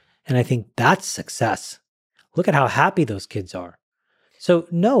 And I think that's success. Look at how happy those kids are. So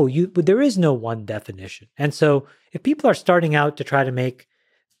no, there is no one definition. And so if people are starting out to try to make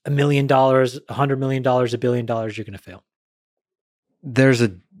 $1 million, $100 million, $1 billion, you're going to fail. There's a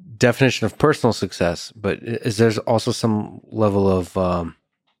definition of personal success, but is there's also some level of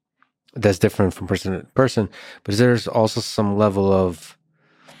that's different from person to person, but there's also some level of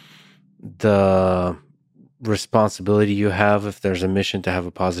the responsibility you have if there's a mission to have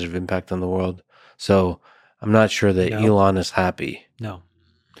a positive impact on the world. So I'm not sure that Elon is happy. No.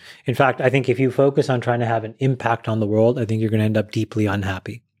 In fact, I think if you focus on trying to have an impact on the world, I think you're going to end up deeply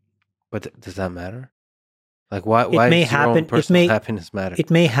unhappy. But does that matter? Like why may does your own personal happiness matter? It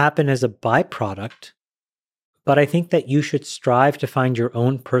may happen as a byproduct, but I think that you should strive to find your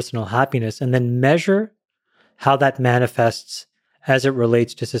own personal happiness and then measure how that manifests as it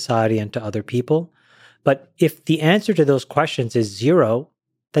relates to society and to other people. But if the answer to those questions is 0,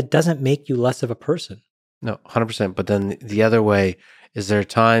 that doesn't make you less of a person. No, 100%. But then the other way is there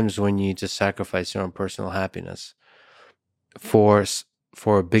times when you just sacrifice your own personal happiness for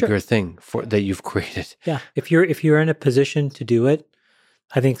a bigger thing that you've created. Yeah. If you're in a position to do it,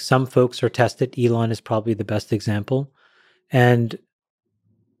 I think some folks are tested. Elon is probably the best example. And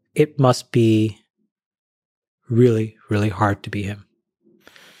it must be really, really hard to be him.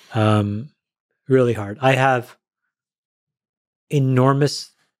 Really hard. I have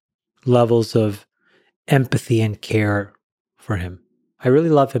enormous levels of empathy and care for him. I really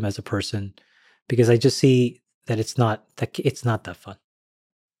love him as a person because I just see that it's not that fun.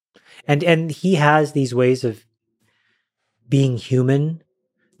 And he has these ways of being human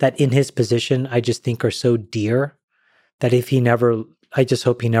that in his position I just think are so dear that I just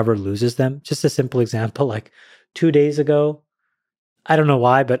hope he never loses them. Just a simple example, like 2 days ago, I don't know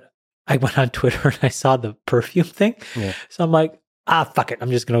why, but I went on Twitter and I saw the perfume thing. Yeah. So I'm like, fuck it.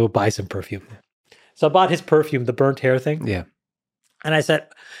 I'm just going to go buy some perfume. So I bought his perfume, the burnt hair thing. Yeah. And I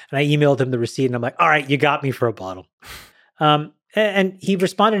emailed him the receipt and I'm like, all right, you got me for a bottle. And he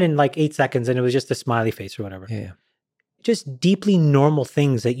responded in like 8 seconds and it was just a smiley face or whatever. Yeah. Just deeply normal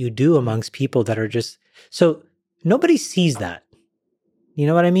things that you do amongst people that are just, so nobody sees that. You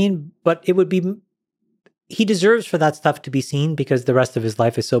know what I mean? But it would be, he deserves for that stuff to be seen because the rest of his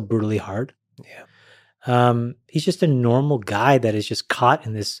life is so brutally hard. Yeah. He's just a normal guy that is just caught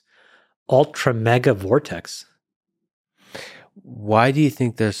in this ultra mega vortex. Why do you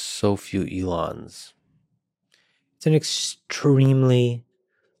think there's so few Elons? It's an extremely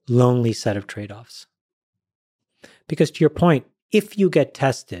lonely set of trade-offs. Because to your point, if you get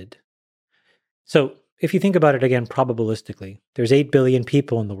tested, so if you think about it again, probabilistically, there's 8 billion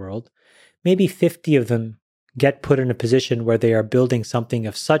people in the world, maybe 50 of them get put in a position where they are building something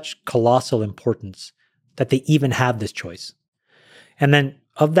of such colossal importance that they even have this choice. And then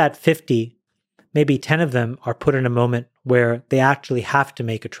of that 50, maybe 10 of them are put in a moment where they actually have to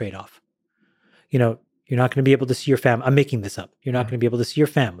make a trade-off. You know, you're not going to be able to see your family. I'm making this up. You're not going to be able to see your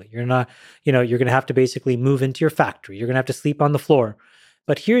family. You're not, you're going to have to basically move into your factory. You're going to have to sleep on the floor.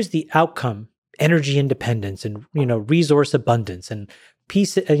 But here's the outcome: energy independence and, resource abundance and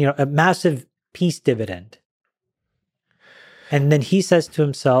peace, a massive peace dividend. And then he says to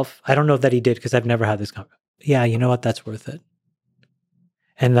himself, I don't know that he did because I've never had this conversation. Yeah, you know what? That's worth it.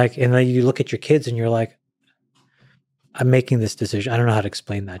 And then you look at your kids and you're like, I'm making this decision. I don't know how to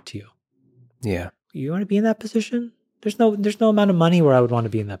explain that to you. Yeah. You want to be in that position? There's no amount of money where I would want to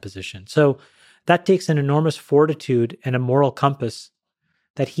be in that position. So that takes an enormous fortitude and a moral compass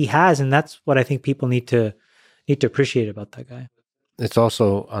that he has, and that's what I think people need to appreciate about that guy. It's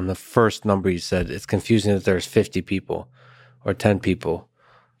also on the first number you said, it's confusing that there's 50 people or 10 people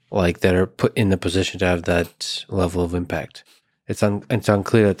like that are put in the position to have that level of impact. It's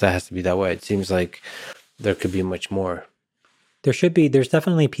unclear that has to be that way. It seems like there could be much more. There's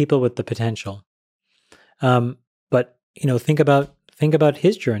definitely people with the potential. But think about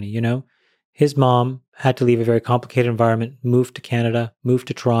his journey. His mom had to leave a very complicated environment, moved to Canada, moved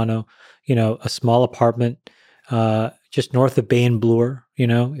to Toronto, a small apartment just north of Bay and Bloor,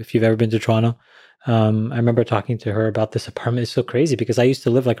 if you've ever been to Toronto. I remember talking to her about this apartment. It's so crazy because I used to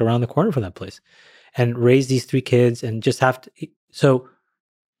live like around the corner from that place and raise these 3 kids and just have to. So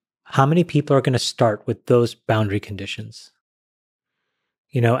how many people are going to start with those boundary conditions,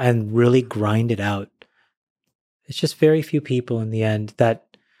 and really grind it out? It's just very few people in the end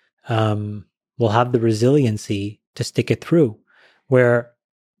that will have the resiliency to stick it through, where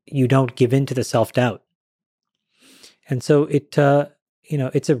you don't give in to the self-doubt. And so it's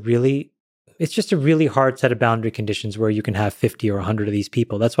just a really hard set of boundary conditions where you can have 50 or 100 of these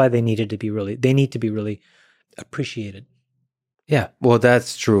people. That's why they need to be really appreciated. Yeah. Well,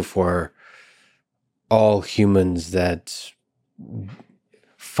 that's true for all humans that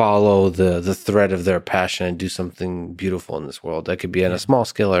follow the thread of their passion and do something beautiful in this world. That could be on a small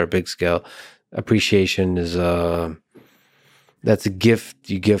scale or a big scale. Appreciation is that's a gift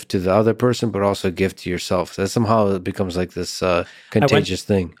you give to the other person, but also a gift to yourself. That somehow it becomes like this contagious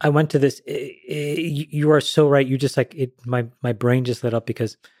thing. I went to this. You are so right. You just like it. My brain just lit up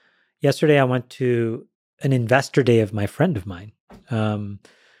because yesterday I went to an investor day of my friend of mine,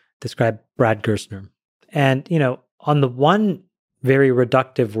 this guy Brad Gerstner, and on the one very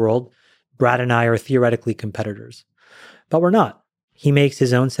reductive world, Brad and I are theoretically competitors, but we're not. He makes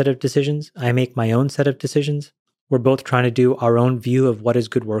his own set of decisions. I make my own set of decisions. We're both trying to do our own view of what is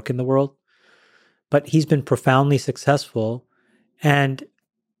good work in the world. But he's been profoundly successful. And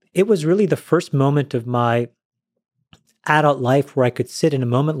it was really the first moment of my adult life where I could sit in a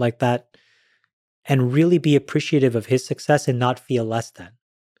moment like that and really be appreciative of his success and not feel less than.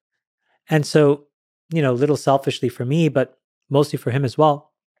 And so, a little selfishly for me, but mostly for him as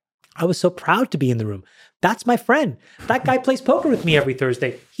well, I was so proud to be in the room. That's my friend. That guy plays poker with me every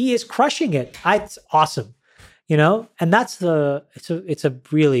Thursday. He is crushing it. It's awesome. And that's it's a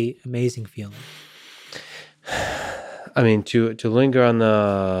really amazing feeling. I mean, to linger on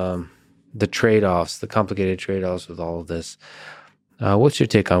the trade-offs, the complicated trade-offs with all of this, what's your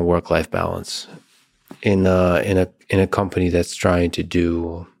take on work-life balance in a company that's trying to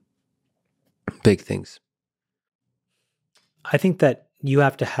do big things? I think that you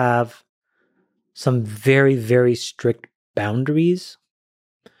have to have some very, very strict boundaries.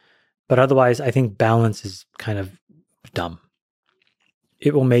 But otherwise, I think balance is kind of dumb.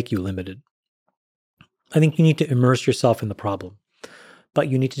 It will make you limited. I think you need to immerse yourself in the problem, but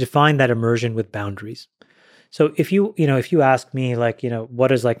you need to define that immersion with boundaries. So if you ask me what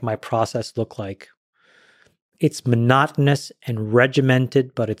does my process look like? It's monotonous and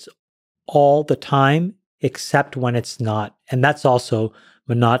regimented, but it's all the time except when it's not. And that's also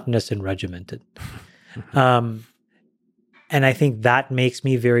monotonous and regimented. And I think that makes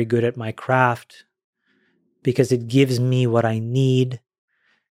me very good at my craft because it gives me what I need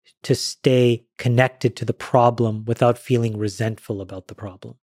to stay connected to the problem without feeling resentful about the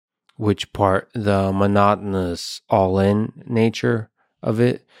problem. Which part? The monotonous all-in nature of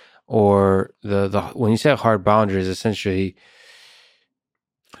it? Or the when you say hard boundaries, essentially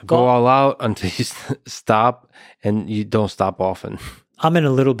go all out until you stop and you don't stop often. I'm in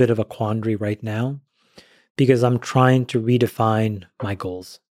a little bit of a quandary right now because I'm trying to redefine my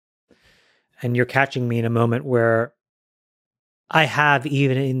goals. And you're catching me in a moment where I have,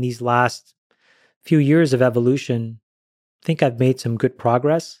 even in these last few years of evolution, think I've made some good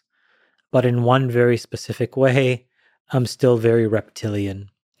progress, but in one very specific way, I'm still very reptilian.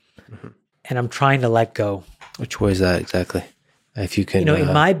 Mm-hmm. And I'm trying to let go. Which way is that exactly? If you can...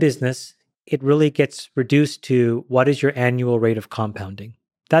 in my business, it really gets reduced to what is your annual rate of compounding?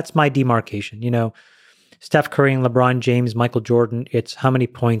 That's my demarcation. Steph Curry and LeBron James, Michael Jordan, it's how many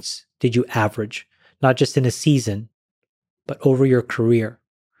points did you average? Not just in a season, but over your career.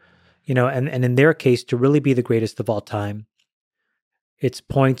 And in their case, to really be the greatest of all time, it's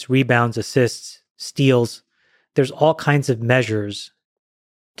points, rebounds, assists, steals. There's all kinds of measures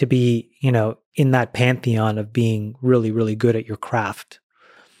to be, in that pantheon of being really, really good at your craft.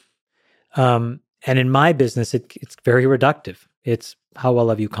 And in my business, it's very reductive. It's how well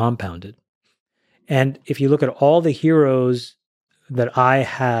have you compounded? And if you look at all the heroes that I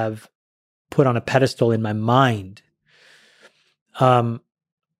have put on a pedestal in my mind,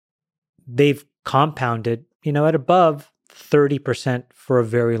 they've compounded, at above 30% for a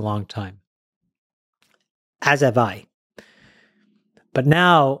very long time, as have I. But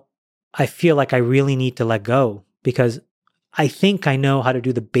now I feel like I really need to let go because I think I know how to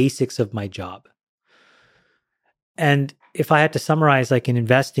do the basics of my job. And if I had to summarize like an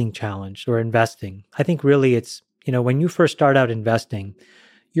investing challenge or investing, I think really it's, when you first start out investing,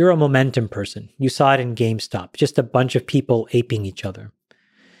 you're a momentum person. You saw it in GameStop, just a bunch of people aping each other.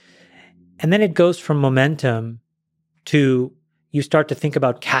 And then it goes from momentum to you start to think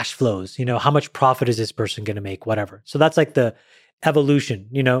about cash flows, how much profit is this person going to make, whatever. So that's like the evolution,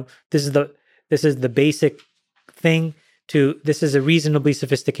 this is the basic thing to this is a reasonably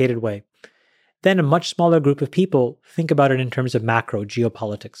sophisticated way. Then a much smaller group of people think about it in terms of macro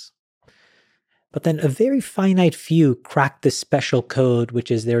geopolitics. But then a very finite few crack this special code, which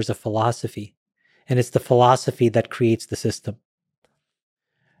is there's a philosophy, and it's the philosophy that creates the system.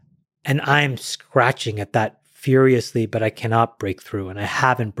 And I'm scratching at that furiously, but I cannot break through, and I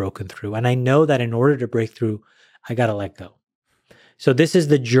haven't broken through. And I know that in order to break through, I got to let go. So this is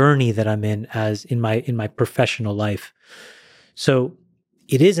the journey that I'm in as in my professional life. So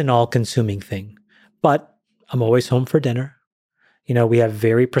it is an all-consuming thing, but I'm always home for dinner. We have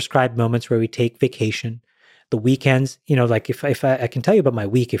very prescribed moments where we take vacation. The weekends, like if I can tell you about my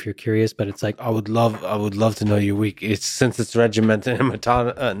week if you're curious, but it's like I would love to know your week. Since it's regimented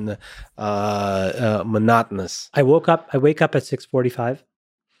and monotonous. I wake up at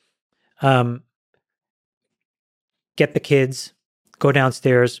 6:45. Get the kids, go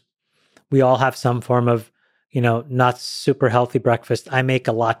downstairs. We all have some form of, not super healthy breakfast. I make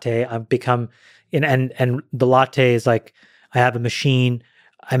a latte. I've become and the latte is like I have a machine.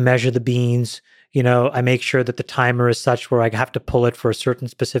 I measure the beans. I make sure that the timer is such where I have to pull it for a certain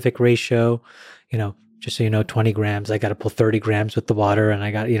specific ratio. Just so 20 grams. I got to pull 30 grams with the water, and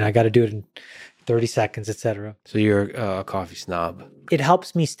I got to do it in 30 seconds, etc. So you're a coffee snob. It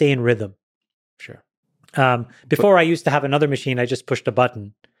helps me stay in rhythm. Sure. Before I used to have another machine. I just pushed a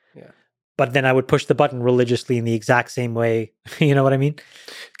button. Yeah. But then I would push the button religiously in the exact same way. You know what I mean?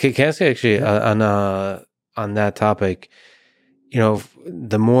 Can I ask you actually on that topic?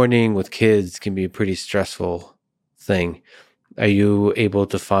 The morning with kids can be a pretty stressful thing. Are you able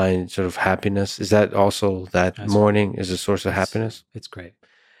to find sort of happiness? Is that also that morning is a source of happiness? It's great.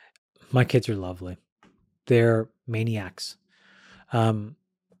 My kids are lovely. They're maniacs. I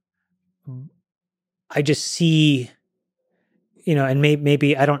just see, and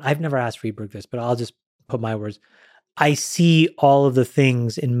maybe I've never asked Friedberg this, but I'll just put my words. I see all of the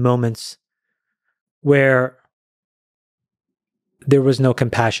things in moments where there was no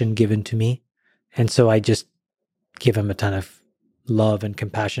compassion given to me. And so I just give him a ton of love and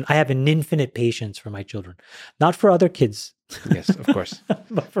compassion. I have an infinite patience for my children, not for other kids. Yes, of course.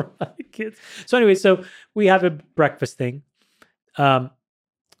 But for my kids. So anyway, so we have a breakfast thing. And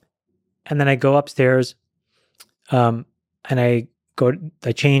then I go upstairs, and I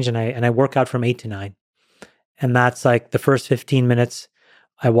change and I work out from 8 to 9. And that's like the first 15 minutes,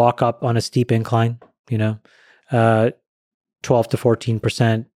 I walk up on a steep incline, 12 to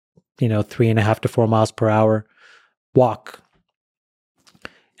 14%, 3.5 to 4 miles per hour walk.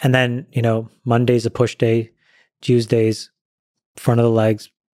 And then, Monday's a push day, Tuesdays, front of the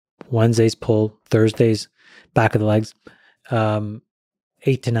legs, Wednesdays pull, Thursdays, back of the legs, 8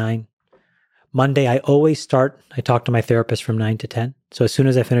 to 9. Monday, I talk to my therapist from 9 to 10. So as soon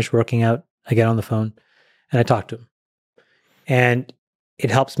as I finish working out, I get on the phone and I talk to him. And it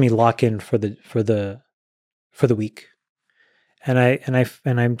helps me lock in for the week. And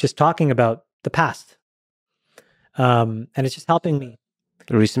I'm just talking about the past. And it's just helping me.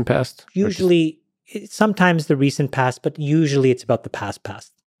 The recent past? Usually, sometimes the recent past, but usually it's about the past.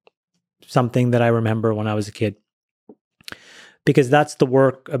 Something that I remember when I was a kid. Because that's the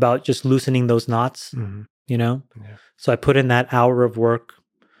work about just loosening those knots, Yeah. So I put in that hour of work,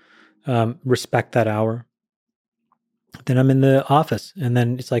 respect that hour. Then I'm in the office. And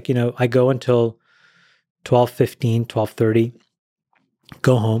then it's like, I go until 12:15, 12:30.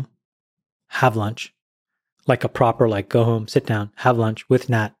 Go home, have lunch, like a proper, go home, sit down, have lunch with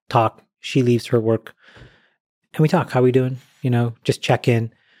Nat, talk. She leaves her work and we talk. How we doing? Just check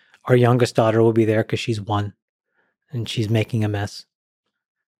in. Our youngest daughter will be there because she's 1 and she's making a mess.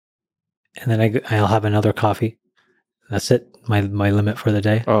 And then I'll have another coffee. That's it. My limit for the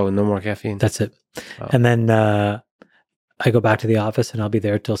day. Oh, no more caffeine. That's it. Oh. And then I go back to the office and I'll be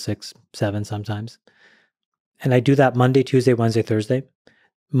there till 6, 7 sometimes. And I do that Monday, Tuesday, Wednesday, Thursday.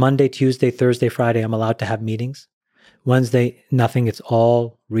 Monday, Tuesday, Thursday, Friday, I'm allowed to have meetings. Wednesday, nothing. It's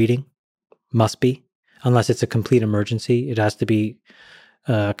all reading. Must be. Unless it's a complete emergency. It has to be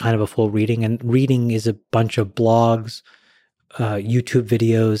kind of a full reading. And reading is a bunch of blogs, YouTube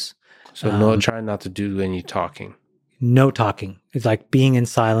videos. So try not to do any talking. No talking. It's like being in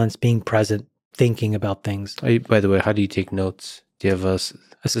silence, being present, thinking about things. By the way, how do you take notes? Do you have a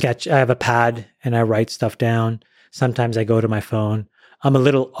sketch? I have a pad and I write stuff down. Sometimes I go to my phone. I'm a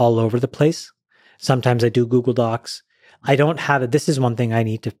little all over the place. Sometimes I do Google Docs. I don't have it. This is one thing I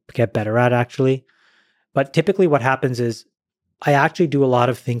need to get better at, actually. But typically what happens is I actually do a lot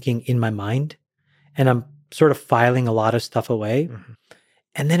of thinking in my mind, and I'm sort of filing a lot of stuff away. Mm-hmm.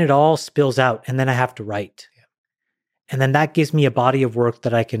 And then it all spills out, and then I have to write. Yeah. And then that gives me a body of work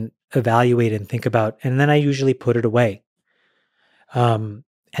that I can evaluate and think about. And then I usually put it away. And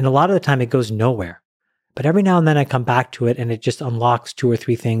a lot of the time it goes nowhere. But every now and then I come back to it, and it just unlocks 2 or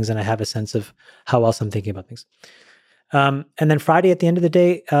 3 things, and I have a sense of how else I'm thinking about things. And then Friday at the end of the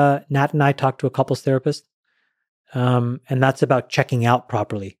day, Nat and I talk to a couples therapist. And that's about checking out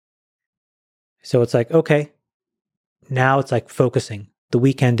properly. So it's like, okay, now it's like focusing. The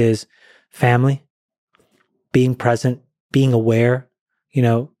weekend is family, being present, being aware,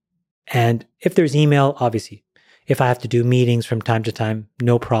 and if there's email, obviously, if I have to do meetings from time to time,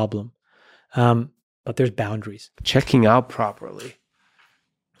 no problem. But there's boundaries. Checking out properly.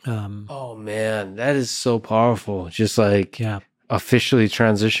 Oh man, that is so powerful. Just like officially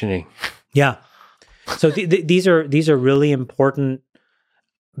transitioning. Yeah. So these are really important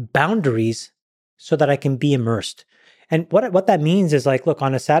boundaries so that I can be immersed. And what that means is like, look,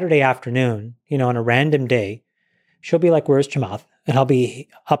 on a Saturday afternoon, on a random day, she'll be like, "Where's Chamath?" And I'll be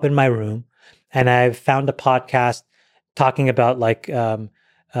up in my room, and I've found a podcast talking about like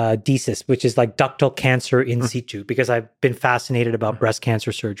DCIS, which is like ductal cancer in situ, because I've been fascinated about breast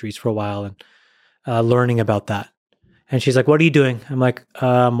cancer surgeries for a while and learning about that. And she's like, "What are you doing?" I'm like,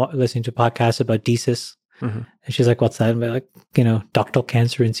 listening to podcasts about DCIS. Mm-hmm. And she's like, "What's that?" I'm like, ductal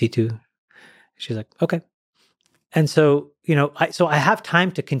cancer in situ. She's like, "Okay." And so, I have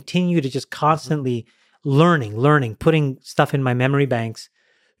time to continue to just constantly learning, putting stuff in my memory banks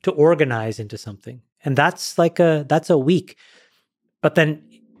to organize into something. And that's that's a week. But then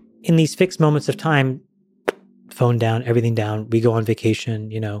in these fixed moments of time, phone down, everything down, we go on vacation,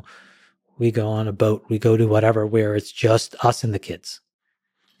 we go on a boat, we go to whatever, where it's just us and the kids.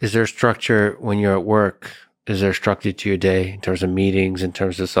 Is there structure when you're at work? Is there structure to your day in terms of meetings, in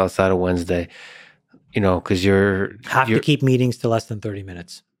terms of outside of Wednesday? Because you're to keep meetings to less than 30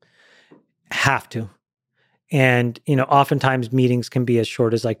 minutes. Have to. And, oftentimes meetings can be as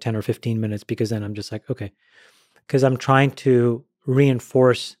short as like 10 or 15 minutes, because then I'm just like, okay, because I'm trying to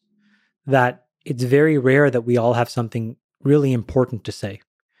reinforce that it's very rare that we all have something really important to say.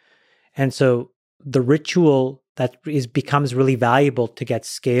 And so the ritual that becomes really valuable to get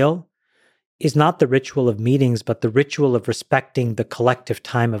scale is not the ritual of meetings, but the ritual of respecting the collective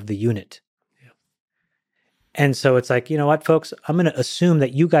time of the unit. And so it's like, you know what, folks, I'm going to assume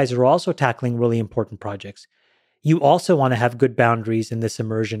that you guys are also tackling really important projects. You also want to have good boundaries in this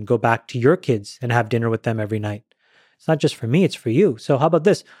immersion. Go back to your kids and have dinner with them every night. It's not just for me, it's for you. So how about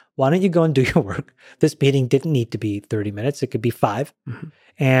this? Why don't you go and do your work? This meeting didn't need to be 30 minutes. It could be 5. Mm-hmm.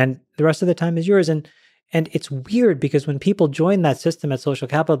 And the rest of the time is yours. And it's weird because when people join that system at Social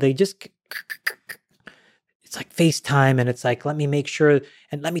Capital, they just, it's like FaceTime, and it's like, let me make sure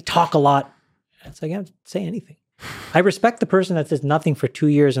and let me talk a lot. It's like, I don't say anything. I respect the person that says nothing for 2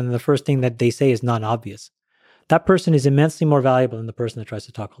 years and the first thing that they say is non-obvious. That person is immensely more valuable than the person that tries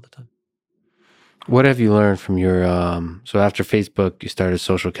to talk all the time. What have you learned from your, so after Facebook, you started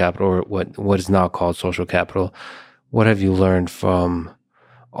Social Capital, or what is now called Social Capital. What have you learned from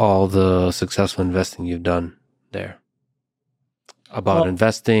all the successful investing you've done there? About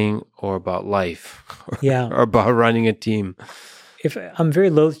investing, or about life, or about running a team? I'm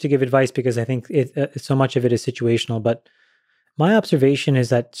very loath to give advice because I think so much of it is situational, but my observation is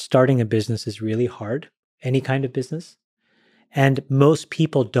that starting a business is really hard, any kind of business. And most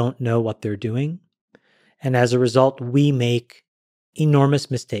people don't know what they're doing. And as a result, we make enormous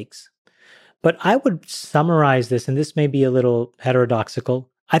mistakes. But I would summarize this, and this may be a little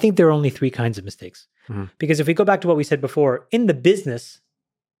heterodoxical. I think there are only 3 kinds of mistakes. Mm-hmm. Because if we go back to what we said before, in the business,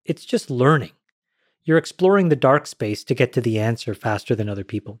 it's just learning. You're exploring the dark space to get to the answer faster than other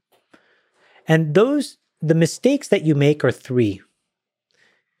people. And the mistakes that you make are 3,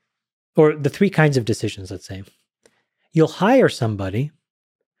 or the 3 kinds of decisions, let's say. You'll hire somebody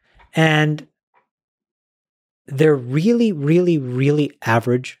and they're really, really, really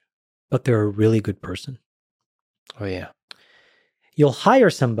average, but they're a really good person. Oh, yeah. You'll hire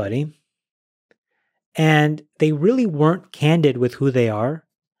somebody and they really weren't candid with who they are,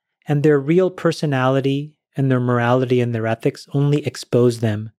 and their real personality and their morality and their ethics only expose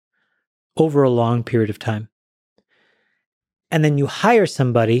them over a long period of time. And then you hire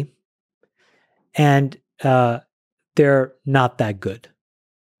somebody and they're not that good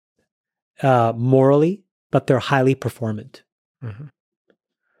morally, but they're highly performant. Mm-hmm.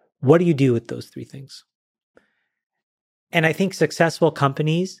 What do you do with those three things? And I think successful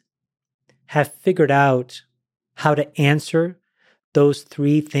companies have figured out how to answer those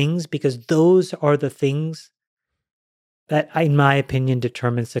three things, because those are the things that, in my opinion,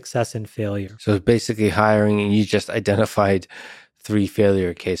 determine success and failure. So it's basically hiring, and you just identified 3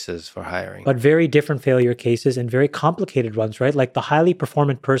 failure cases for hiring. But very different failure cases and very complicated ones, right? Like the highly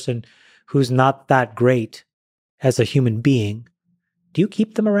performant person who's not that great as a human being, do you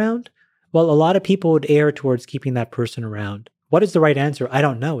keep them around? Well, a lot of people would err towards keeping that person around. What is the right answer? I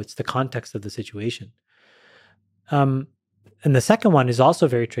don't know. It's the context of the situation. And the second one is also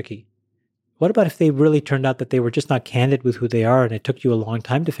very tricky. What about if they really turned out that they were just not candid with who they are and it took you a long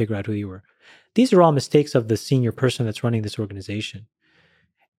time to figure out who you were? These are all mistakes of the senior person that's running this organization.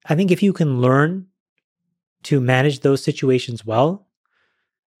 I think if you can learn to manage those situations well,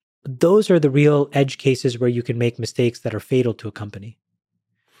 those are the real edge cases where you can make mistakes that are fatal to a company.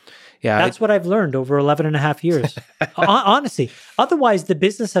 Yeah, That's what I've learned over 11 and a half years. Honestly, otherwise the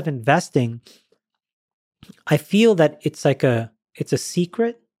business of investing, I feel that it's a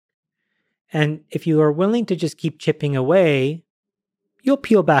secret. And if you are willing to just keep chipping away, you'll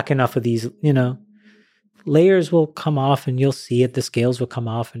peel back enough of these, layers will come off and you'll see it. The scales will come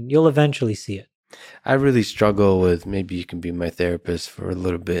off and you'll eventually see it. I really struggle with, maybe you can be my therapist for a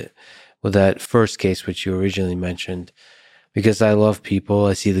little bit, with that first case, which you originally mentioned, because I love people.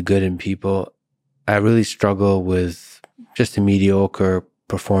 I see the good in people. I really struggle with just a mediocre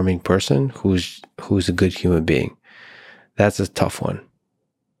performing person who's a good human being. That's a tough one.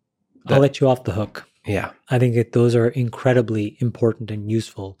 I'll let you off the hook. Yeah. I think that those are incredibly important and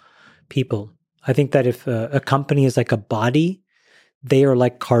useful people. I think that if a company is like a body, they are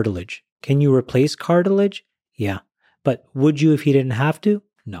like cartilage. Can you replace cartilage? Yeah. But would you if you didn't have to?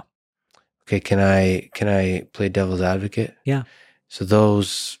 No. Okay, can I play devil's advocate? Yeah. So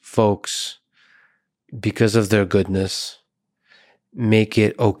those folks, because of their goodness, make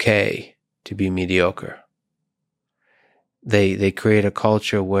it okay to be mediocre. They create a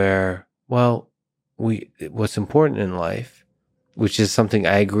culture where, what's important in life, which is something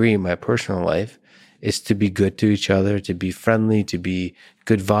I agree in my personal life, is to be good to each other, to be friendly, to be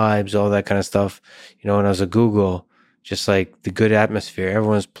good vibes, all that kind of stuff. When I was at Google, just like the good atmosphere,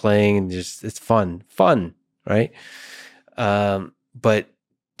 everyone's playing and just, it's fun, right? But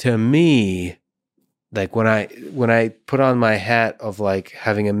to me, like when I put on my hat of like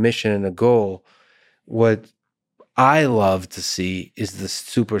having a mission and a goal, what I love to see is the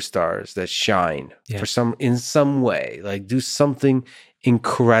superstars that shine in some way, like do something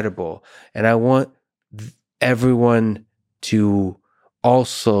incredible. And I want everyone to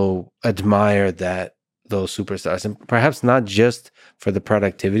also admire those superstars, and perhaps not just for the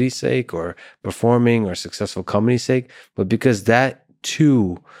productivity's sake or performing or successful company's sake, but because that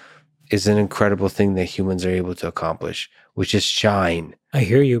too is an incredible thing that humans are able to accomplish, which is shine. I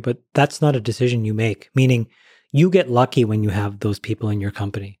hear you, but that's not a decision you make, meaning you get lucky when you have those people in your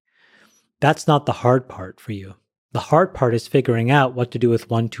company. That's not the hard part for you. The hard part is figuring out what to do with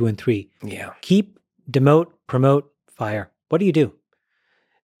 1, 2, and 3. Yeah. Keep, demote, promote, fire. What do you do?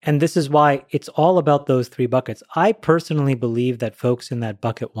 And this is why it's all about those 3 buckets. I personally believe that folks in that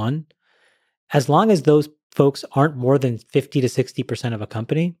bucket 1, as long as those folks aren't more than 50 to 60% of a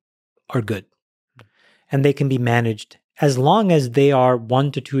company, are good. And they can be managed as long as they are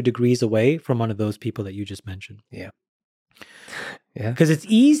 1 to 2 degrees away from one of those people that you just mentioned. Yeah. Because it's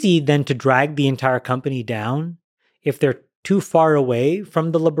easy then to drag the entire company down if they're too far away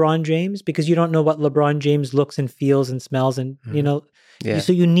from the LeBron James, because you don't know what LeBron James looks and feels and smells and,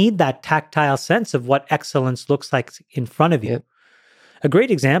 so you need that tactile sense of what excellence looks like in front of you. Yep. A great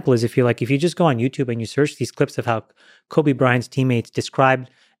example is if you just go on YouTube and you search these clips of how Kobe Bryant's teammates described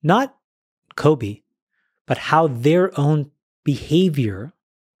not Kobe, but how their own behavior,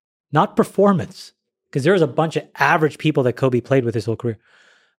 not performance, because there's a bunch of average people that Kobe played with his whole career,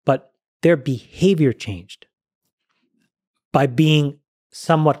 but their behavior changed by being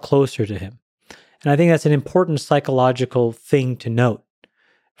somewhat closer to him. And I think that's an important psychological thing to note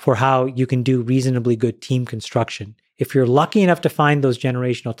for how you can do reasonably good team construction. If you're lucky enough to find those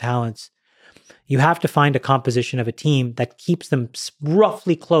generational talents, you have to find a composition of a team that keeps them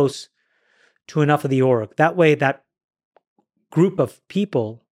roughly close to enough of the org. That way, that group of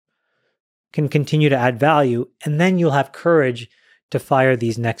people can continue to add value, and then you'll have courage to fire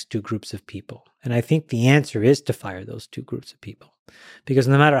these next two groups of people. And I think the answer is to fire those two groups of people, because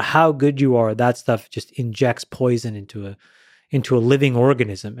no matter how good you are, that stuff just injects poison into a living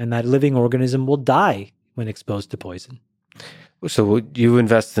organism, and that living organism will die when exposed to poison. So you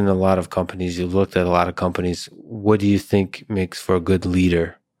invest in a lot of companies. You've looked at a lot of companies. What do you think makes for a good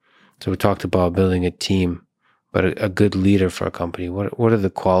leader? So we talked about building a team, but a good leader for a company. What are the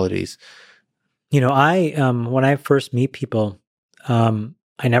qualities? I when I first meet people,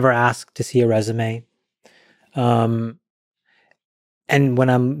 I never ask to see a resume. And when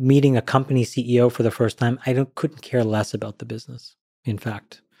I'm meeting a company CEO for the first time, I couldn't care less about the business, in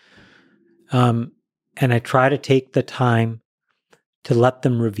fact. And I try to take the time to let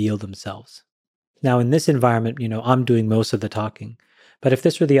them reveal themselves. Now, in this environment, I'm doing most of the talking. But if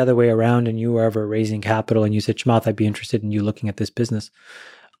this were the other way around and you were ever raising capital and you said, Chamath, I'd be interested in you looking at this business,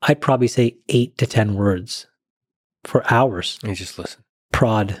 I'd probably say 8 to 10 words for hours. You just listen.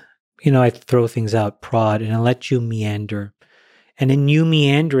 Prod. I throw things out, prod, and I let you meander. And in you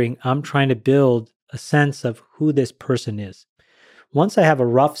meandering, I'm trying to build a sense of who this person is. Once I have a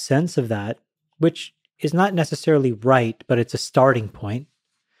rough sense of that, which is not necessarily right, but it's a starting point,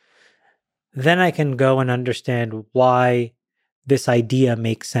 then I can go and understand why this idea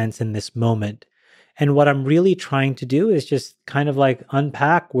makes sense in this moment. And what I'm really trying to do is just kind of like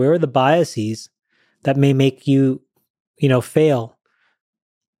unpack where are the biases that may make you, fail.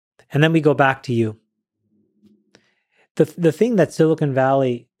 And then we go back to you. The thing that Silicon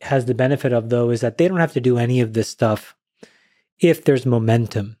Valley has the benefit of, though, is that they don't have to do any of this stuff if there's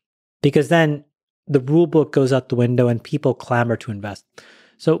momentum, because then the rule book goes out the window and people clamor to invest.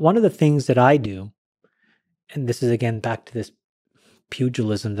 So one of the things that I do, and this is again back to this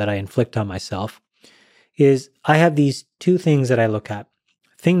pugilism that I inflict on myself, is I have these two things that I look at.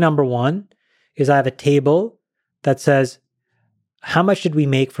 Thing number one is I have a table that says, how much did we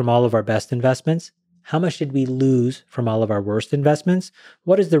make from all of our best investments? How much did we lose from all of our worst investments?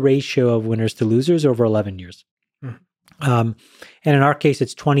 What is the ratio of winners to losers over 11 years? And in our case,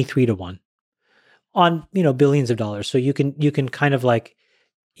 it's 23-1 on, billions of dollars. So you can kind of like,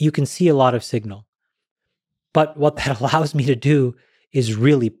 you can see a lot of signal. But what that allows me to do is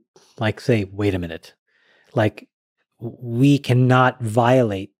really like say, wait a minute, like we cannot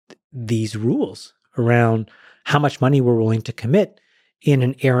violate these rules around how much money we're willing to commit in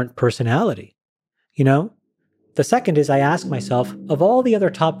an errant personality. The second is I ask myself, of all the other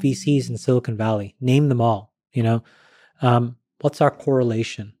top VCs in Silicon Valley, name them all, what's our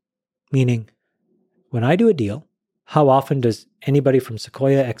correlation? Meaning, when I do a deal, how often does anybody from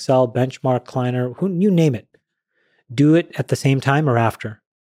Sequoia, Excel, Benchmark, Kleiner, you name it, do it at the same time or after?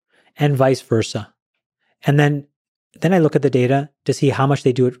 And vice versa. And then I look at the data to see how much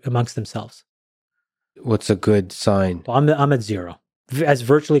they do it amongst themselves. What's a good sign? Well, I'm at zero, as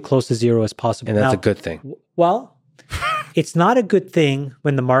virtually close to zero as possible. And that's a good thing. Well, it's not a good thing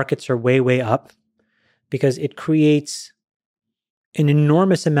when the markets are way, way up, because it creates an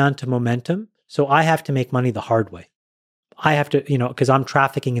enormous amount of momentum. So I have to make money the hard way. I have to, because I'm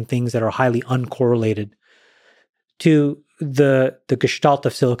trafficking in things that are highly uncorrelated to the gestalt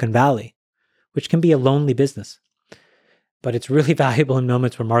of Silicon Valley, which can be a lonely business. But it's really valuable in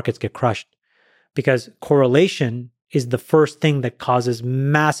moments where markets get crushed, because correlation is the first thing that causes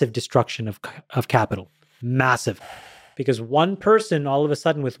massive destruction of capital. Massive. Because one person, all of a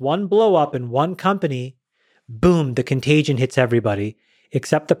sudden, with one blow up in one company, boom, the contagion hits everybody,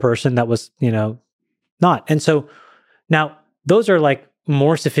 except the person that was, not. And so now those are like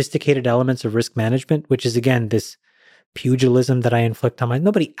more sophisticated elements of risk management, which is, again, this pugilism that I inflict on myself.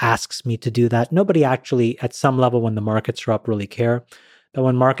 Nobody asks me to do that. Nobody actually, at some level, when the markets are up, really care. But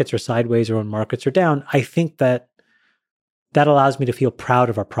when markets are sideways or when markets are down, I think that allows me to feel proud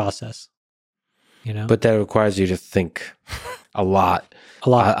of our process. But that requires you to think a lot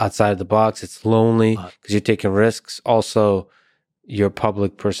outside of the box. It's lonely because you're taking risks. Also, you're a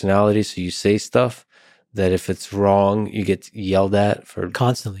public personality, so you say stuff that if it's wrong, you get yelled at for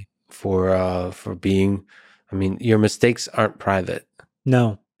constantly for being. I mean, your mistakes aren't private.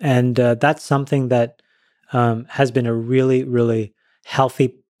 No, and that's something that has been a really, really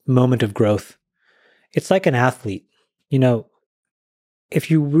healthy moment of growth. It's like an athlete. If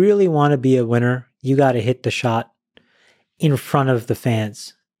you really want to be a winner, you got to hit the shot in front of the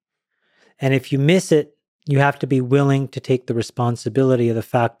fans. And if you miss it, you have to be willing to take the responsibility of the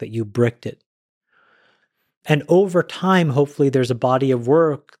fact that you bricked it. And over time, hopefully, there's a body of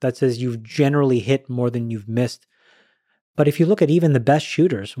work that says you've generally hit more than you've missed. But if you look at even the best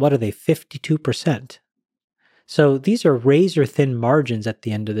shooters, what are they? 52%. So these are razor thin margins at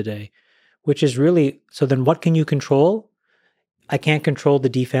the end of the day, which is really, so then what can you control? I can't control the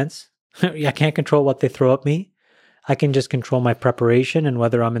defense. I can't control what they throw at me. I can just control my preparation and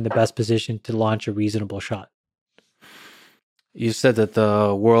whether I'm in the best position to launch a reasonable shot. You said that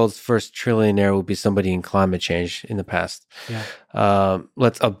the world's first trillionaire will be somebody in climate change in the past. Yeah.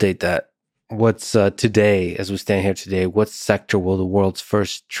 Let's update that. What's today, as we stand here today, what sector will the world's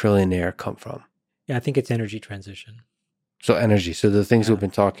first trillionaire come from? Yeah, I think it's energy transition. So energy. So the things Yeah. we've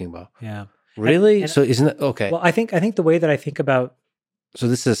been talking about. Yeah. Really? And So isn't it okay? Well, I think the way that I think about, So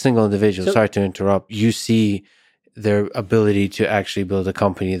this is a single individual. So- Sorry to interrupt. You see their ability to actually build a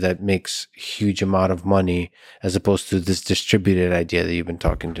company that makes huge amount of money as opposed to this distributed idea that you've been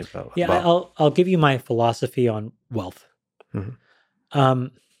talking about. yeah, I'll give you my philosophy on wealth.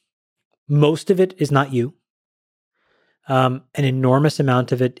 Mhm. Most of it is not you. An enormous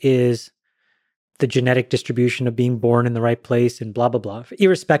amount of it is the genetic distribution of being born in the right place and blah, blah, blah,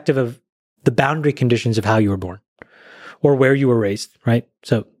 irrespective of the boundary conditions of how you were born or where you were raised, right?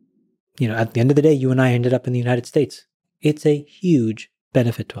 So, at the end of the day, you and I ended up in the United States. It's a huge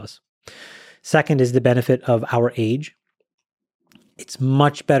benefit to us. Second is the benefit of our age. It's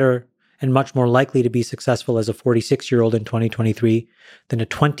much better and much more likely to be successful as a 46-year-old in 2023 than a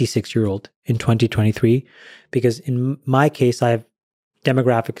 26-year-old in 2023, because in my case, I have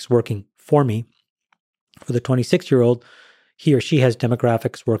demographics working for me. For the 26-year-old, he or she has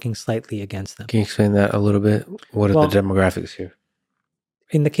demographics working slightly against them. Can you explain that a little bit? What are the demographics here?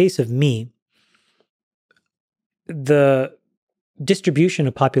 In the case of me, the distribution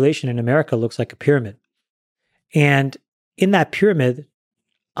of population in America looks like a pyramid. And in that pyramid,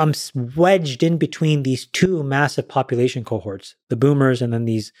 I'm wedged in between these two massive population cohorts, the boomers and then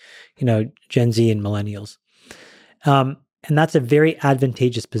these, Gen Z and millennials. And that's a very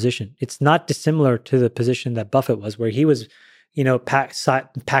advantageous position. It's not dissimilar to the position that Buffett was, where he was,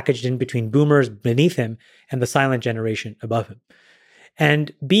 packaged in between boomers beneath him and the silent generation above him.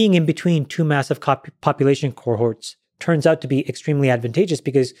 And being in between two massive population cohorts turns out to be extremely advantageous,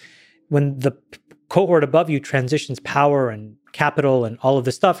 because when the cohort above you transitions power and capital and all of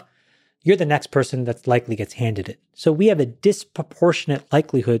this stuff, you're the next person that likely gets handed it. So we have a disproportionate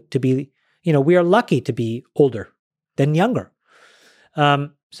likelihood to be, we are lucky to be older than younger.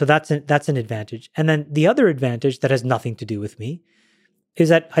 So that's an advantage. And then the other advantage that has nothing to do with me is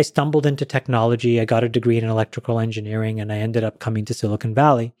that I stumbled into technology. I got a degree in electrical engineering and I ended up coming to Silicon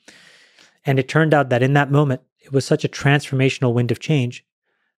Valley. And it turned out that in that moment, it was such a transformational wind of change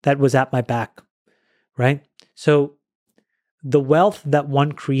that was at my back, right? So the wealth that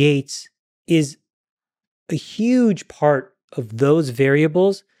one creates is a huge part of those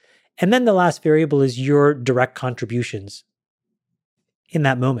variables. And then the last variable is your direct contributions in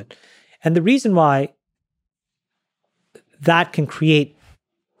that moment. And the reason why that can create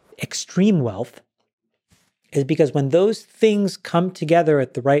extreme wealth is because when those things come together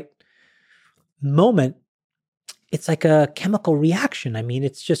at the right moment, it's like a chemical reaction. I mean,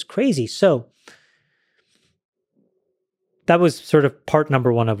 it's just crazy. So that was sort of part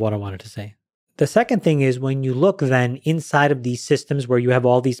number one of what I wanted to say. The second thing is when you look then inside of these systems where you have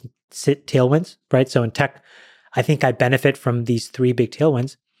all these tailwinds, right? So in tech, I think I benefit from these three big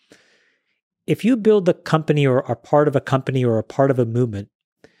tailwinds. If you build a company or are part of a company or a part of a movement,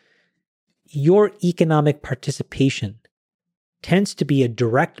 your economic participation tends to be a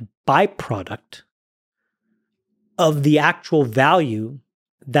direct byproduct of the actual value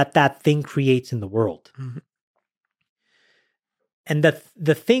that that thing creates in the world. Mm-hmm. And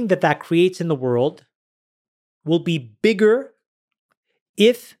the thing that creates in the world will be bigger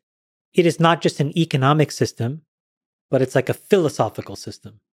if it is not just an economic system, but it's like a philosophical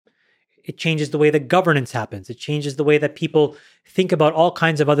system. It changes the way that governance happens. It changes the way that people think about all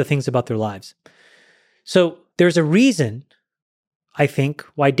kinds of other things about their lives. So there's a reason, I think,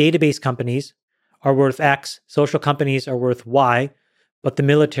 why database companies are worth X, social companies are worth Y, but the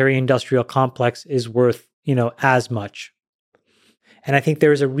military industrial complex is worth, as much. And I think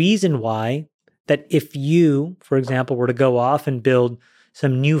there's a reason why that if you, for example, were to go off and build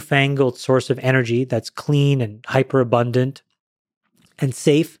some newfangled source of energy that's clean and hyperabundant and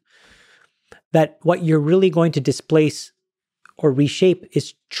safe, that what you're really going to displace or reshape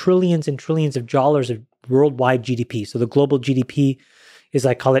is trillions and trillions of dollars of worldwide GDP. So the global GDP is,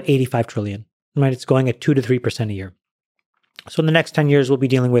 I call it 85 trillion, right? It's going at 2 to 3% a year. So in the next 10 years, we'll be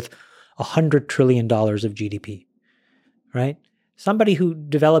dealing with $100 trillion of GDP, right? Somebody who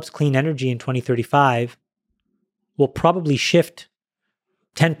develops clean energy in 2035 will probably shift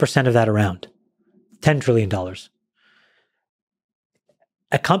 10% of that around, $10 trillion.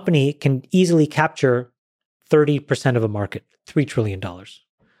 A company can easily capture 30% of a market, $3 trillion.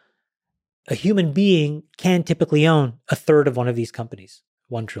 A human being can typically own a third of one of these companies,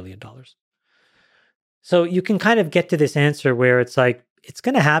 $1 trillion. So you can kind of get to this answer where it's like, it's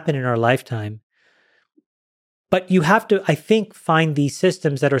going to happen in our lifetime. But you have to, I think, find these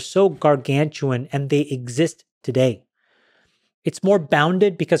systems that are so gargantuan and they exist today. It's more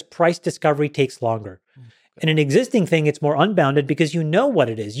bounded because price discovery takes longer. In an existing thing, it's more unbounded because you know what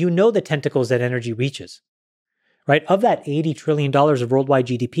it is. You know the tentacles that energy reaches, right? Of that $80 trillion of worldwide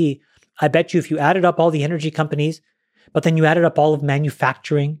GDP, I bet you if you added up all the energy companies, but then you added up all of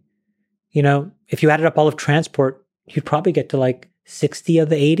manufacturing, if you added up all of transport, you'd probably get to like 60 of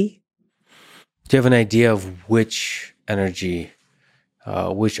the 80. Do you have an idea of which energy,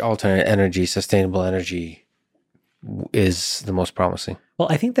 which alternate energy, sustainable energy is the most promising? Well,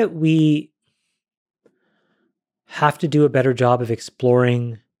 I think that we have to do a better job of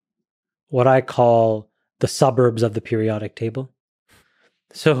exploring what I call the suburbs of the periodic table.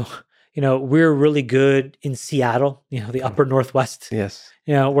 So, we're really good in Seattle, the upper Northwest. Yes.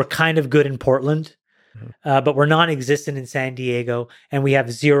 We're kind of good in Portland, but we're non-existent in San Diego, and we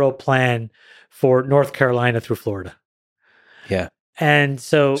have zero plan for North Carolina through Florida. Yeah. And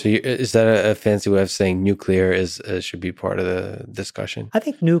so is that a fancy way of saying nuclear should be part of the discussion? I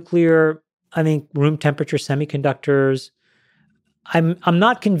think nuclear, room temperature semiconductors. I'm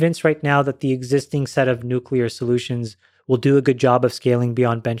not convinced right now that the existing set of nuclear solutions will do a good job of scaling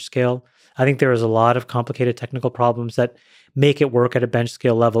beyond bench scale. I think there is a lot of complicated technical problems that make it work at a bench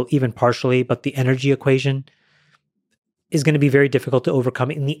scale level, even partially, but the energy equation is going to be very difficult to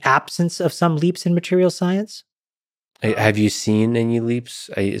overcome in the absence of some leaps in material science. Have you seen any leaps?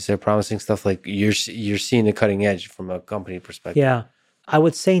 Is there promising stuff like you're seeing the cutting edge from a company perspective? Yeah, I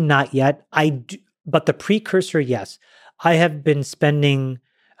would say not yet. But the precursor, yes. I have been spending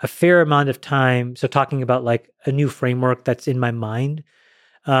a fair amount of time, so talking about like a new framework that's in my mind,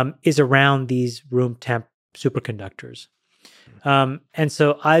 is around these room temp superconductors. And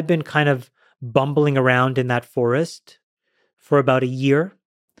so I've been kind of bumbling around in that forest for about a year.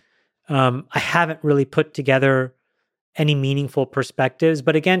 I haven't really put together any meaningful perspectives,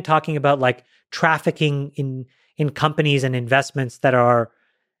 but again, talking about like trafficking in companies and investments that are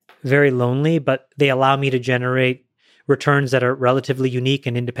very lonely, but they allow me to generate returns that are relatively unique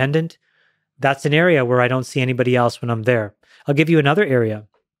and independent. That's an area where I don't see anybody else when I'm there. I'll give you another area.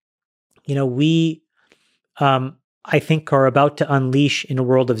 We, I think, are about to unleash in a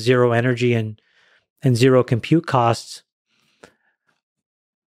world of zero energy and zero compute costs.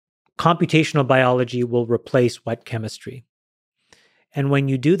 Computational biology will replace wet chemistry. And when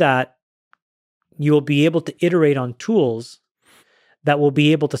you do that, you will be able to iterate on tools that will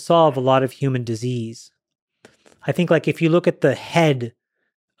be able to solve a lot of human disease. I think like if you look at the head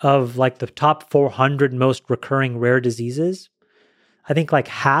of like the top 400 most recurring rare diseases, I think like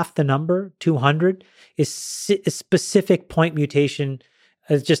half the number, 200, is a specific point mutation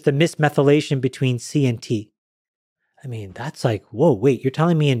as just a mismethylation between C and T. That's like, whoa, wait, you're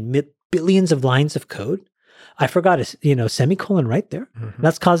telling me in billions of lines of code, I forgot a semicolon right there. Mm-hmm.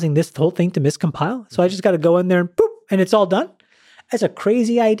 That's causing this whole thing to miscompile. So I just got to go in there and boop, and it's all done. That's a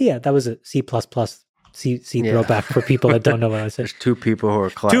crazy idea. That was a C++, C throwback for people that don't know what I said. There's two people who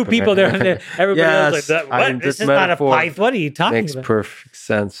are clapping. Two people there. Everybody else like, what? This is not a Python. What are you talking about? Makes perfect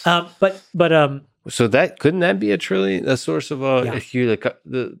sense. But so couldn't that be a source of if you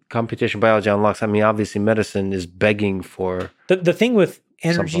the computation biology unlocks? Obviously medicine is begging for the thing with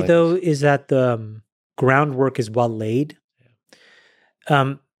energy like though is that the groundwork is well laid.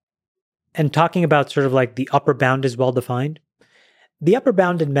 And talking about sort of like the upper bound is well defined. The upper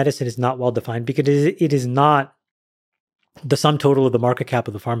bound in medicine is not well defined because it is not the sum total of the market cap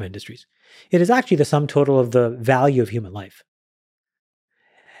of the pharma industries. It is actually the sum total of the value of human life.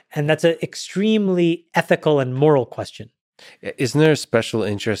 And that's an extremely ethical and moral question. Isn't there special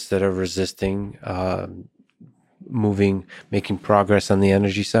interests that are resisting making progress on the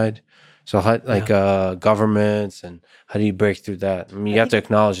energy side? So governments, and how do you break through that? You have to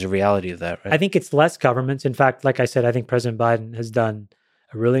acknowledge the reality of that, right? I think it's less governments. In fact, like I said, I think President Biden has done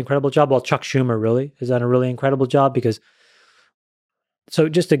a really incredible job. Well, Chuck Schumer really has done a really incredible job so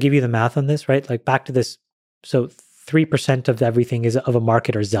just to give you the math on this, right? Like back to this, so 3% of everything of a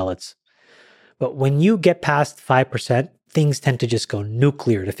market are zealots. But when you get past 5%, things tend to just go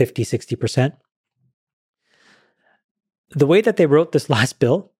nuclear to 50, 60%. The way that they wrote this last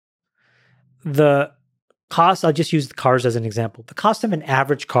bill, the cost, I'll just use the cars as an example. The cost of an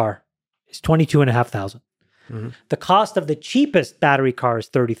average car is $22,500. Mm-hmm. The cost of the cheapest battery car is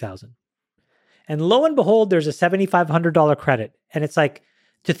 $30,000. And lo and behold, there's a $7,500 credit. And it's like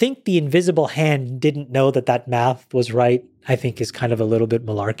to think the invisible hand didn't know that math was right, I think is kind of a little bit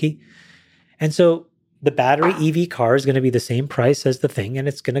malarkey. And so the battery EV car is going to be the same price as the thing, and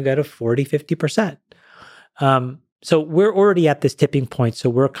it's going to go to 40, 50%. So we're already at this tipping point, so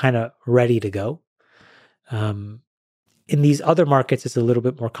we're kind of ready to go. In these other markets, it's a little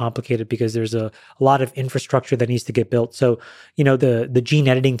bit more complicated because there's a lot of infrastructure that needs to get built. So, the gene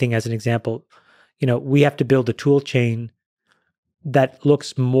editing thing as an example, we have to build a tool chain that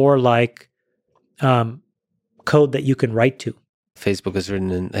looks more like code that you can write to. Facebook is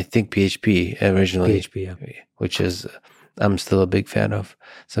written in, I think, PHP originally. PHP, yeah. Which is, I'm still a big fan of.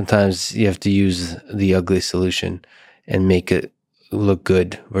 Sometimes you have to use the ugly solution and make it look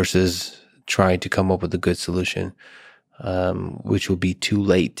good versus trying to come up with a good solution, which will be too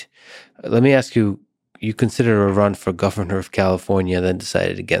late. Let me ask you, you considered a run for governor of California, then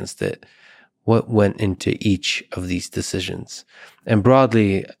decided against it. What went into each of these decisions? And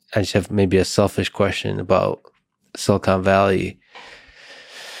broadly, I just have maybe a selfish question about Silicon Valley.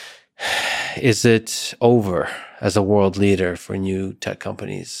 Is it over as a world leader for new tech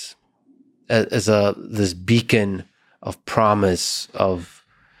companies? As this beacon of promise of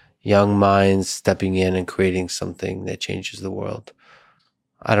young minds stepping in and creating something that changes the world?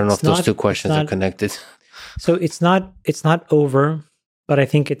 I don't know if those two questions are connected. So it's not over, but I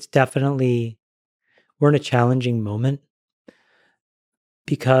think it's definitely, we're in a challenging moment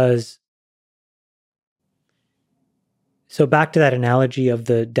because, so back to that analogy of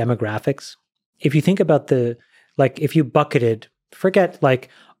the demographics, if you think about if you bucketed, forget like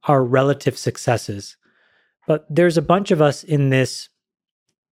our relative successes, but there's a bunch of us in this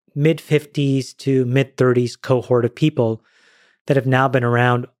mid 50s to mid 30s cohort of people that have now been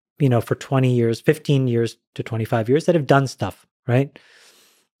around, for 20 years, 15 years to 25 years that have done stuff, right?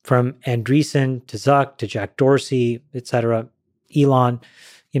 From Andreessen to Zuck to Jack Dorsey, et cetera, Elon,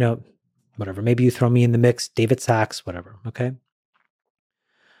 whatever. Maybe you throw me in the mix, David Sachs, whatever, okay?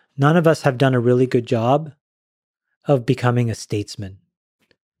 None of us have done a really good job of becoming a statesman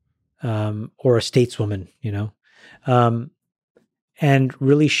or a stateswoman, and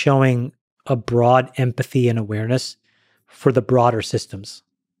really showing a broad empathy and awareness for the broader systems.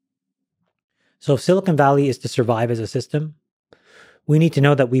 So if Silicon Valley is to survive as a system, we need to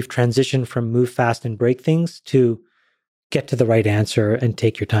know that we've transitioned from move fast and break things to get to the right answer and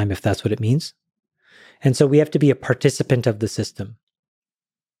take your time if that's what it means. And so we have to be a participant of the system.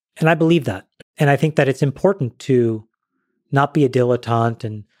 And I believe that. And I think that it's important to not be a dilettante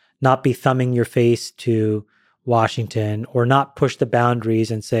and not be thumbing your face to Washington or not push the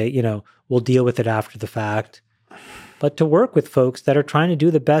boundaries and say, we'll deal with it after the fact, but to work with folks that are trying to do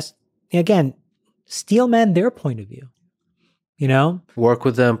the best, again, steelman their point of view, Work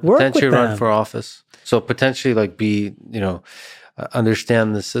with them, potentially run for office. So potentially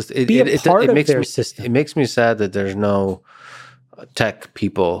understand the system. Be a part of their system. It makes me sad that there's no tech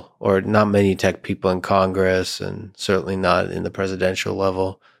people or not many tech people in Congress and certainly not in the presidential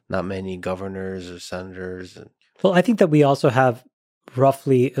level, not many governors or senators. Well, I think that we also have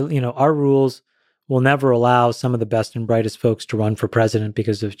roughly, our rules will never allow some of the best and brightest folks to run for president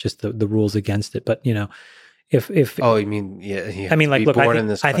because of just the rules against it. But, if oh, you mean, yeah. I mean, look,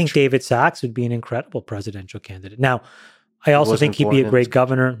 I think David Sachs would be an incredible presidential candidate. Now, I also think he'd be a great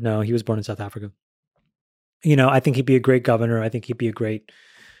governor. No, he was born in South Africa. I think he'd be a great governor. I think he'd be a great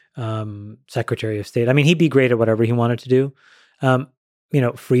Secretary of State. I mean, he'd be great at whatever he wanted to do.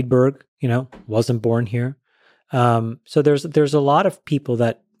 Friedberg, wasn't born here. So there's a lot of people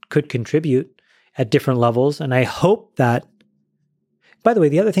that could contribute at different levels. And I hope that, by the way,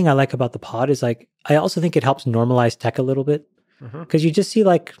 the other thing I like about the pod is I also think it helps normalize tech a little bit because you just see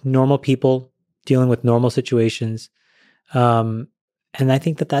normal people dealing with normal situations. And I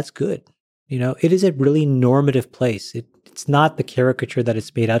think that that's good. It is a really normative place. It's not the caricature that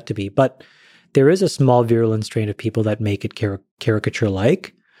it's made out to be, but there is a small virulent strain of people that make it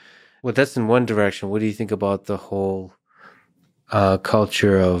caricature-like. Well, that's in one direction. What do you think about the whole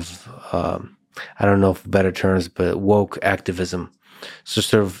culture of, I don't know if better terms, but woke activism? So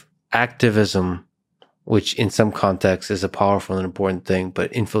sort of activism, which in some contexts is a powerful and important thing,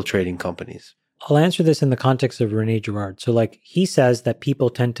 but infiltrating companies. I'll answer this in the context of René Girard. So he says that people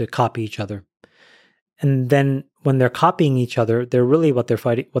tend to copy each other. And then when they're copying each other, they're really what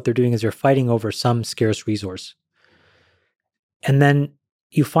they're doing is they're fighting over some scarce resource. And then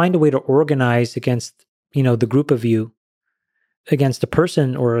you find a way to organize against, the group of you against a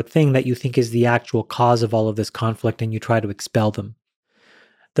person or a thing that you think is the actual cause of all of this conflict, and you try to expel them.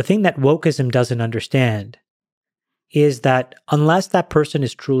 The thing that wokeism doesn't understand is that unless that person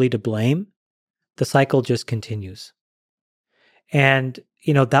is truly to blame, the cycle just continues. And,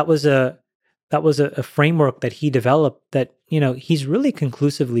 that was a framework that he developed that, he's really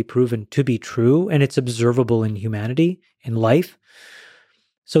conclusively proven to be true, and it's observable in humanity, in life.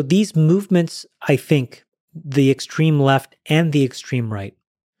 So these movements, I think, the extreme left and the extreme right,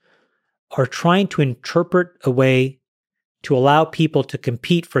 are trying to interpret a way to allow people to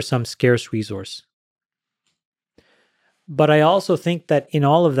compete for some scarce resource. But I also think that in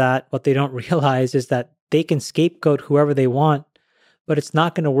all of that, what they don't realize is that they can scapegoat whoever they want, but it's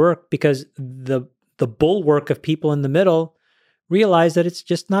not going to work because the bulwark of people in the middle realize that it's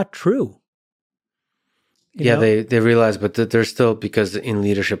just not true. You know? They realize, but they're still, because in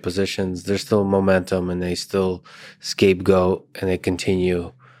leadership positions, there's still momentum, and they still scapegoat, and they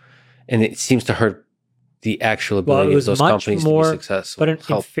continue. And it seems to hurt the actual ability of those companies to be successful.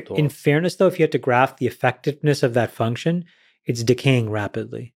 But in fairness, though, if you had to graph the effectiveness of that function, it's decaying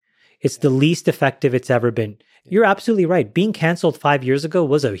rapidly. It's the least effective it's ever been. You're absolutely right. Being canceled 5 years ago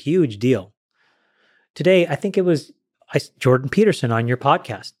was a huge deal. Today, I think it was Jordan Peterson on your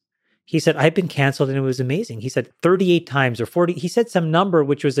podcast. He said, I've been canceled and it was amazing. He said 38 times or 40. He said some number,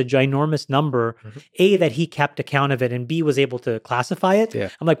 which was a ginormous number. Mm-hmm. A, that he kept account of it, and B, was able to classify it. Yeah.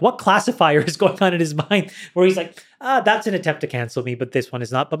 I'm like, what classifier is going on in his mind where he's like, that's an attempt to cancel me, but this one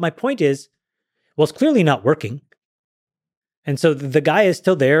is not. But my point is, well, it's clearly not working. And so the guy is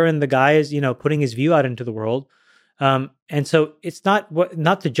still there, and the guy is, putting his view out into the world. And so it's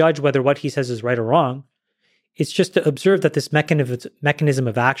not to judge whether what he says is right or wrong. It's just to observe that this mechanism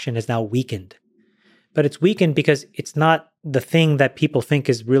of action is now weakened. But it's weakened because it's not the thing that people think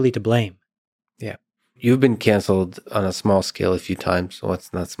is really to blame. Yeah. You've been canceled on a small scale a few times. So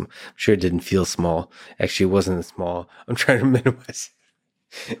it's not I'm sure it didn't feel small. Actually, it wasn't small. I'm trying to minimize.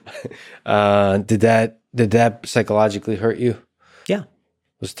 Did that psychologically hurt you? Yeah.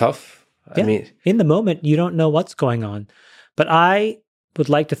 It was tough? Yeah. I mean, in the moment, you don't know what's going on. But I would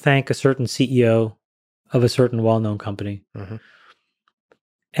like to thank a certain CEO of a certain well-known company. Mm-hmm.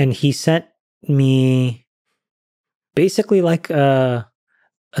 And he sent me basically like a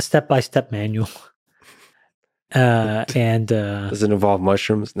step-by-step manual. Does it involve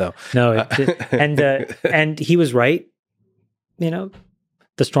mushrooms? No. No. And he was right. The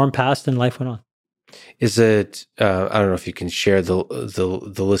storm passed and life went on. Is it, I don't know if you can share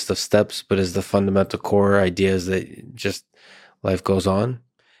the list of steps, but is the fundamental core idea is that just life goes on?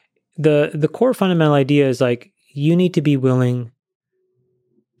 The core fundamental idea is like, you need to be willing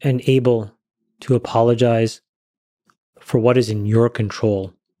and able to apologize for what is in your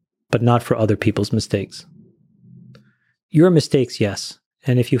control, but not for other people's mistakes. Your mistakes, yes.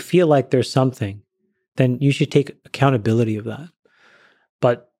 And if you feel like there's something, then you should take accountability of that.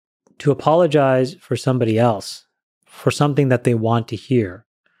 But to apologize for somebody else, for something that they want to hear,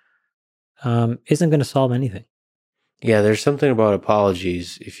 isn't going to solve anything. Yeah, there's something about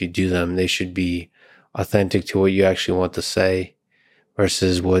apologies. If you do them, they should be authentic to what you actually want to say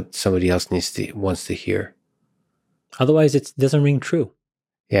versus what somebody else wants to hear. Otherwise, it doesn't ring true.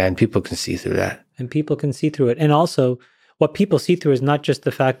 Yeah, and people can see through that. And also, what people see through is not just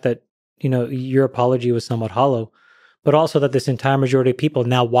the fact that, your apology was somewhat hollow, but also that this entire majority of people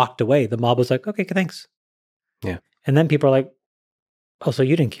now walked away. The mob was like, okay, thanks. Yeah. And then people are like, oh, so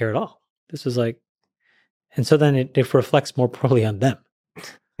you didn't care at all. This was like, and so then it reflects more poorly on them.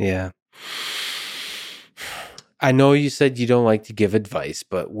 Yeah. I know you said you don't like to give advice,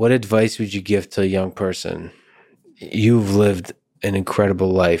 but what advice would you give to a young person? You've lived an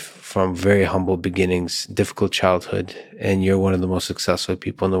incredible life from very humble beginnings, difficult childhood, and you're one of the most successful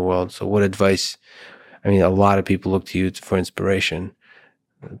people in the world. So what advice? I mean, a lot of people look to you for inspiration.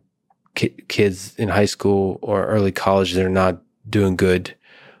 Kids in high school or early college, they're not doing good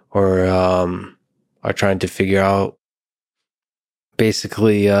or are trying to figure out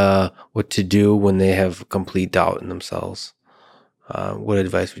basically what to do when they have complete doubt in themselves. What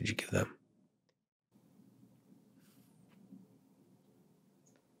advice would you give them?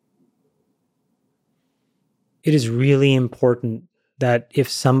 It is really important that if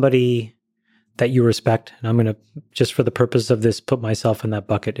somebody that you respect, and I'm going to, just for the purpose of this, put myself in that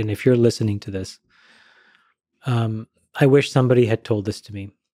bucket. And if you're listening to this, I wish somebody had told this to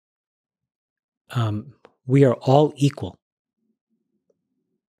me. We are all equal.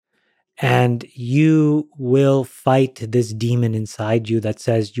 And you will fight this demon inside you that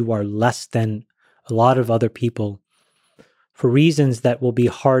says you are less than a lot of other people for reasons that will be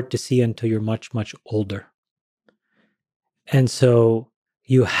hard to see until you're much, much older. And so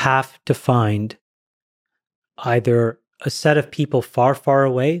you have to find either a set of people far, far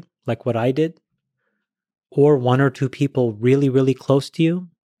away, like what I did, or one or two people really, really close to you,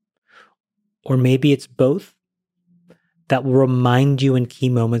 or maybe it's both, that will remind you in key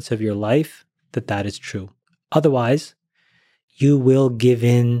moments of your life that that is true. Otherwise, you will give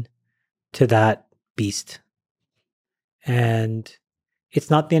in to that beast. And it's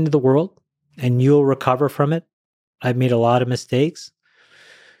not the end of the world, and you'll recover from it. I've made a lot of mistakes,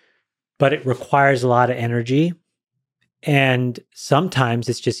 but it requires a lot of energy. And sometimes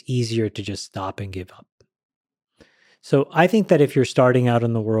it's just easier to just stop and give up. So I think that if you're starting out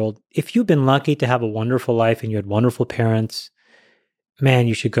in the world, if you've been lucky to have a wonderful life and you had wonderful parents, man,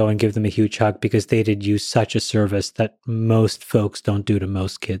 you should go and give them a huge hug, because they did you such a service that most folks don't do to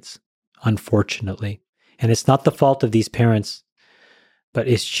most kids, unfortunately. And it's not the fault of these parents, but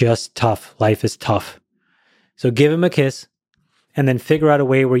it's just tough. Life is tough. So give them a kiss, and then figure out a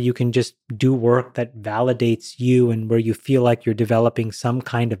way where you can just do work that validates you and where you feel like you're developing some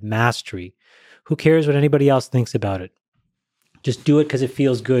kind of mastery. Who cares what anybody else thinks about it? Just do it because it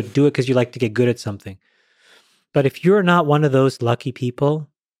feels good. Do it because you like to get good at something. But if you're not one of those lucky people,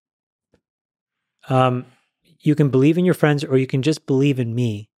 you can believe in your friends or you can just believe in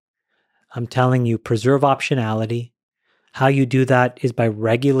me. I'm telling you, preserve optionality. How you do that is by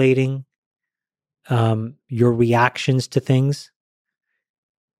regulating your reactions to things.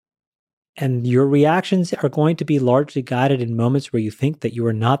 And your reactions are going to be largely guided in moments where you think that you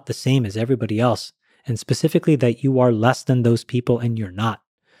are not the same as everybody else, and specifically that you are less than those people and you're not.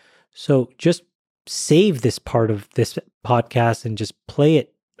 So just save this part of this podcast and just play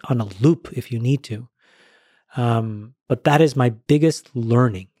it on a loop if you need to. But that is my biggest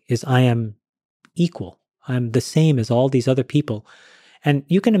learning, is I am equal. I'm the same as all these other people. And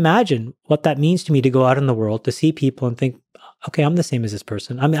you can imagine what that means to me to go out in the world, to see people and think, okay, I'm the same as this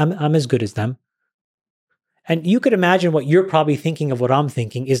person. I'm as good as them. And you could imagine what you're probably thinking of what I'm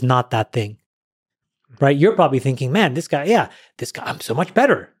thinking is not that thing, right? You're probably thinking, man, this guy, I'm so much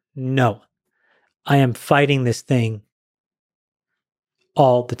better. No, I am fighting this thing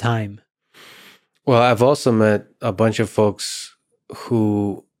all the time. Well, I've also met a bunch of folks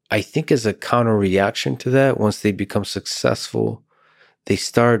who I think as a counter reaction to that, once they become successful, they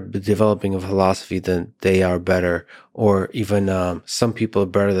start developing a philosophy that they are better, or even some people are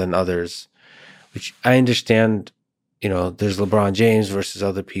better than others, which I understand, there's LeBron James versus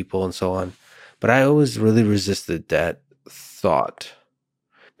other people and so on. But I always really resisted that thought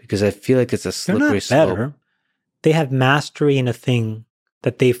because I feel like it's a slippery slope. They're not better. They have mastery in a thing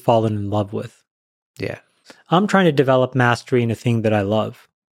that they've fallen in love with. Yeah. I'm trying to develop mastery in a thing that I love.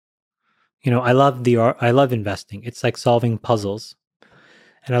 I love the art. I love investing. It's like solving puzzles.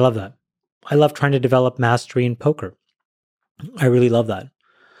 And I love that. I love trying to develop mastery in poker. I really love that.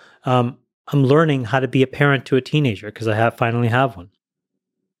 I'm learning how to be a parent to a teenager because I finally have one.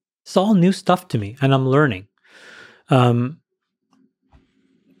 It's all new stuff to me, and I'm learning. That's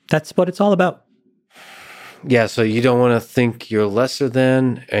what it's all about. Yeah, so you don't want to think you're lesser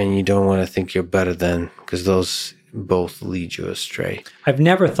than, and you don't want to think you're better than, because those both lead you astray. I've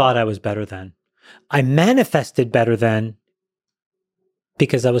never thought I was better than. I manifested better than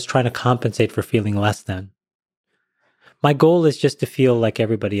because I was trying to compensate for feeling less than. My goal is just to feel like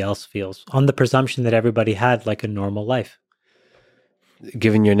everybody else feels, on the presumption that everybody had like a normal life.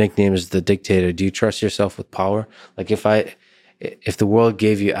 Given your nickname is the dictator, do you trust yourself with power? Like if the world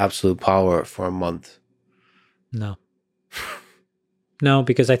gave you absolute power for a month? No. No,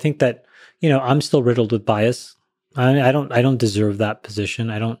 because I think that, I'm still riddled with bias. I don't deserve that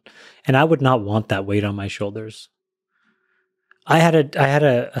position. And I would not want that weight on my shoulders. I had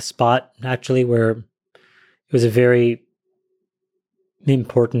a spot actually where it was a very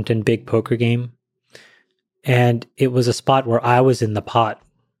important and big poker game. And it was a spot where I was in the pot,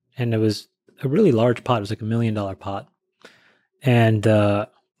 and it was a really large pot. It was like $1 million pot. And I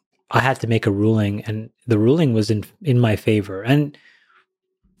had to make a ruling, and the ruling was in my favor. And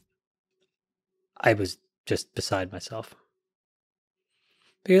I was just beside myself.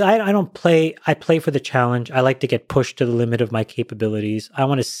 Because I don't play, I play for the challenge. I like to get pushed to the limit of my capabilities. I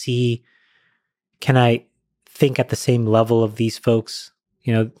want to see, can I think at the same level of these folks?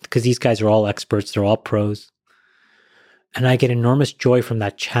 Because these guys are all experts, they're all pros. And I get enormous joy from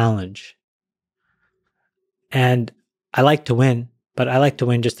that challenge. And I like to win, but I like to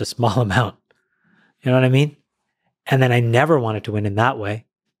win just a small amount. You know what I mean? And then I never wanted to win in that way.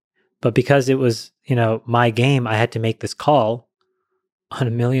 But because it was, my game, I had to make this call on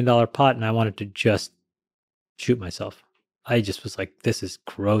 $1 million pot, and I wanted to just shoot myself. I just was like, this is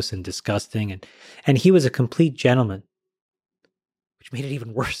gross and disgusting. And he was a complete gentleman, which made it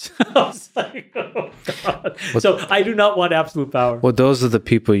even worse. I was like, oh God. So I do not want absolute power. Well, those are the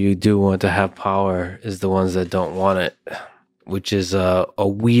people you do want to have power, is the ones that don't want it, which is a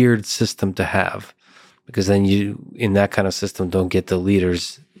weird system to have. because then you, in that kind of system, don't get the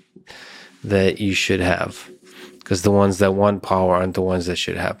leaders that you should have, because the ones that want power aren't the ones that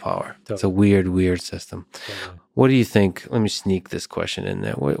should have power. Totally. It's a weird system. Totally. What do you think? Let me sneak this question in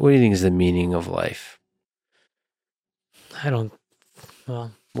there. What do you think is the meaning of life?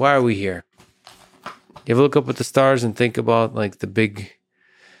 Why are we here? You ever look up at the stars and think about like the big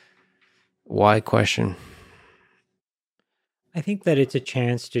why question? I think that it's a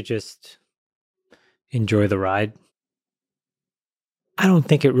chance to just enjoy the ride. I don't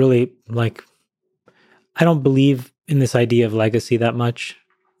think it really, I don't believe in this idea of legacy that much.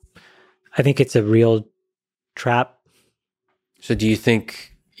 I think it's a real trap. So do you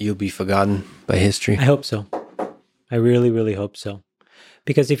think you'll be forgotten by history? I hope so. I really, really hope so.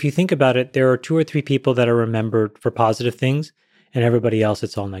 Because if you think about it, there are 2 or 3 people that are remembered for positive things, and everybody else,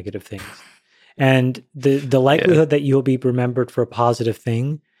 it's all negative things. And the likelihood that you'll be remembered for a positive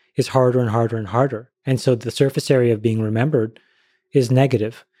thing is harder and harder and harder. And so the surface area of being remembered is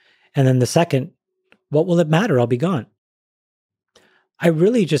negative. And then the second, what will it matter? I'll be gone. I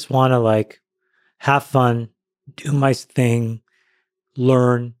really just want to have fun, do my thing,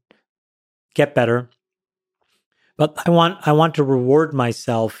 learn, get better. But I want to reward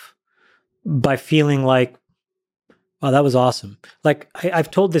myself by feeling like, wow, that was awesome. I've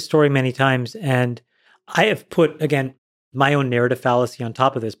told this story many times, and I have put, again, my own narrative fallacy on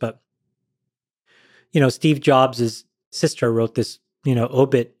top of this. But, Steve Jobs' sister wrote this,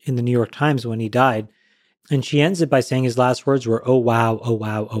 obit in the New York Times when he died. And she ends it by saying his last words were, "Oh, wow, oh,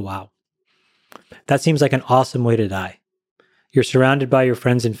 wow, oh, wow." That seems like an awesome way to die. You're surrounded by your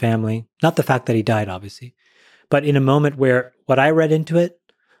friends and family. Not the fact that he died, obviously. But in a moment where what I read into it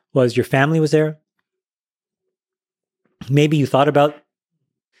was your family was there. Maybe you thought about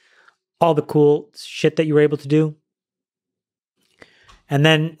all the cool shit that you were able to do. And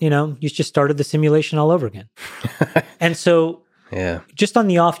then, you just started the simulation all over again. And so, just on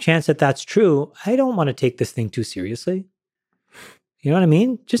the off chance that that's true, I don't want to take this thing too seriously. You know what I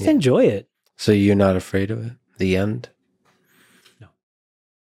mean? Just enjoy it. So you're not afraid of it? The end? No.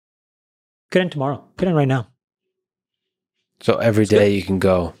 Could end tomorrow. Could end right now. So every day you can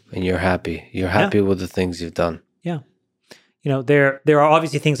go and you're happy. You're happy with the things you've done. Yeah. There are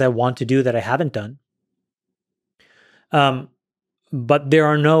obviously things I want to do that I haven't done. But there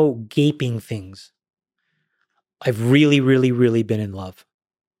are no gaping things. I've really, really, really been in love.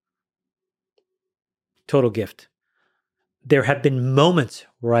 Total gift. There have been moments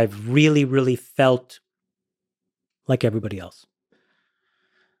where I've really, really felt like everybody else.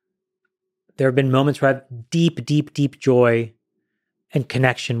 There have been moments where I have deep, deep, deep joy and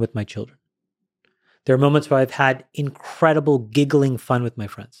connection with my children. There are moments where I've had incredible giggling fun with my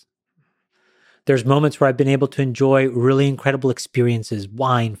friends. There's moments where I've been able to enjoy really incredible experiences,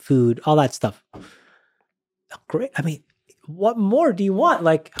 wine, food, all that stuff. Great. I mean, what more do you want?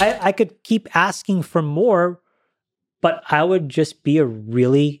 I could keep asking for more, but I would just be a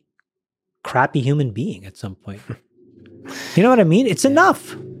really crappy human being at some point. You know what I mean? It's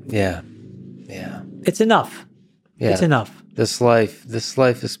enough. Yeah. It's enough. Yeah. It's enough. This life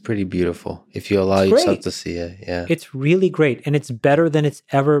is pretty beautiful if you allow yourself to see it. Yeah. It's really great. And it's better than it's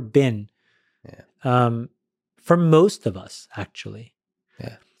ever been. Yeah. For most of us, actually.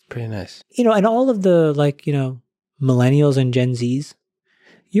 Yeah. It's pretty nice. And all of the millennials and Gen Zs,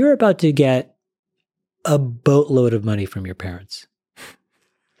 you're about to get a boatload of money from your parents.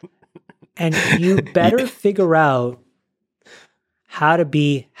 And you better figure out how to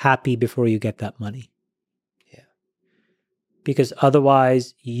be happy before you get that money. Yeah. Because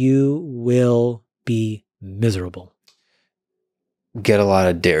otherwise you will be miserable. Get a lot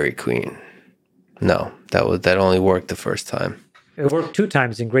of Dairy Queen. No, that only worked the first time. It worked 2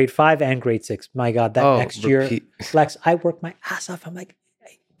 times in grade 5 and grade 6. My God, that next year, Lex, I worked my ass off. I'm like,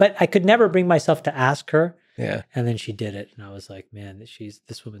 but I could never bring myself to ask her. Yeah. And then she did it. And I was like, man,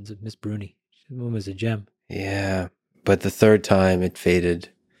 this woman's Miss Bruni. This woman's a gem. Yeah. But the third time it faded.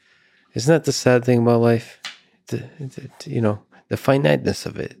 Isn't that the sad thing about life? The finiteness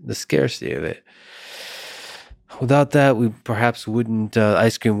of it, the scarcity of it. Without that, we perhaps wouldn't,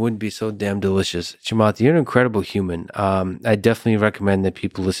 ice cream wouldn't be so damn delicious. Chamath, you're an incredible human. I definitely recommend that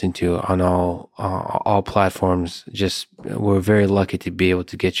people listen to you on all platforms. We're very lucky to be able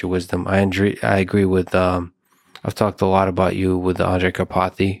to get your wisdom. I agree with, I've talked a lot about you with Andre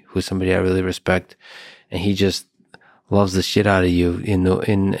Karpathy, who's somebody I really respect. And he just loves the shit out of you in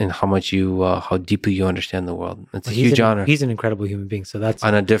how much how deeply you understand the world. It's a huge honor. He's an incredible human being. So that's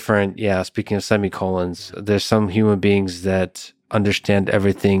on a different, speaking of semicolons, there's some human beings that understand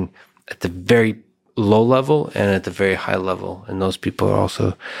everything at the very low level and at the very high level. And those people are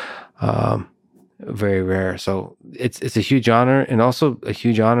also very rare. So it's a huge honor, and also a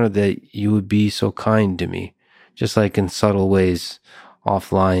huge honor that you would be so kind to me, just like in subtle ways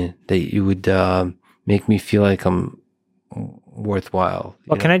offline, that you would make me feel like I'm worthwhile.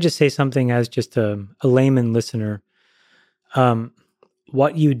 Well, can I just say something as just a layman listener?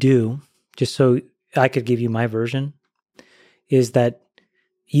 What you do, just so I could give you my version, is that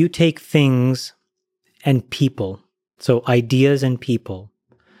you take things and people, so ideas and people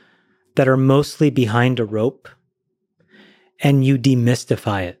that are mostly behind a rope, and you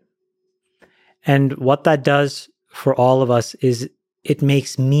demystify it. And what that does for all of us is it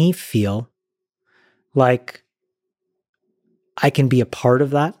makes me feel like I can be a part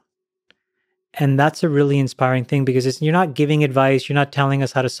of that. And that's a really inspiring thing, because you're not giving advice, you're not telling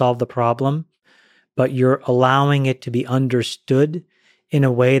us how to solve the problem, but you're allowing it to be understood in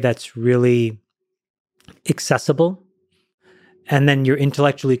a way that's really accessible. And then you're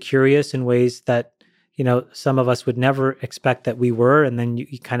intellectually curious in ways that, some of us would never expect that we were. And then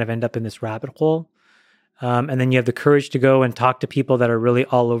you kind of end up in this rabbit hole. And then you have the courage to go and talk to people that are really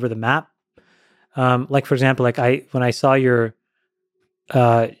all over the map. Like, for example, when I saw your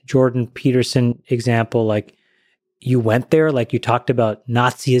Jordan Peterson example, like you went there, like you talked about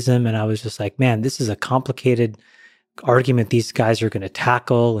Nazism, and I was just like, man, this is a complicated argument these guys are going to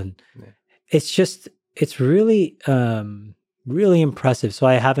tackle. And it's really, really impressive. So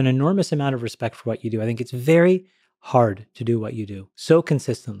I have an enormous amount of respect for what you do. I think it's very hard to do what you do so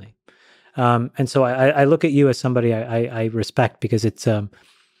consistently. And so I look at you as somebody I respect, because it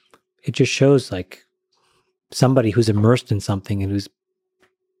just shows like somebody who's immersed in something and who's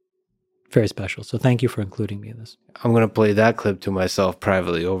very special. So thank you for including me in this. I'm going to play that clip to myself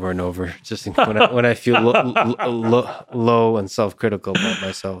privately over and over, just when I feel low and self-critical about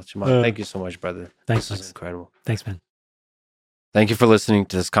myself. Chamath, thank you so much, brother. Thanks. This is incredible. Thanks, man. Thank you for listening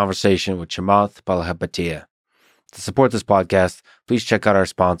to this conversation with Chamath Palihapitiya. To support this podcast, please check out our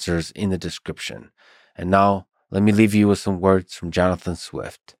sponsors in the description. And now, let me leave you with some words from Jonathan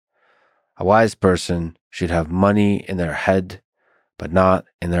Swift. A wise person should have money in their head, but not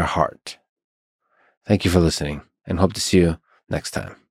in their heart. Thank you for listening, and hope to see you next time.